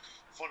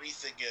 Funny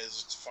thing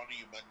is, it's funny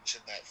you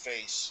mentioned that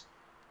face.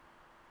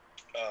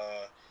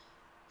 A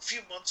few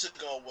months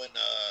ago, when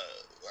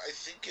I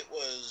think it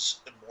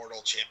was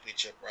Immortal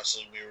Championship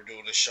Wrestling, we were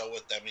doing a show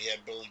with them. He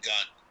had Billy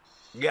Gunn.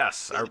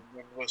 Yes, Billy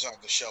Gunn was on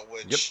the show,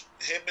 which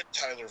him and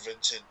Tyler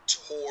Vincent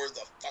tore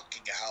the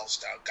fucking house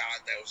down.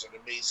 God, that was an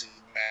amazing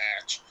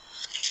match.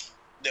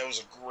 That was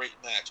a great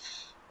match.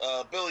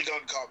 Billy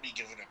Gunn caught me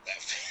giving him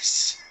that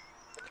face.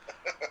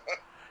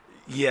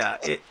 yeah.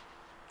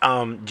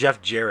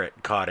 Jeff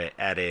Jarrett caught it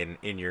at in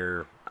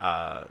your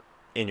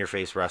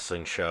face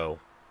wrestling show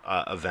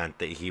event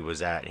that he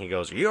was at, and he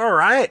goes, "Are you all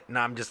right?" And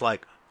I'm just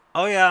like,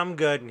 "Oh yeah, I'm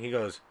good." And he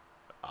goes,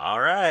 "All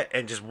right,"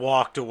 and just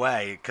walked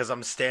away because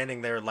I'm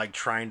standing there like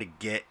trying to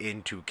get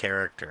into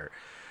character,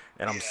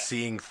 and I'm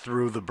seeing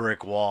through the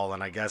brick wall,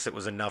 and I guess it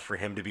was enough for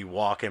him to be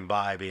walking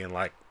by, being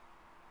like,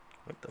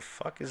 "What the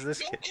fuck is this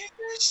kid?"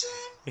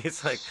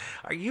 He's like,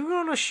 "Are you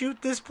gonna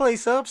shoot this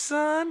place up,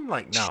 son?"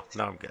 Like, no,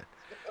 I'm good.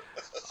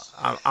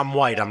 I'm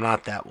white. I'm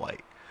not that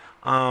white.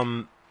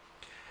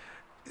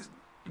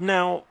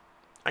 Now,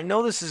 I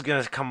know this is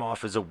going to come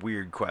off as a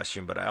weird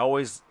question, but I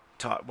always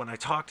talk when I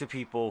talk to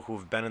people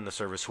who've been in the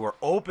service who are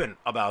open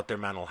about their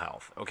mental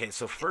health. Okay,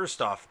 so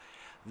first off,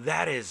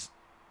 that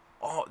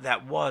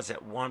was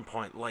at one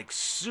point like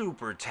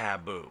super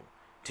taboo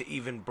to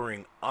even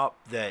bring up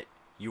that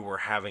you were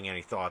having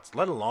any thoughts,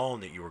 let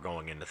alone that you were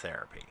going into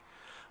therapy,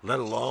 let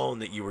alone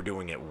that you were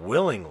doing it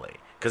willingly.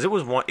 Because it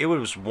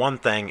was one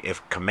thing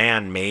if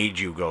command made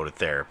you go to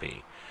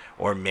therapy,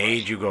 or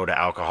made you go to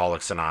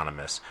Alcoholics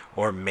Anonymous,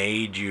 or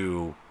made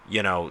you,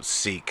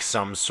 seek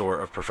some sort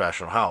of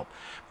professional help.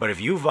 But if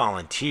you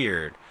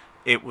volunteered,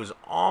 it was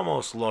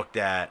almost looked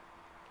at.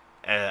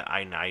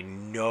 I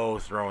know,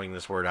 throwing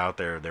this word out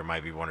there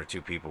might be one or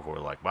two people who are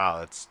like,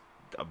 "Wow, that's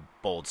a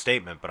bold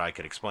statement," but I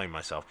could explain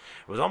myself.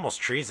 It was almost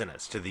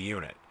treasonous to the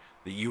unit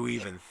that you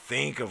even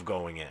think of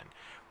going in.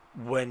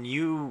 When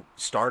you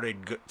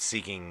started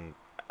seeking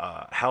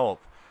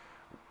help,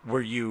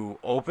 were you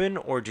open,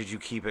 or did you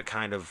keep it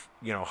kind of,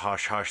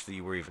 hush hush that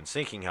you were even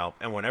seeking help?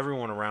 And when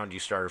everyone around you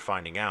started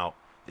finding out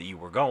that you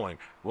were going,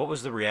 what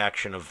was the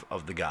reaction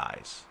of the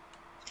guys?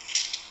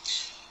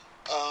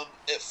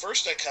 At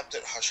first I kept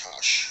it hush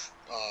hush.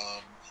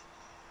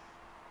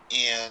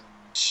 And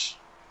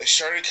I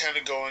started kind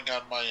of going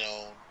on my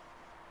own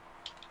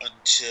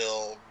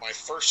until my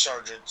first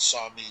sergeant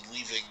saw me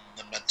leaving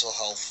the mental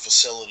health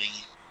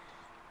facility.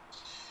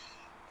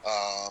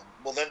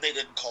 Well, then they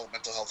didn't call it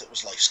mental health, it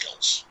was life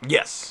skills.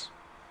 Yes.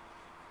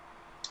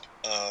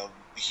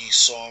 He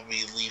saw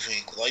me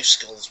leaving life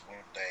skills one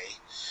day.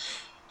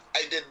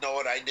 I didn't know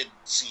it, I didn't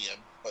see him,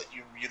 but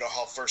you know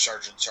how first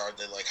sergeants are,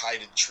 they like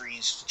hide in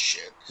trees and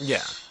shit.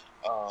 Yeah.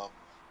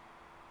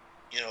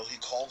 He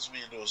calls me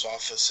into his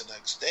office the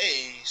next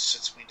day,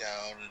 sits me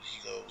down, and he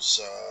goes,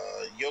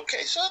 "You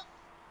okay, son?"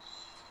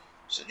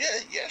 I said,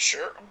 yeah,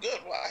 sure, I'm good,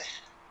 why?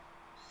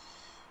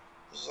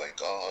 It was like,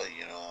 "Oh,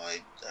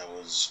 I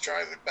was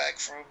driving back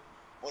from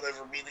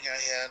whatever meeting I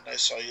had, and I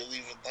saw you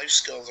leaving life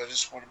skills. I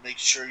just want to make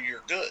sure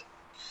you're good.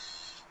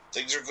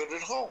 Things are good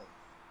at home."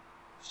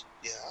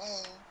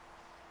 "Yeah,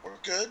 we're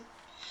good."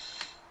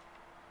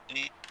 And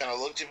he kind of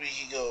looked at me,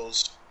 he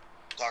goes,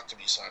 "Talk to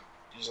me, son."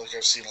 He's like,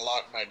 "I've seen a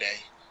lot in my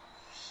day.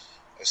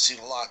 I've seen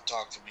a lot,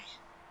 talk to me."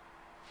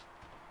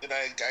 And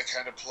I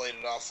kind of played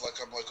it off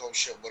like, I'm like, "Oh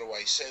shit, what do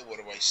I say? What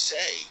do I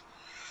say?"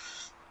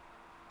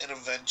 And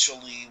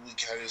eventually we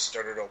kind of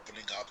started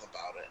opening up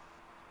about it.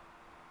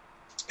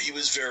 He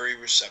was very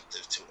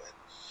receptive to it.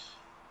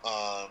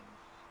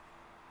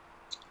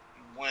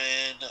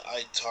 When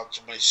I talked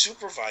to my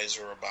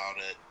supervisor about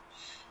it,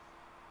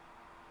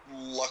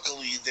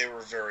 luckily they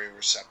were very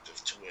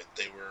receptive to it.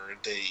 They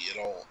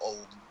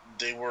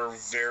were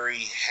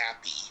very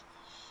happy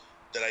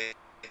that I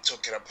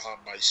took it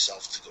upon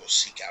myself to go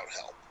seek out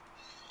help.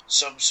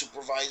 Some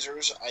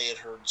supervisors, I had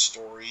heard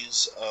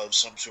stories of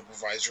some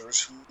supervisors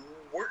who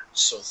weren't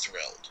so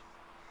thrilled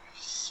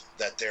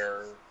that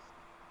their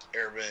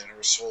airmen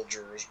or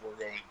soldiers were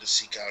going to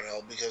seek out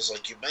help because,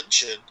 like you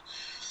mentioned,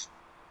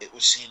 it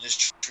was seen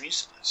as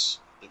treasonous.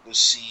 It was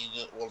seen,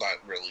 well,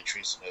 not really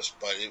treasonous,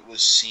 but it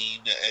was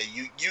seen as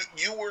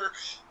you were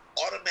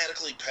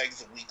automatically pegged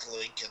the weak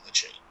link in the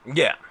chain.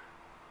 Yeah.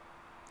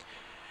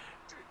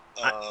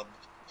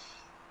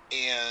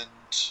 And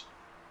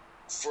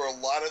for a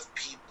lot of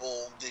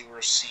people, they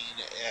were seen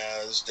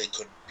as they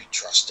couldn't be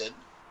trusted,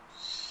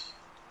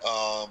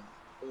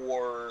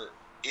 or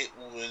it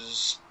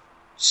was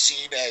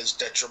seen as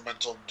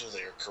detrimental to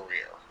their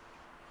career,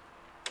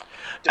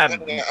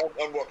 depending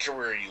on what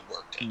career you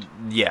worked in.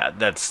 Yeah,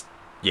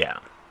 yeah.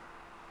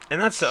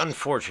 And that's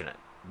unfortunate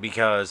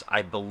because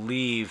I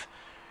believe,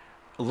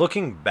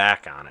 looking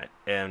back on it,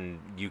 and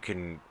you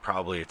can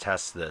probably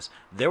attest to this,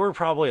 there were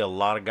probably a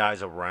lot of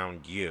guys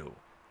around you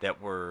that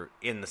were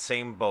in the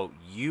same boat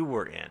you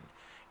were in.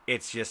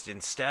 It's just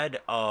instead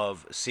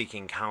of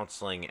seeking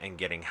counseling and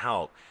getting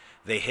help,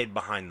 they hid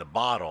behind the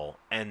bottle,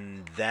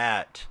 and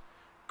that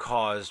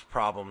caused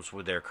problems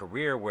with their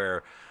career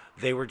where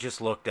they were just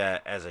looked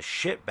at as a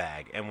shit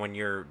bag. And when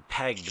you're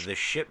pegged the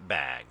shit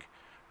bag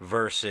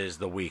versus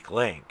the weak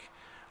link,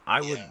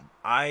 I would, Yeah.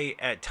 I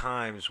at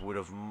times would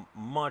have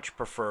much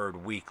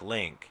preferred weak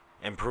link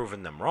and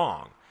proven them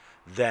wrong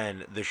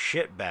than the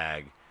shit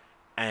bag,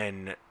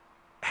 and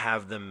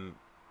have them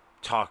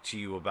talk to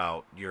you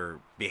about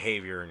your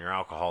behavior and your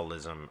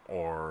alcoholism,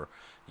 or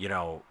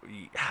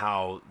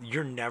how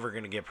you're never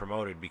going to get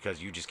promoted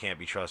because you just can't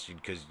be trusted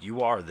because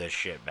you are the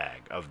shit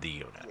bag of the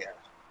unit. Yeah.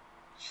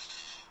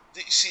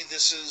 See,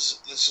 this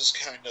is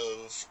kind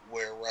of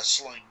where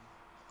wrestling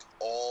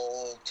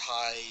all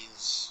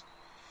ties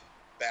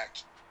back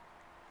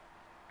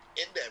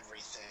into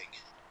everything.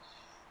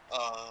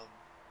 Um,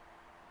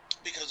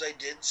 because I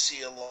did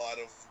see a lot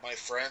of my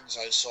friends.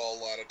 I saw a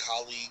lot of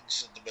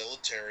colleagues in the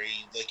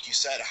military, like you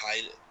said,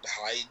 hide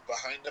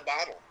behind a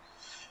bottle,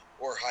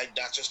 or hide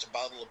not just a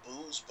bottle of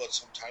booze, but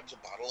sometimes a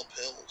bottle of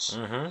pills.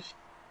 Mm-hmm.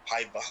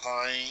 Hide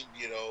behind,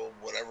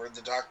 whatever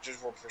the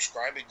doctors were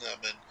prescribing them.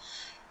 And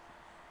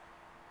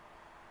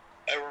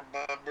I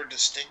remember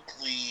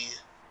distinctly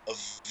a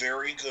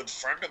very good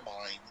friend of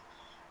mine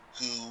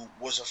who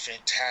was a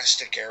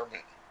fantastic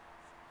airman.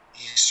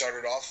 He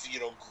started off,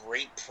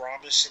 great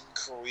promising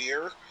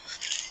career.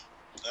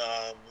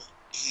 Um,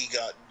 he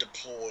got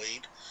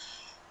deployed.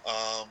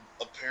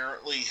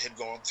 Apparently had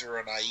gone through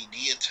an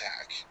IED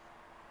attack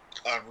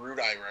on Route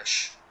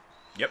Irish.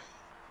 Yep.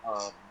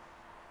 Um,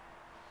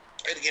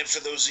 and again,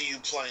 for those of you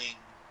playing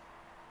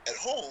at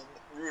home,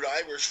 Route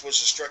Irish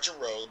was a stretch of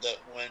road that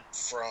went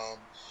from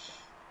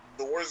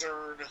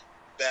northern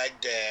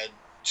Baghdad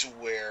to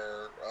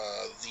where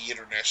the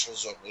international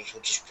zone was,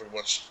 which is pretty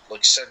much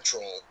like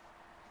central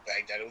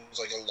Baghdad. It was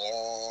like a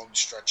long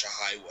stretch of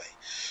highway.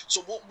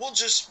 So we'll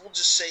just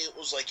say it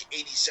was like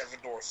 87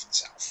 north and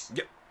south.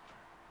 Yep.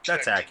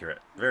 That's accurate.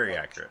 Very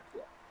accurate.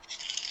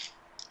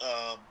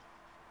 Um,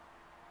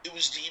 it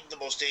was deemed the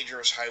most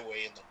dangerous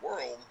highway in the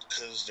world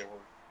because there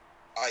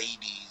were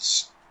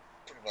IEDs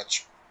pretty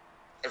much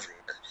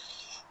everywhere.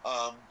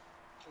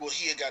 Well,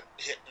 he had got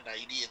hit in an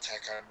IED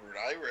attack on Route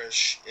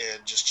Irish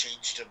and just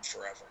changed him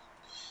forever.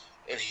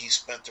 And he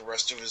spent the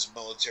rest of his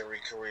military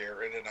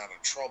career in and out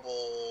of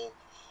trouble,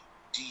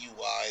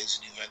 DUIs,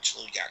 and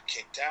eventually got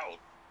kicked out.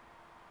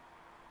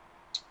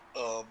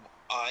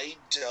 I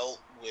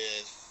dealt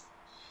with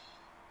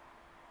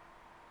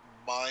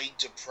my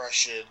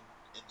depression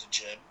in the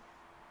gym,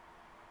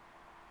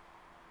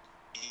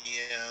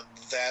 and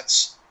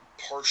that's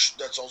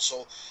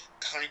also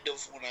kind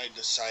of when I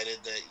decided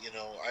that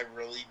I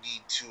really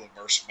need to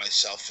immerse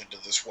myself into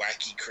this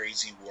wacky,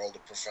 crazy world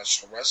of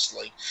professional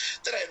wrestling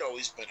that I'd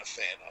always been a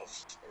fan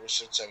of ever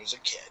since I was a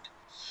kid.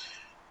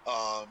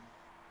 And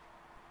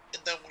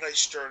then when I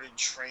started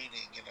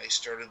training and I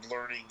started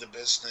learning the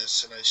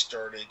business, and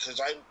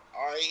because I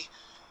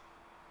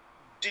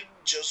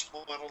didn't just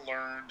want to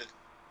learn to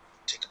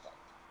take a bump,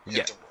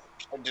 Yeah.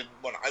 I wanted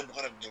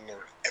to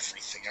learn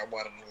everything. I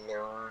wanted to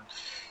learn,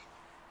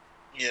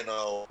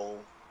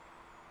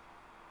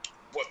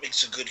 what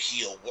makes a good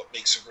heel, what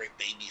makes a great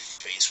baby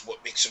face,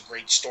 what makes a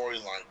great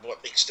storyline,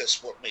 what makes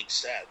this, what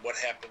makes that, what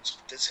happens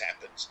if this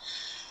happens.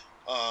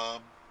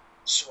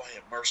 So I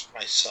immersed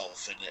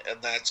myself in it,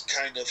 and that's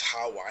kind of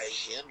how I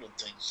handled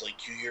things.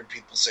 Like, you hear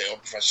people say, "Oh,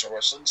 professional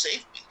wrestling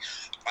saved me."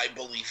 I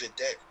believe it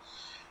did,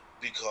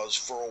 because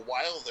for a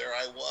while there,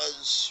 I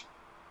was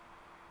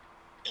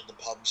in the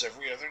pubs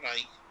every other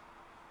night,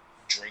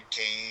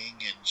 drinking,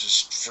 and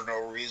just for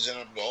no reason,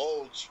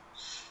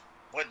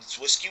 it's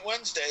Whiskey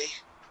Wednesday,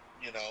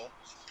 you know.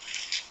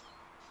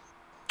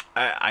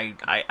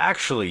 I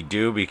actually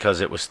do,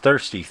 because it was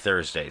Thirsty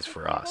Thursdays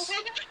for us.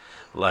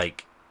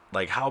 Like,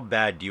 how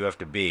bad do you have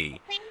to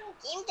be? Playing a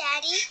game,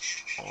 Daddy.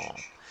 Oh,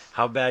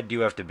 how bad do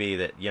you have to be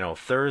that,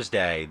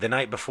 Thursday, the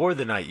night before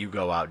the night you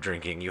go out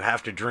drinking, you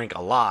have to drink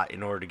a lot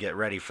in order to get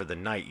ready for the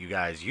night you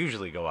guys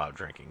usually go out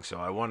drinking. So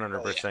I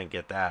 100%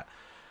 get that.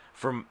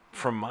 From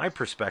my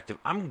perspective,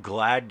 I'm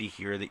glad to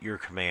hear that your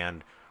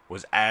command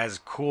was as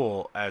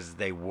cool as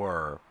they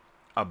were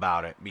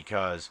about it,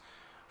 because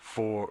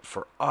for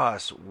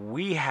us,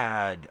 we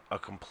had a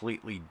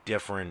completely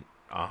different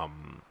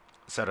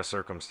set of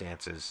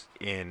circumstances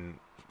in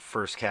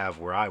First Cav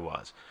where I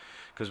was.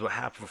 Because what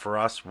happened for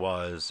us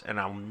was, and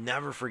I'll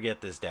never forget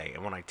this day,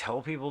 and when I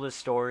tell people this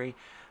story,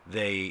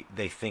 they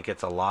think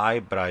it's a lie,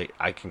 but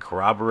I can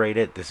corroborate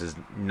it. This is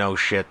no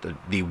shit, the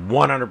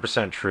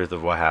 100% truth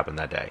of what happened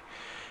that day.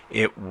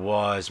 It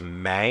was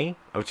May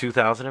of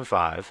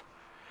 2005,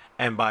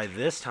 and by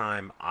this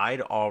time,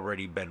 I'd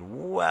already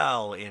been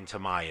well into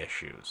my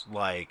issues.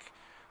 Like,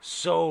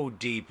 so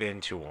deep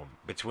into them.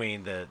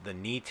 Between the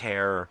knee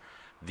tear,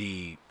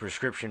 the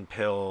prescription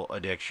pill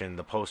addiction,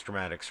 the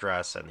post-traumatic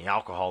stress, and the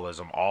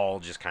alcoholism all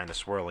just kind of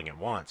swirling at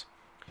once.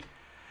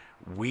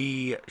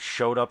 We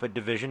showed up at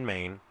Division,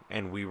 Maine,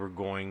 and we were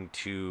going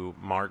to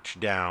march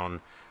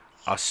down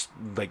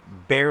like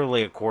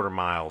barely a quarter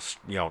mile,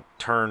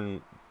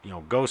 turn,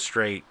 go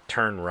straight,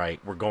 turn right.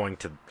 We're going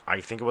to, I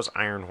think it was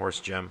Iron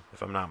Horse Gym,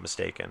 if I'm not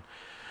mistaken.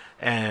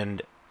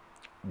 And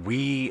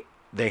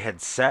they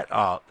had set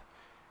up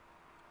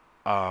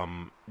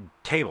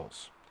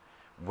tables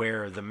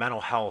where the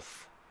mental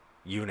health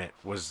unit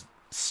was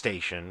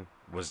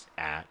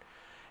at,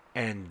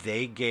 and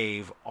they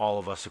gave all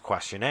of us a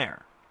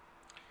questionnaire.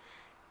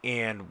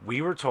 And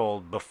we were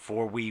told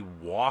before we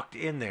walked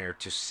in there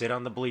to sit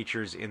on the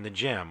bleachers in the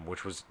gym,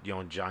 which was,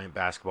 giant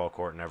basketball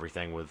court and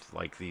everything with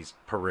like these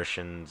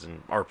partitions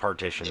and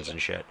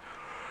shit.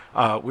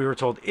 We were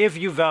told, if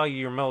you value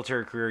your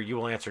military career, you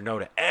will answer no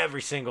to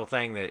every single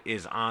thing that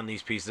is on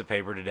these pieces of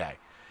paper today.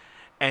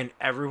 And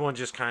everyone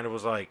just kind of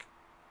was like,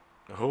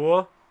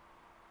 who?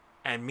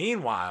 And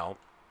meanwhile,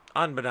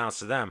 unbeknownst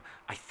to them,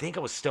 I think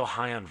I was still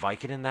high on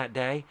Vicodin that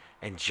day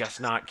and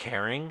just not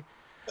caring.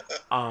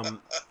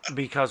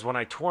 Because when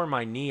I tore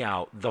my knee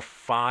out, the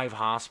 5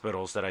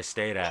 hospitals that I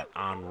stayed at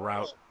en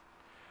route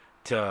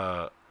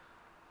to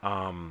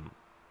home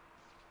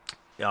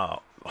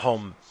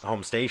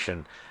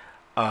station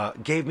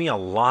gave me a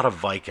lot of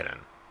Vicodin.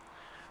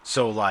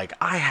 So like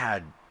I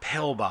had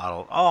pill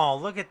bottle. Oh,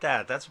 look at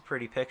that! That's a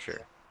pretty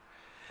picture.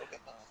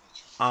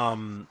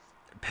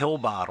 Pill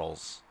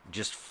bottles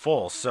just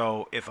full.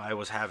 So if I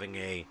was having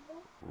a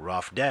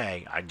rough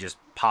day, I'd just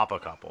pop a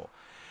couple.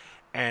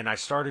 And I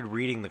started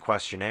reading the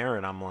questionnaire,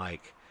 and I'm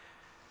like,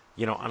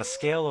 on a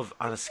scale of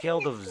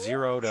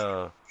 0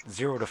 to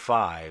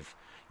 5,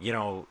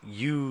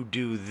 you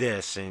do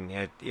this,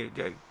 and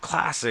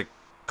classic,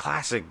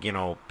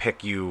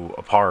 pick you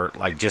apart,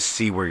 like just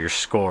see where your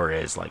score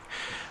is, like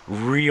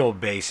real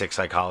basic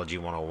psychology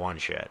 101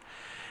 shit.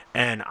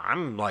 And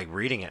I'm like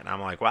reading it, and I'm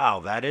like,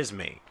 wow, that is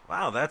me.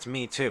 Wow, that's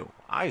me too.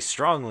 I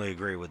strongly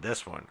agree with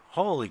this one.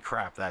 Holy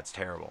crap, that's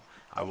terrible.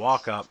 I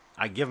walk up,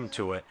 I give them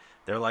to it.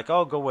 They're like,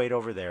 oh, go wait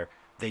over there.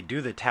 They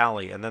do the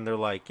tally, and then they're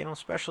like,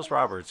 Specialist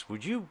Roberts,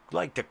 would you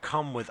like to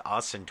come with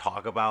us and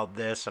talk about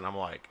this? And I'm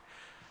like,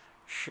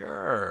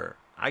 sure.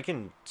 I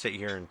can sit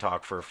here and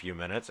talk for a few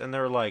minutes. And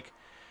they're like,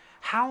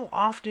 how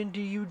often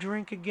do you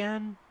drink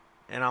again?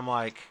 And I'm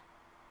like,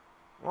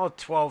 well,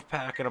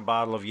 12-pack and a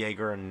bottle of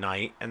Jaeger a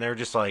night. And they're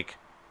just like,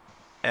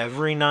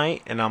 every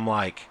night? And I'm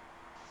like,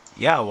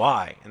 yeah,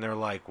 why? And they're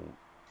like,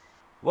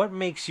 what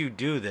makes you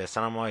do this?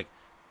 And I'm like,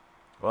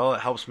 well,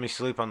 it helps me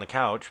sleep on the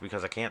couch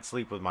because I can't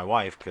sleep with my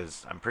wife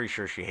because I'm pretty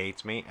sure she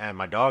hates me, and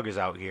my dog is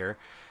out here,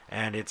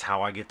 and it's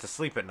how I get to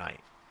sleep at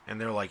night.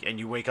 And they're like, and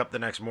you wake up the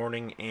next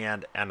morning,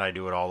 and I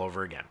do it all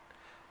over again.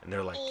 And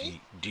they're like,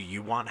 do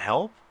you want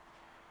help?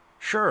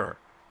 Sure.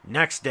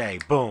 Next day,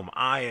 boom,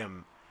 I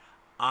am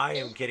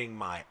getting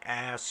my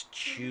ass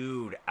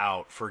chewed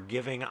out for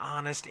giving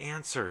honest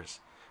answers.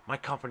 My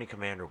company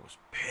commander was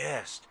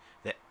pissed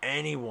that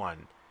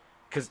anyone,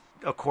 because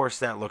of course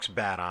that looks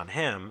bad on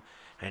him.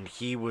 And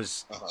he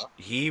was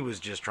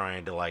just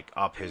trying to like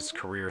up his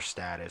career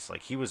status.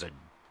 Like he was a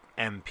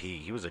MP,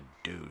 he was a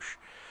douche.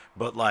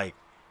 But like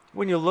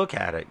when you look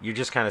at it, you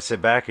just kind of sit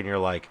back and you're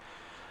like,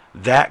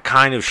 that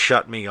kind of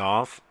shut me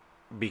off,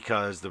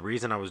 because the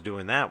reason I was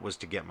doing that was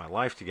to get my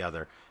life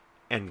together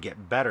and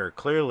get better.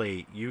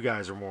 Clearly, you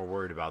guys are more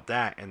worried about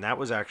that, and that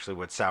was actually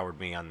what soured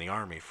me on the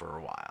Army for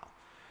a while.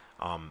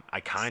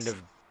 I kind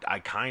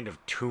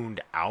of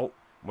tuned out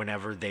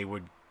whenever they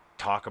would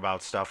talk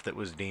about stuff that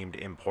was deemed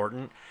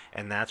important,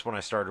 and that's when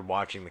I started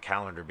watching the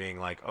calendar, being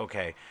like,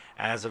 okay,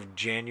 as of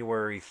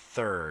January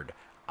 3rd,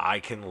 I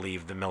can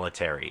leave the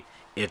military.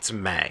 It's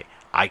May.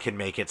 I can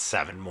make it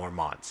 7 more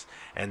months,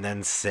 and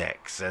then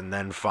 6, and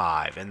then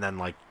 5, and then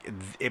like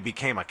it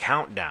became a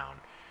countdown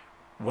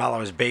while I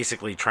was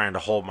basically trying to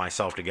hold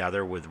myself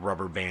together with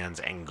rubber bands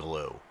and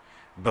glue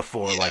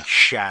before like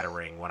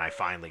shattering when I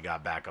finally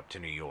got back up to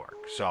New York.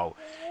 So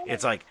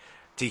it's like,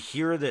 to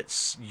hear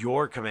that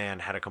your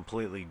command had a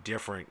completely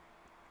different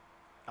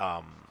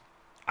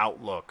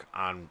outlook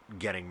on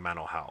getting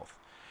mental health,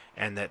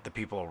 and that the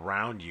people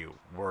around you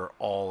were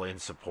all in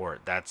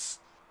support, that's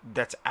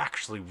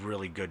actually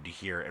really good to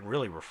hear and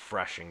really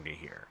refreshing to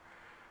hear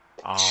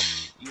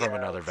from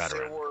another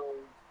veteran. There were,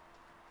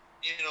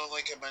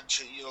 like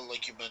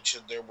you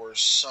mentioned, there were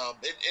some,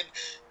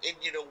 and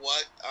you know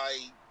what,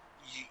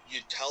 you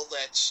tell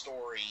that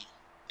story,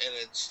 and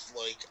it's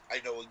like,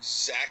 I know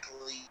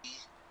exactly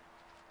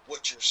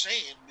what you're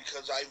saying,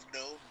 because I've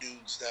known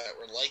dudes that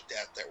were like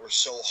that were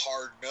so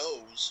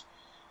hard-nosed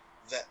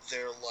that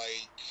they're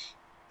like,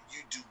 you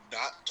do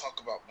not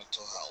talk about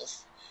mental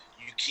health.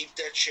 You keep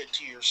that shit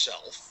to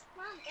yourself.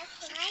 Mom, guess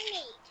what I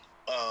need?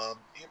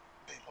 Here,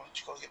 babe, why don't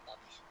you go get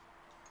mommy?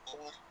 Go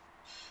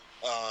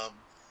on.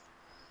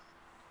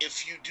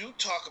 If you do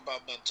talk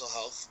about mental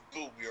health,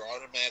 boom, you're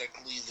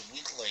automatically the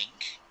weak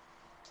link.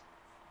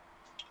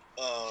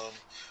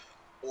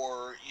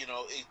 Or,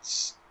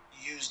 it's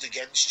used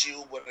against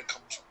you when it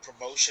comes to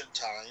promotion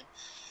time.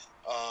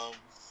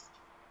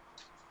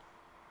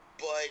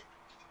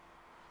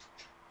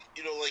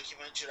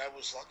 sergeant, I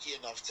was lucky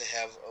enough to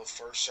have a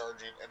first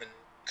sergeant and a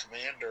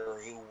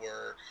commander who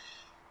were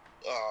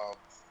um,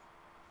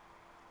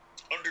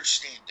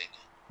 understanding.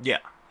 Yeah.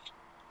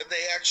 And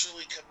they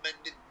actually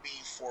commended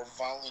me for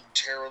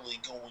voluntarily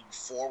going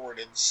forward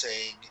and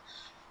saying,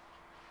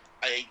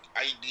 I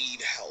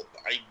need help.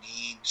 I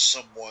need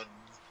someone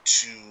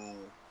to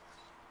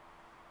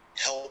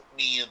help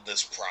me in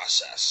this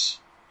process.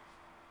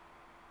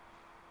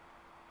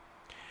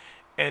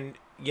 And,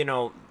 you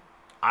know,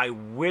 I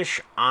wish,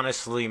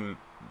 honestly,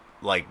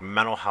 like,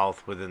 mental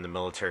health within the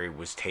military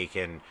was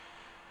taken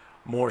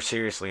more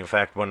seriously. In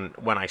fact, when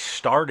I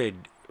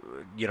started,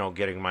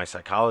 getting my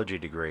psychology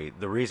degree,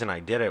 the reason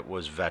I did it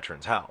was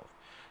veterans health.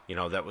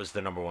 That was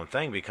the number one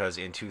thing, because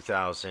in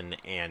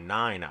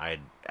 2009 I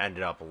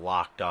ended up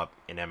locked up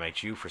in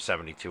MHU for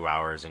 72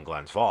 hours in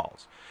Glens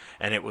Falls.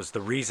 And it was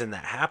the reason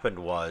that happened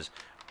was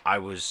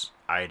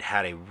I'd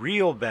had a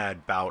real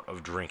bad bout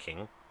of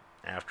drinking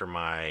after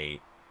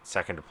my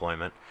second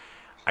deployment.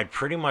 I'd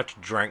pretty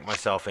much drank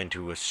myself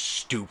into a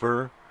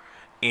stupor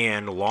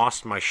and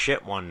lost my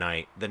shit one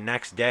night. The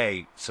next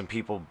day, some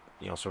people,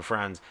 some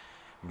friends,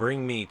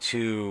 bring me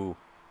to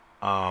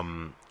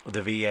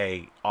the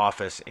VA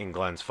office in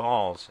Glens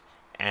Falls,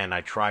 and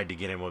I tried to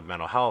get in with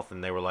mental health,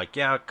 and they were like,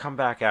 yeah, come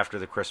back after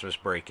the Christmas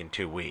break in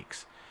 2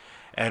 weeks.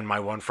 And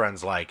my one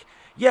friend's like,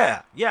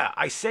 yeah,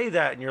 I say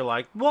that, and you're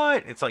like,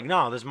 what? It's like,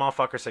 no, this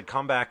motherfucker said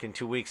come back in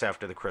 2 weeks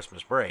after the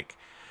Christmas break,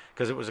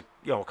 because it was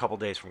a couple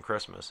days from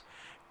Christmas.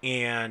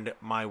 And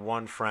my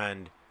one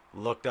friend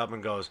looked up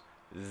and goes,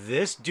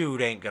 this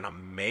dude ain't gonna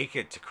make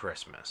it to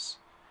Christmas.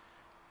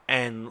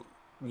 And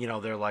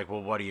they're like,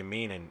 well, what do you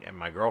mean? And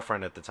my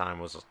girlfriend at the time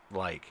was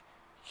like,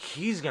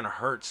 he's gonna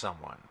hurt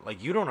someone.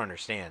 Like, you don't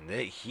understand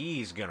that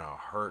he's gonna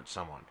hurt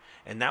someone.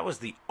 And that was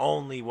the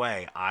only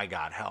way I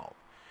got help.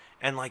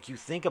 And like, you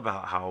think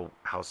about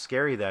how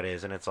scary that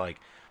is, and it's like,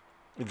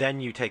 then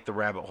you take the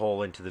rabbit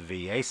hole into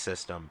the VA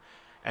system,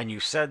 and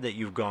you said that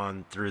you've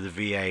gone through the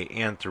VA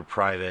and through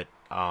private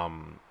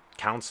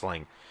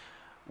counseling.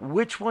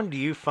 Which one do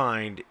you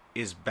find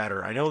is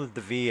better? I know that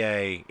the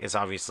VA is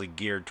obviously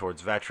geared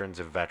towards veterans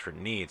and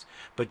veteran needs,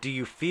 but do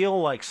you feel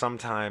like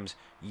sometimes,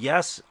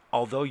 yes,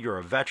 although you're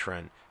a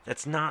veteran,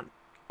 that's not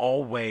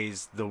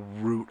always the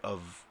root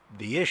of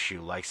the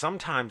issue? Like,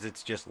 sometimes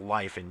it's just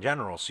life in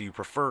general, so you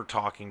prefer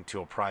talking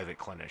to a private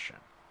clinician.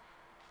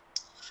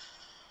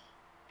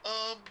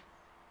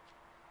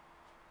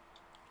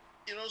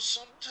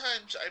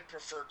 Sometimes I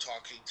prefer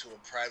talking to a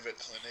private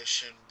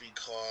clinician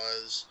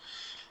because,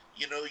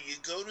 you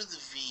go to the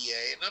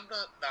VA, and I'm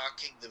not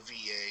knocking the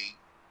VA.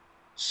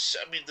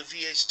 I mean, the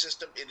VA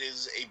system, it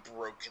is a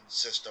broken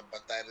system,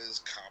 but that is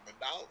common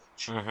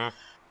knowledge.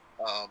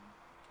 Mm-hmm.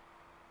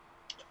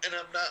 And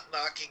I'm not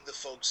knocking the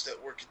folks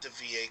that work at the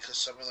VA, because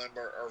some of them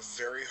are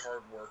very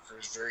hard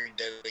workers, very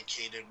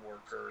dedicated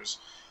workers,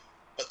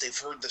 but they've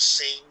heard the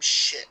same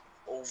shit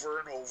over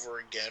and over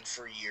again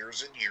for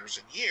years and years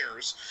and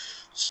years.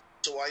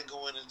 So I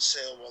go in and say,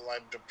 well,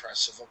 I'm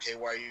depressive. Okay,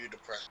 why are you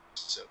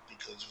depressive?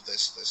 Because of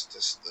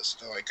this.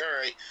 They're like,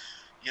 all right,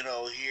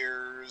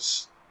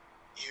 here's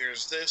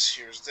this,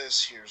 here's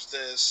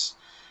this.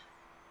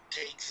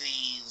 Take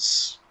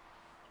these.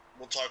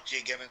 We'll talk to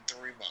you again in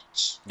 3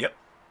 months. Yep.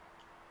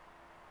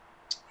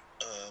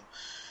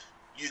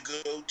 You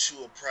go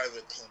to a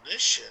private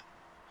clinician,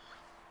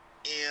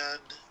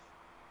 and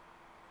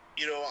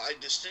I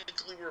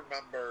distinctly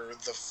remember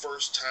the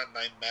first time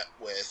I met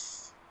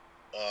with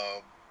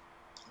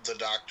the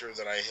doctor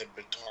that I had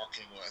been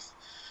talking with,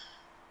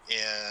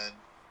 and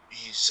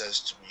he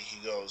says to me, he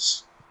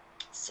goes,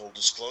 full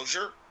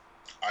disclosure,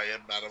 I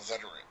am not a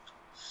veteran.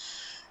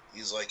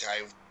 He's like,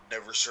 I've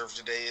never served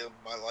a day of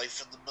my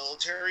life in the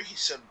military. He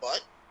said,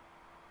 but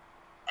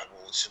I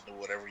will listen to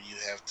whatever you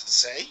have to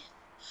say.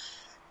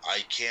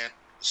 I can't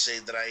say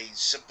that I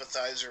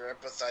sympathize or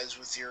empathize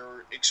with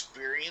your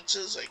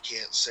experiences. I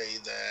can't say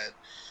that,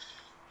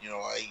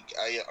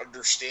 I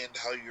understand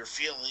how you're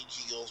feeling.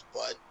 He goes,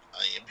 but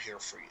I am here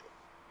for you.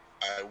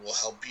 I will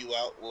help you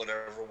out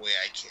whatever way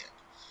I can.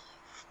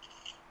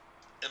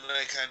 And then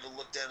I kind of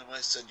looked at him and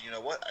I said, you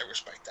know what? I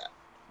respect that.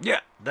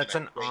 Yeah, that's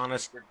an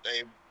honest...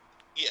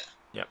 Yeah.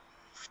 Yep.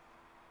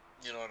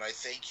 And I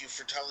thank you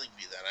for telling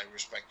me that. I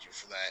respect you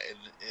for that.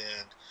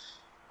 And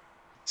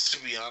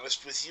to be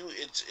honest with you,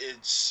 it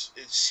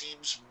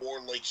seems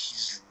more like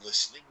he's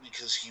listening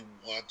because he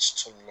wants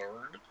to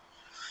learn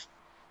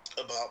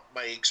about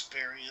my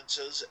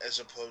experiences, as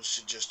opposed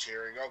to just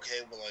hearing,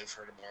 okay, well, I've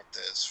heard about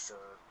this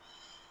for,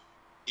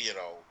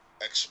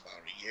 X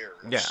amount of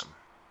years. Yeah.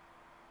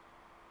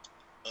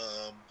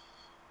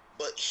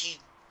 But he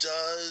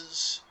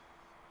does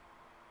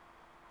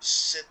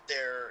sit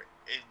there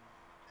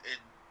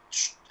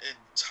and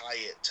tie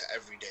it to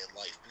everyday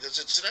life, because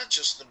it's not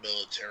just the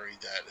military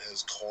that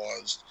has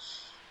caused,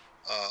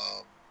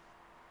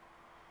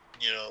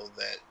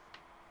 that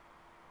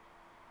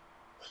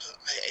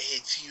I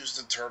hate to use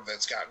the term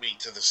that's got me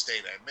to the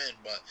state I'm in,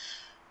 but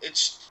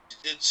it's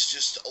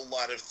just a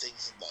lot of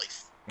things in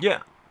life.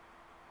 Yeah.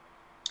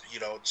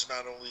 It's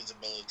not only the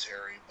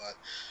military, but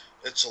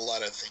it's a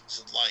lot of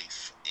things in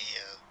life.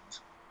 And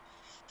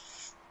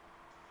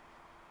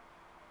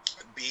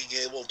being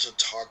able to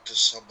talk to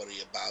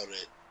somebody about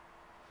it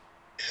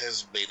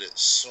has made it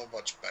so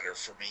much better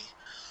for me.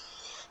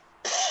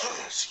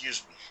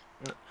 Excuse me.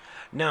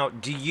 Now,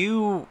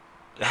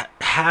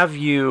 have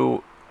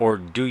you or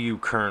do you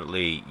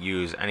currently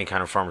use any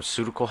kind of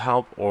pharmaceutical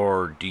help,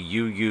 or do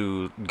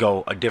you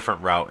go a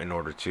different route in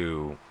order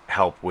to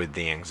help with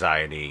the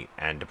anxiety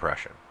and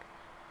depression?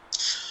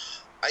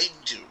 I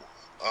do.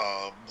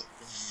 Um,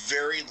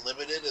 Very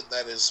limited, and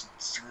that is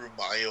through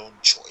my own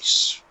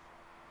choice.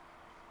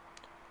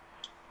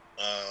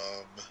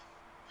 Um,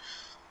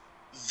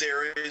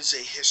 there is a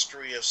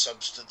history of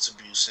substance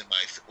abuse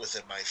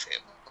within my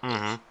family,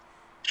 Mm-hmm.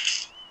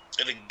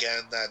 and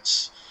again,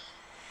 that's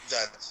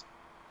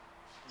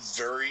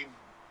very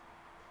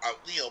out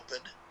in the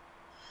open.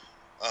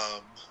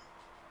 Um,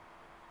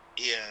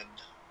 and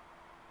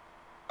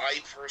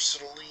I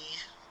personally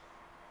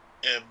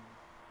am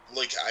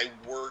like I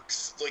work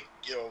like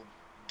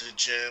the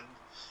gym.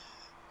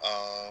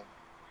 Um,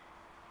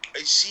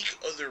 I seek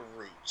other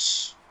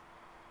routes.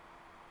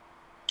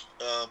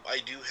 I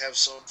do have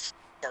some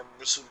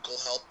pharmaceutical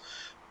help,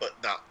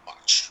 but not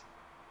much.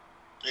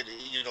 And,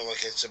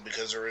 like I said,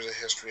 because there is a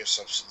history of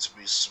substance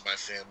abuse in my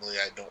family,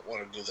 I don't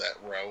want to go that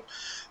route.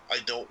 I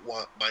don't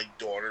want my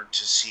daughter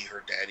to see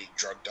her daddy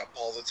drugged up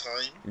all the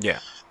time. Yeah.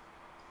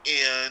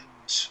 And,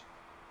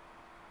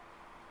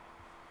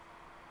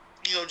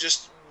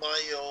 just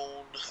my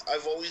own.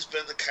 I've always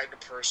been the kind of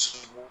person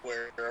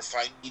where if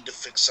I need to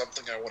fix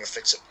something, I want to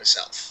fix it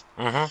myself.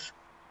 Mm-hmm.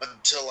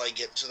 Until I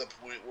get to the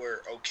point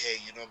where, okay,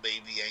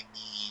 maybe I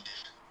need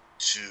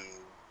to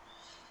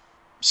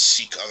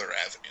seek other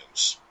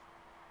avenues.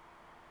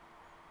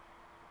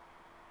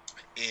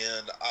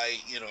 And I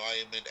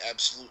am in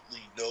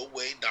absolutely no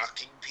way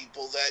knocking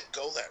people that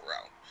go that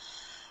route,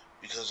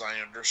 because I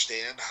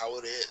understand how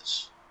it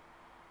is.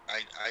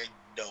 I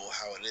know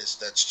how it is.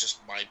 That's just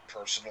my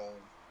personal,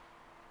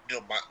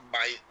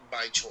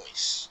 my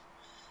choice.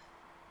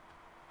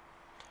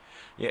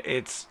 Yeah,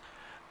 it's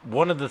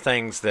one of the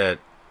things that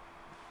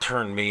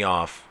turned me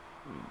off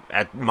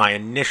at my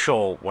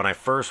initial when I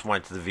first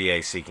went to the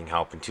VA seeking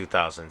help in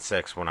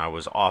 2006 when I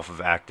was off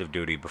of active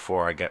duty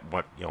before I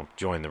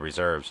joined the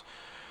reserves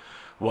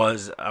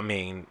was, I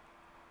mean,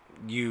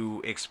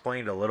 you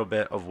explained a little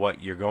bit of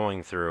what you're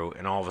going through,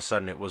 and all of a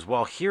sudden it was,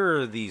 well,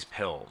 here are these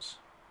pills.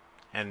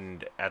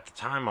 And at the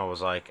time I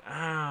was like,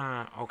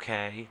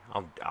 okay,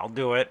 I'll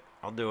do it.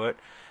 I'll do it.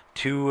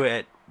 Two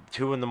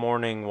in the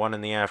morning, one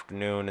in the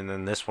afternoon, and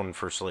then this one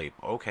for sleep.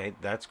 Okay,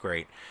 that's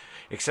great.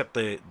 Except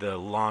the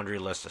laundry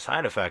list of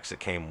side effects that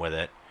came with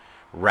it: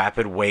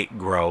 rapid weight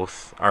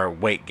growth or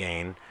weight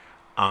gain,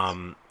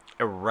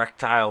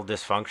 erectile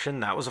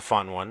dysfunction. That was a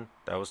fun one.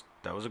 That was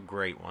a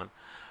great one.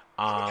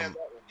 I haven't had Um, that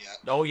one yet.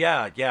 Oh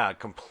yeah, yeah,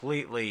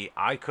 completely.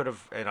 I could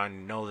have, and I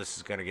know this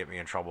is gonna get me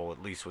in trouble,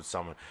 at least with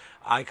someone.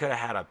 I could have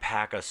had a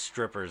pack of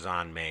strippers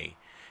on me,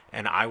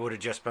 and I would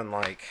have just been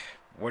like,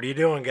 "What are you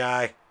doing,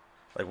 guy?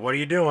 Like, what are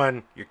you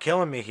doing? You're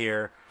killing me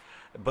here."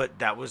 But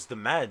that was the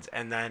meds,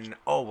 and then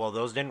oh well,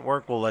 those didn't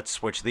work. Well, let's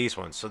switch these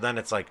ones. So then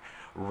it's like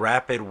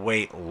rapid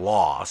weight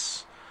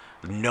loss,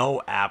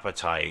 no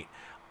appetite,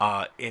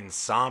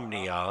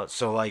 insomnia.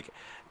 So like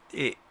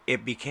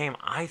it became,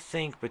 I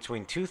think,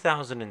 between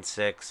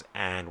 2006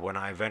 and when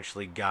I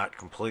eventually got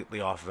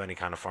completely off of any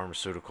kind of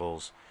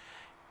pharmaceuticals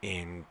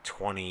in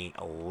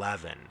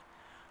 2011.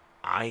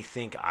 I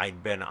think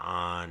I'd been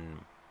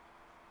on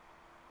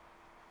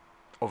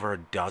over a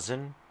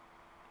dozen,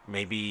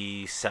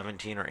 maybe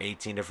 17 or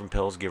 18 different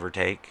pills, give or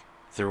take,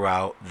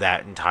 throughout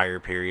that entire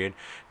period,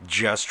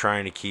 just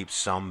trying to keep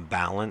some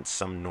balance,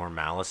 some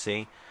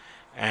normalcy.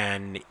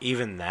 And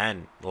even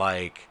then,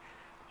 like,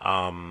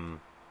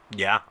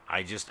 yeah,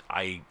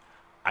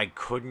 I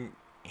couldn't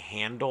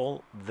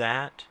handle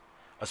that,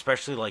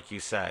 especially like you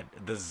said,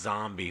 the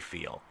zombie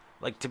feel.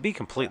 Like, to be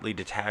completely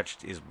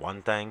detached is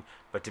one thing,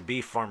 but to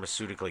be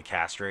pharmaceutically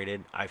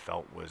castrated, I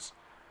felt was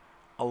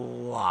a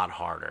lot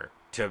harder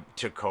to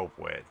cope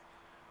with.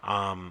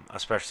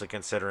 Especially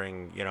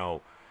considering,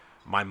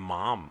 my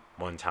mom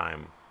one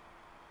time,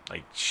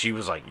 like, she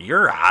was like,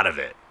 "You're out of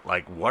it.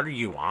 Like, what are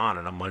you on?"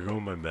 And I'm like, "Oh,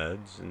 my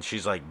meds." And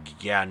she's like,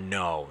 "Yeah,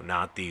 no,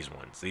 not these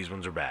ones. These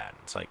ones are bad."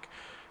 It's like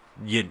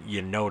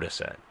you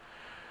notice it.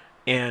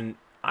 And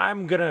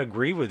I'm gonna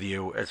agree with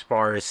you as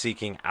far as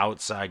seeking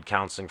outside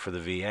counseling for the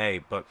VA,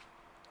 but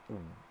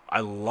I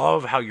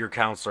love how your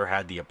counselor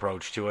had the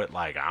approach to it.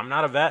 Like, I'm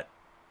not a vet,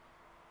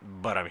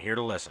 but I'm here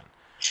to listen,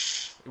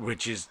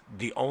 which is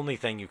the only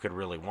thing you could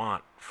really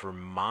want for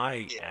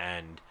my Yeah,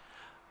 end.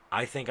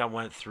 I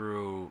went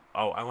through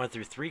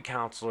three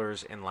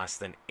counselors in less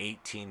than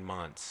 18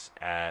 months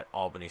at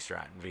Albany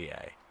Stratton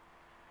VA.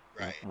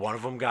 right. One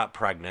of them got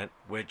pregnant,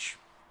 which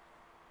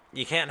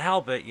you can't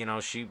help it,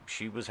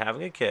 she was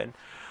having a kid.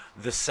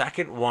 The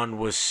second one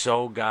was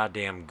so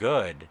goddamn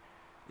good.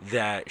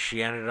 that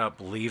she ended up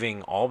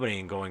leaving Albany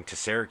and going to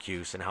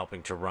Syracuse and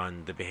helping to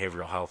run the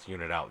behavioral health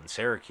unit out in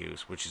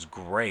Syracuse, which is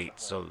great.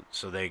 So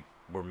they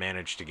were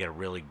managed to get a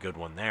really good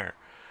one there.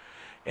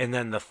 And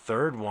then the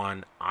third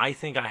one, I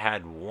think I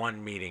had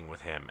one meeting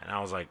with him, and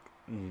I was like,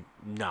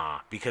 nah,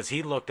 because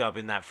he looked up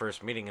in that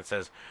first meeting and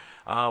says,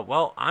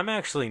 well, I'm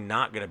actually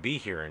not going to be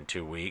here in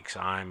 2 weeks.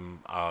 I'm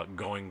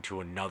going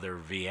to another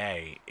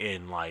VA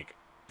in like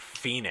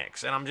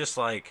Phoenix. And I'm just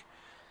like,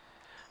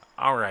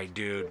 all right,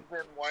 dude.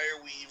 Then why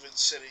are we even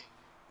sitting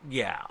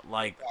Yeah,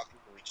 like, talking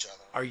to each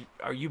other?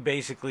 are you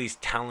basically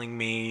telling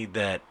me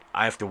that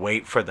I have to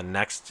wait for the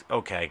next?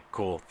 Okay,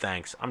 cool,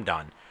 thanks, I'm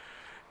done.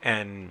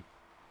 And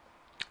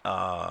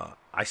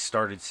I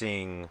started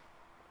seeing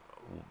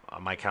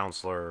my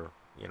counselor,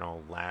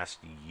 last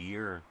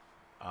year,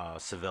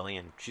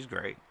 civilian. She's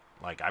great.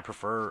 Like I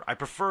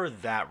prefer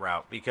that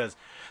route because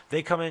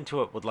they come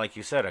into it with, like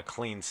you said, a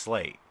clean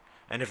slate.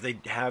 And if they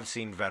have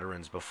seen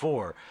veterans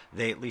before,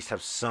 they at least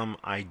have some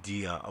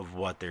idea of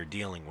what they're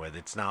dealing with.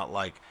 It's not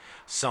like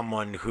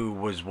someone who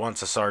was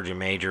once a sergeant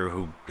major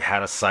who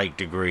had a psych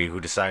degree who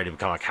decided to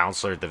become a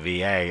counselor at the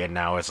VA and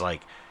now it's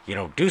like,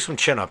 do some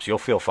chin ups, you'll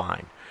feel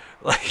fine.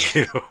 Like,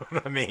 you know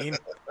what I mean?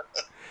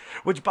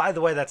 Which, by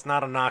the way, that's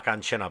not a knock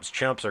on chin ups.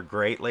 Chin ups are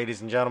great,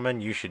 ladies and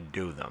gentlemen. You should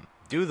do them.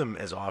 Do them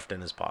as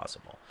often as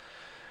possible.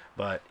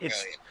 But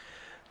it's Yeah,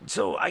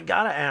 so I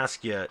gotta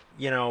ask you,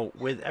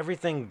 with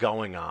everything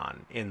going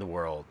on in the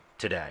world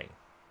today,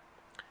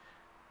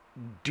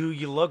 do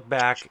you look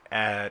back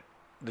at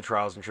the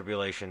trials and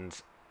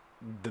tribulations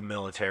the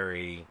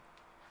military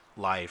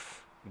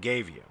life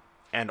gave you?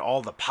 And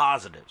all the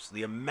positives,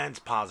 the immense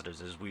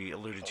positives, as we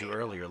alluded to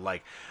earlier,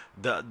 like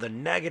the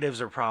negatives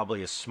are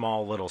probably a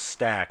small little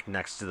stack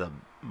next to the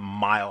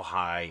mile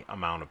high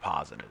amount of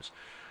positives.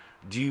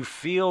 Do you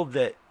feel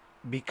that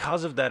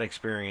because of that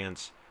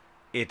experience,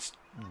 it's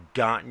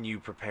gotten you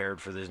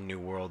prepared for this new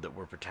world that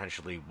we're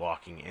potentially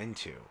walking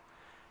into?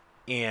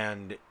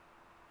 And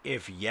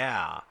if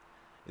yeah,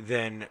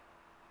 then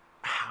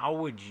how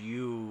would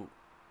you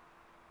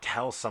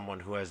tell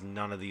someone who has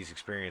none of these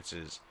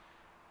experiences?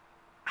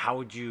 How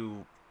would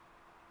you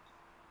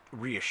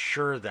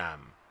reassure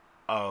them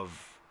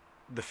of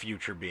the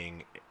future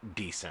being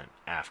decent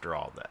after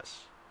all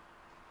this?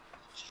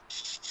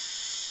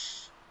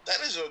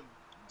 that is a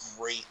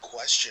great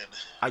question.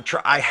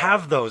 I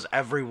have those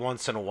every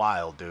once in a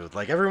while, dude.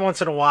 Like every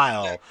once in a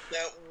while,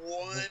 That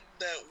one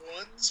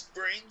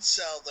brain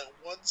cell, that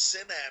one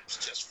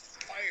synapse just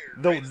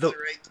fired the right at the the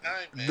right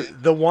time, the, man.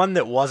 the one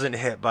that wasn't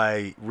hit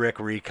by Rick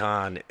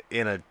Recon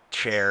in a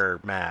chair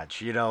match,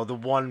 the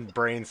one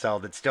brain cell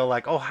that's still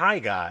like, oh hi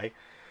guy.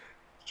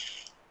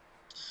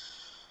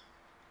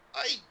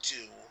 I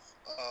do.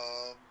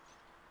 Um,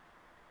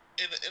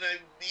 and I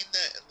mean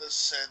that in the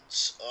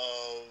sense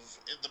of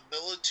in the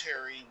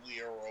military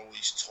we are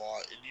always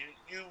taught, and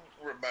you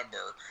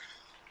remember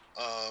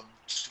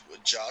to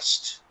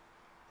adjust.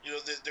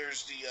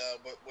 There's the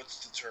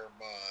what's the term?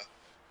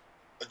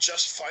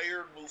 Adjust,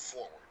 fire, and move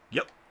forward,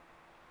 Yep.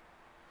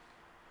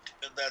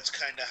 and that's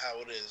kind of how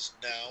it is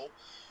now.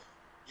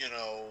 You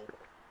know,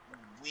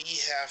 we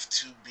have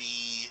to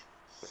be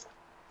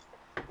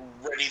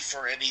ready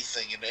for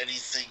anything, and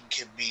anything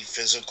can be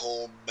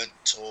physical,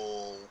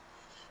 mental,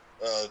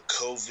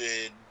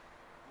 COVID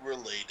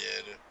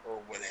related, or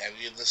what have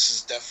you. This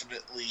is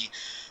definitely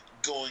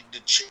going to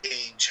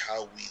change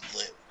how we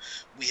live.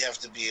 We have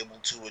to be able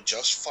to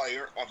adjust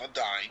fire on a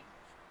dime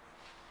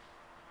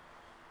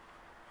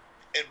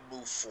and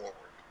move forward.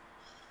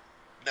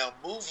 Now,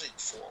 moving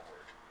forward,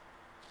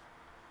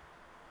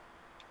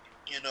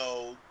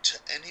 to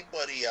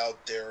anybody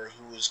out there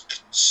who is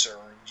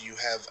concerned, you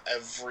have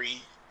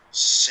every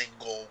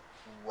single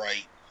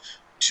right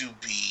to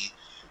be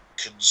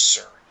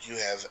concerned. You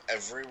have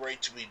every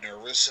right to be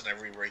nervous and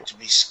every right to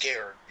be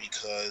scared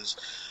because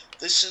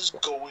this is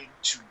going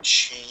to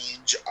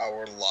change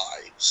our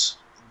lives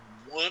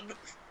one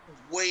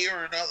way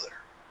or another.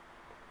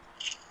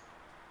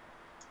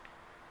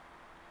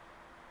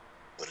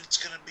 But it's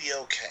going to be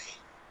okay.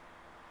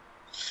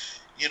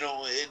 And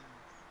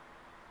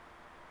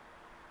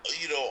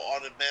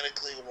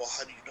automatically, well,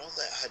 how do you know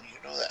that? How do you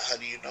know that? How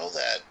do you know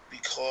that?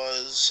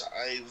 Because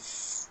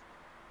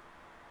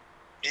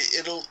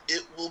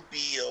it will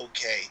be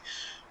okay.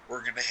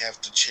 We're gonna have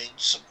to change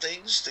some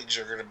things. Things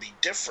are gonna be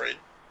different,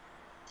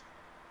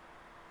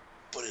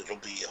 but it'll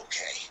be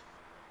okay.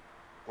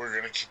 We're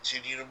gonna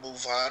continue to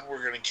move on.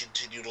 We're gonna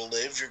continue to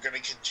live. You're gonna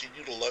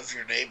continue to love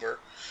your neighbor.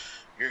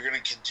 You're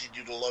gonna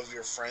continue to love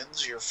your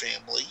friends, your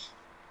family.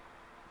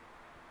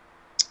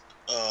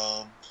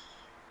 Um,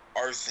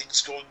 are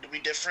things going to be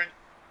different?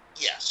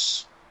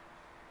 Yes.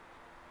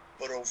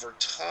 But over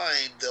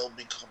time, they'll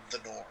become the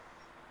norm.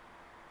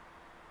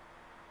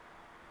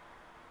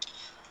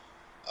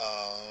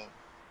 Um,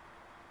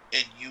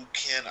 and you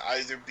can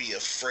either be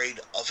afraid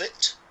of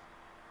it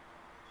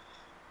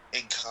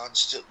and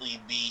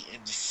constantly be in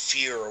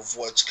fear of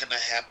what's going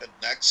to happen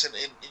next. And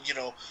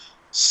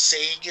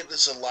saying it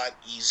is a lot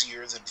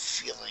easier than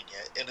feeling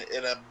it.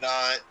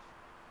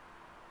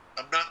 And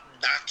I'm not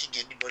knocking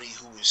anybody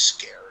who is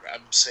scared.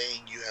 I'm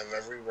saying you have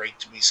every right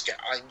to be scared.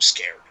 I'm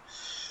scared,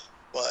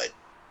 but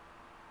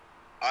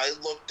I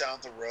look down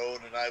the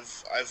road, and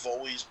I've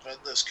always been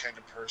this kind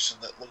of person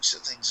that looks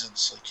at things and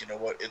it's like, you know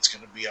what, it's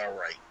going to be all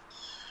right.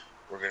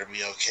 We're going to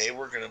be okay.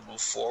 We're going to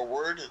move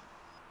forward. And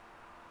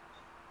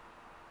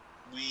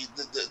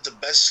the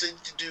best thing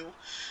to do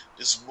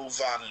is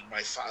move on. And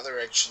my father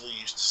actually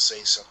used to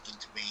say something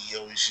to me. He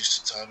always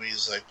used to tell me,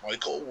 he's like,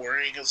 Michael,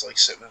 worrying is like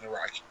sitting in a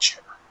rocking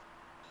chair.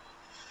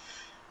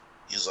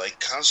 He's like,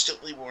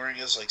 constantly worrying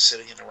is like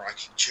sitting in a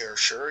rocking chair.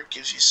 Sure, it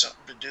gives you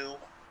something to do,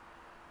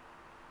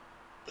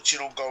 but you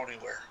don't go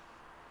anywhere.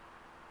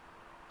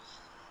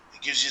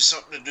 It gives you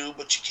something to do,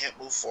 but you can't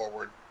move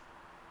forward.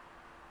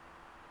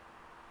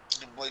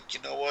 And I'm like,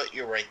 you know what?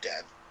 You're right,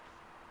 Dad.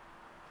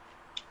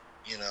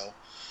 You know,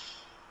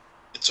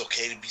 it's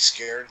okay to be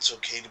scared. It's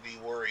okay to be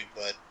worried,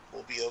 but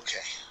we'll be okay.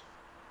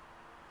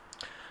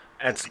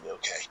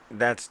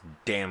 That's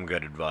damn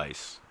good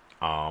advice.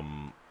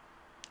 And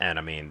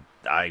I mean,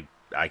 I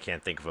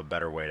can't think of a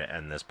better way to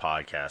end this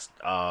podcast.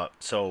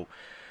 So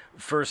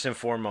first and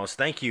foremost,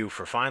 thank you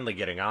for finally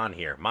getting on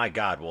here. My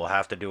God, we'll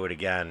have to do it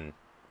again,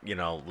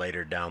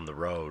 later down the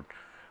road.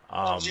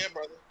 Yeah,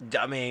 brother.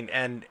 I mean,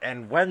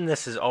 and when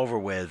this is over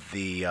with,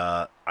 the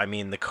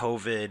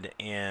COVID,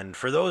 and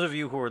for those of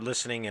you who are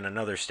listening in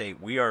another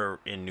state, we are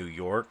in New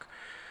York,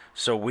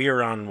 so we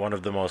are on one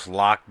of the most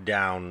locked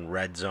down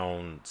red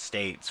zone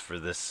states for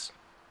this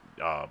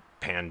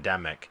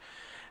pandemic.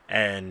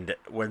 And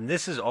when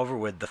this is over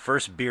with, the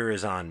first beer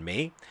is on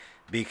me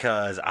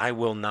because I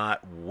will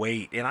not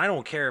wait. And I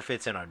don't care if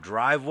it's in a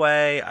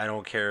driveway. I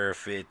don't care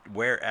if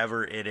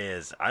wherever it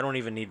is. I don't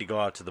even need to go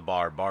out to the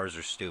bar. Bars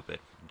are stupid.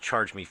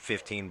 Charge me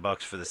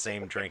 $15 for the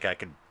same drink I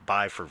could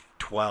buy for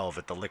 12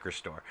 at the liquor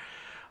store.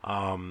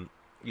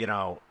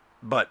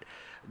 But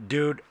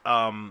dude,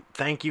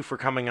 thank you for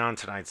coming on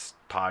tonight's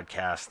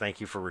podcast. Thank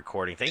you for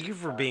recording. Thank you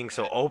for being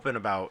so open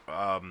about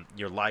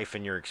your life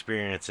and your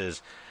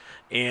experiences.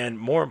 And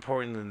more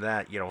important than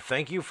that,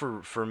 thank you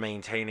for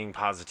maintaining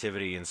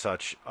positivity in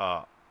such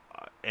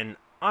an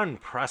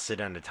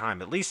unprecedented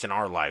time, at least in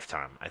our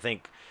lifetime. I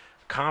think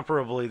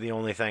comparably the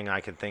only thing I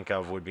can think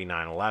of would be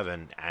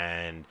 9/11.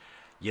 And,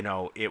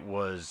 it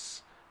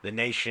was the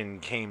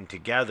nation came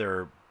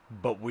together,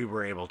 but we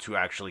were able to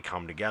actually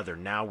come together.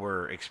 Now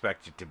we're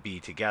expected to be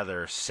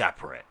together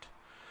separate.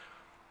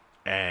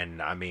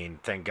 And, I mean,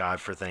 thank God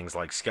for things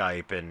like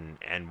Skype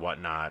and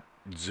whatnot,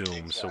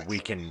 Zoom, Exactly. so we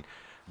can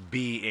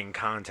be in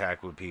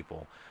contact with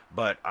people.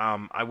 But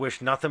I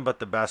wish nothing but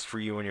the best for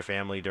you and your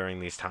family during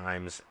these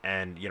times.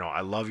 And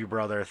I love you,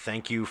 brother.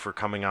 Thank you for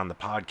coming on the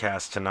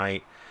podcast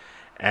tonight.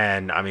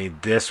 And I mean,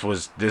 this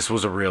was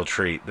a real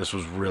treat. This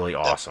was really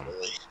awesome.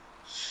 Definitely.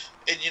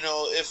 And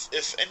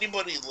if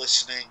anybody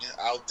listening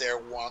out there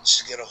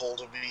wants to get a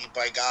hold of me,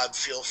 by God,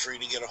 feel free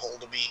to get a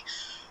hold of me.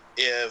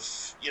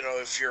 If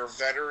you're a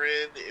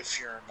veteran, if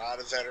you're not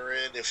a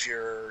veteran, if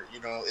you're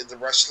in the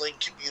wrestling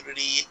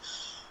community,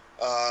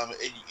 and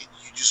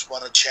you just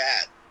want to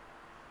chat,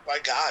 by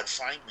God,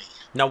 find me.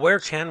 Now, where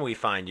can we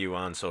find you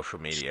on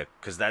social media?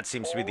 Because that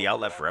seems to be the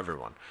outlet for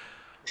everyone.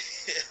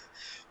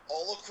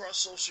 All across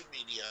social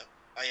media,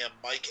 I am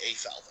Mike A.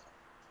 Falvo.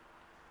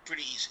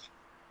 Pretty easy.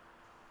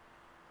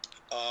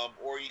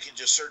 Or you can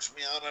just search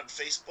me out on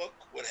Facebook,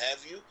 what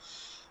have you.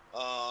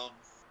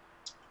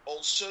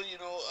 Also,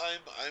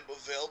 I'm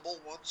available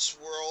once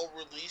we're all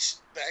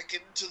released back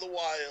into the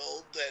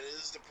wild. That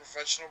is the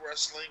professional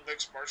wrestling,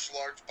 mixed martial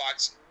arts,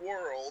 boxing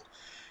world.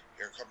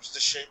 Here comes the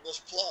shameless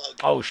plug.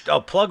 Oh,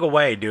 plug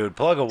away, dude.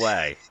 Plug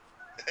away.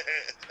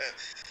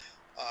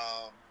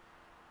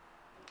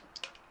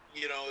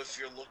 If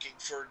you're looking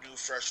for a new,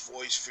 fresh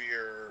voice for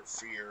your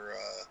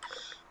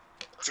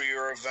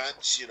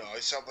events, I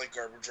sound like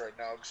garbage right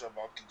now because I'm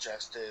all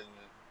congested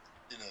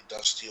and in a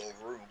dusty old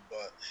room.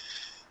 But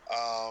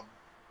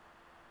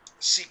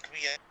seek me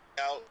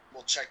out.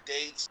 We'll check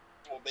dates.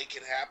 We'll make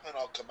it happen.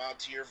 I'll come out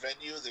to your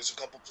venue. There's a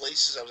couple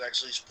places I was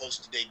actually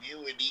supposed to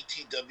debut in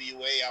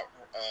ETWA out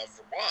in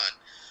Vermont.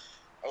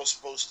 I was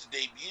supposed to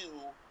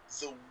debut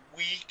the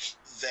week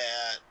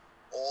that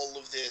all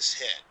of this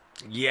hit.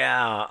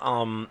 Yeah,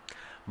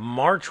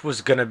 March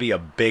was gonna be a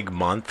big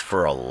month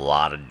for a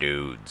lot of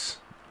dudes.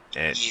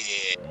 And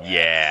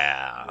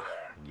yeah.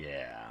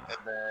 And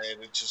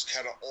then it just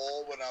kind of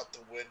all went out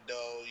the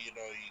window. You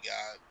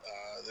got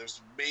there's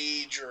a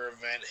major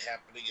event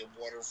happening in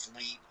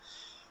Waterfleet.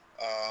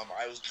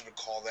 I was going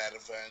to call that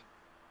event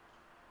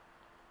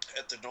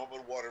at the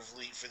Norman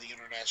Waterfleet for the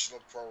International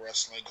Pro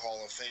Wrestling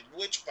Hall of Fame,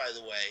 which, by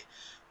the way,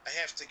 I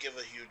have to give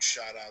a huge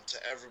shout out to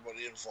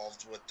everybody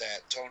involved with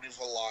that. Tony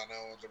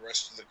Villano and the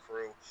rest of the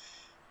crew.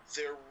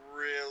 They're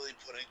really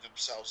putting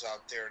themselves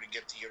out there to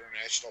get the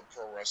International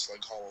Pro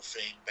Wrestling Hall of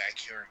Fame back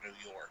here in New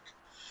York.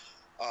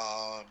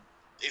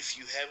 If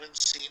you haven't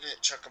seen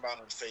it, check them out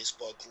on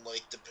Facebook,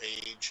 like the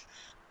page.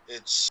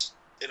 It's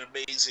an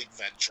amazing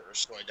venture,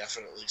 so I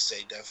definitely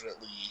say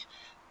definitely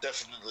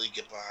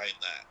get behind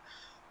that.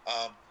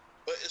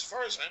 But as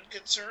far as I'm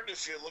concerned,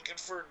 if you're looking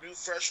for a new,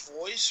 fresh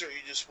voice or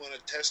you just want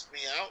to test me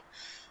out,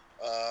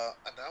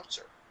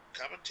 announcer,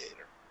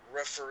 commentator,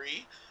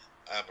 referee.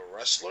 I'm a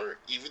wrestler.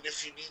 Even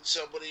if you need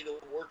somebody to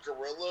work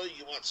gorilla,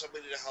 you want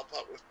somebody to help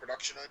out with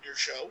production on your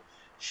show,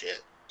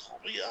 shit, call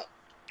me up.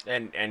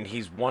 And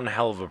he's one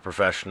hell of a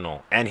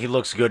professional, and he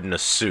looks good in a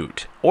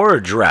suit or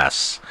a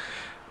dress.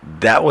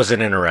 That was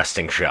an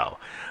interesting show.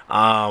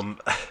 Oh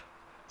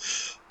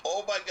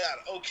my god.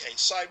 Okay,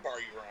 sidebar,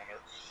 Your Honor.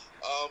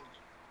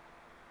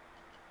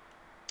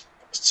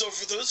 So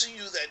for those of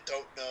you that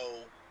don't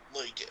know,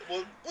 like,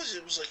 what was it?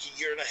 It was like a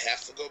year and a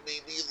half ago,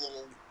 maybe, a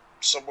little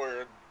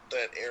somewhere in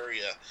that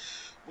area.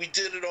 We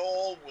did an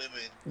all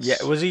women. Yeah,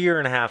 it was a year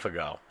and a half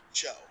ago.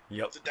 Show.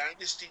 Yep. The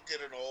Dynasty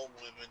did an all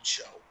women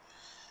show,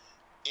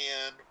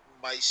 and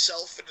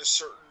myself and a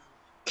certain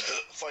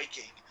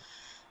Viking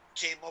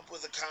came up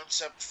with a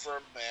concept for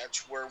a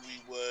match where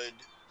we would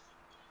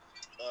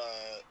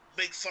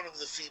make fun of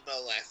the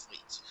female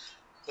athletes,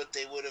 but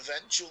they would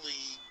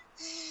eventually,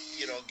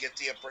 get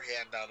the upper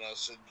hand on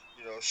us and,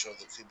 show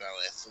that female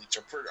athletes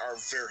are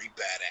very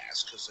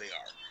badass, because they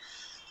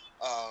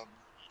are.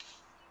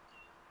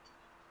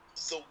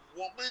 The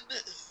woman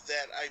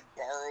that I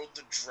borrowed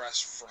the dress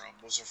from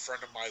was a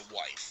friend of my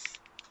wife.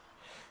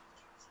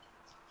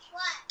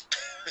 What?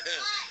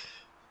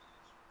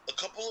 A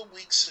couple of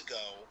weeks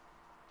ago,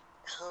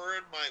 her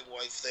and my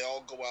wife, they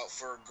all go out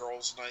for a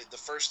girls' night. The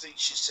first thing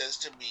she says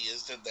to me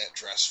is, "Did that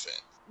dress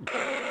fit?"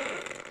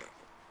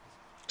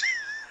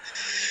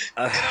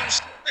 And I'm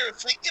sitting there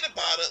thinking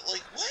about it,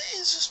 like, what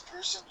is this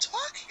person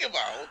talking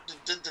about?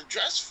 Did the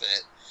dress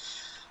fit?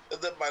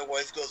 And then my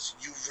wife goes,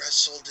 "You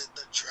wrestled in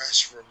the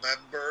dress,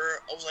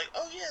 remember?" I was like,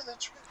 "Oh yeah,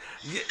 that's right."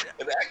 Yeah.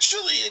 And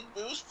actually, it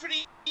was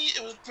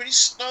pretty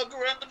snug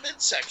around the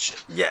midsection.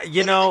 Yeah,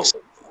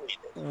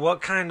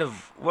 what kind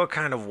of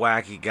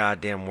wacky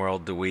goddamn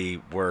world do we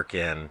work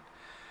in,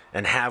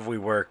 and have we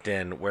worked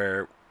in,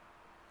 where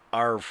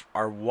our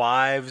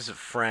wives'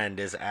 friend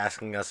is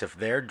asking us if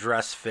their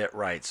dress fit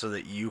right so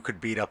that you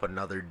could beat up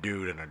another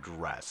dude in a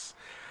dress?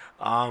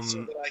 So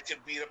that I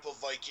could beat up a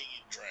Viking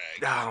in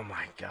drag. Oh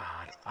my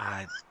god,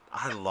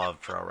 I love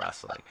pro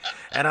wrestling.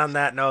 And on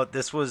that note,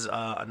 this was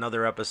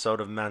another episode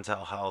of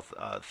Mental Health.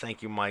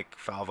 Thank you, Mike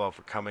Falvo,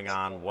 for coming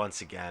on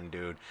once again,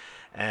 dude.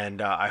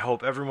 And I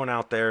hope everyone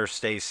out there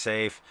stays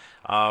safe.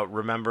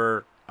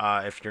 Remember,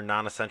 if you're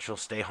non-essential,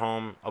 stay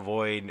home.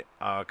 Avoid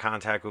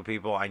contact with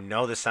people. I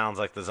know this sounds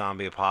like the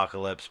zombie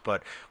apocalypse,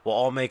 but we'll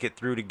all make it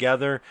through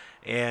together.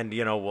 And,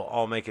 we'll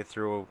all make it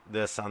through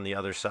this on the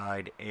other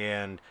side.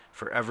 And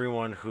for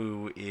everyone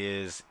who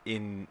is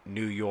in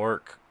New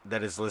York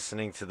that is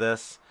listening to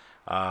this,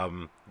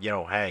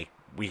 hey,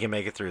 we can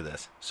make it through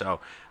this. So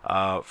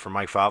for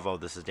Mike Falvo,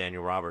 this is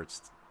Daniel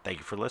Roberts. Thank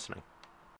you for listening.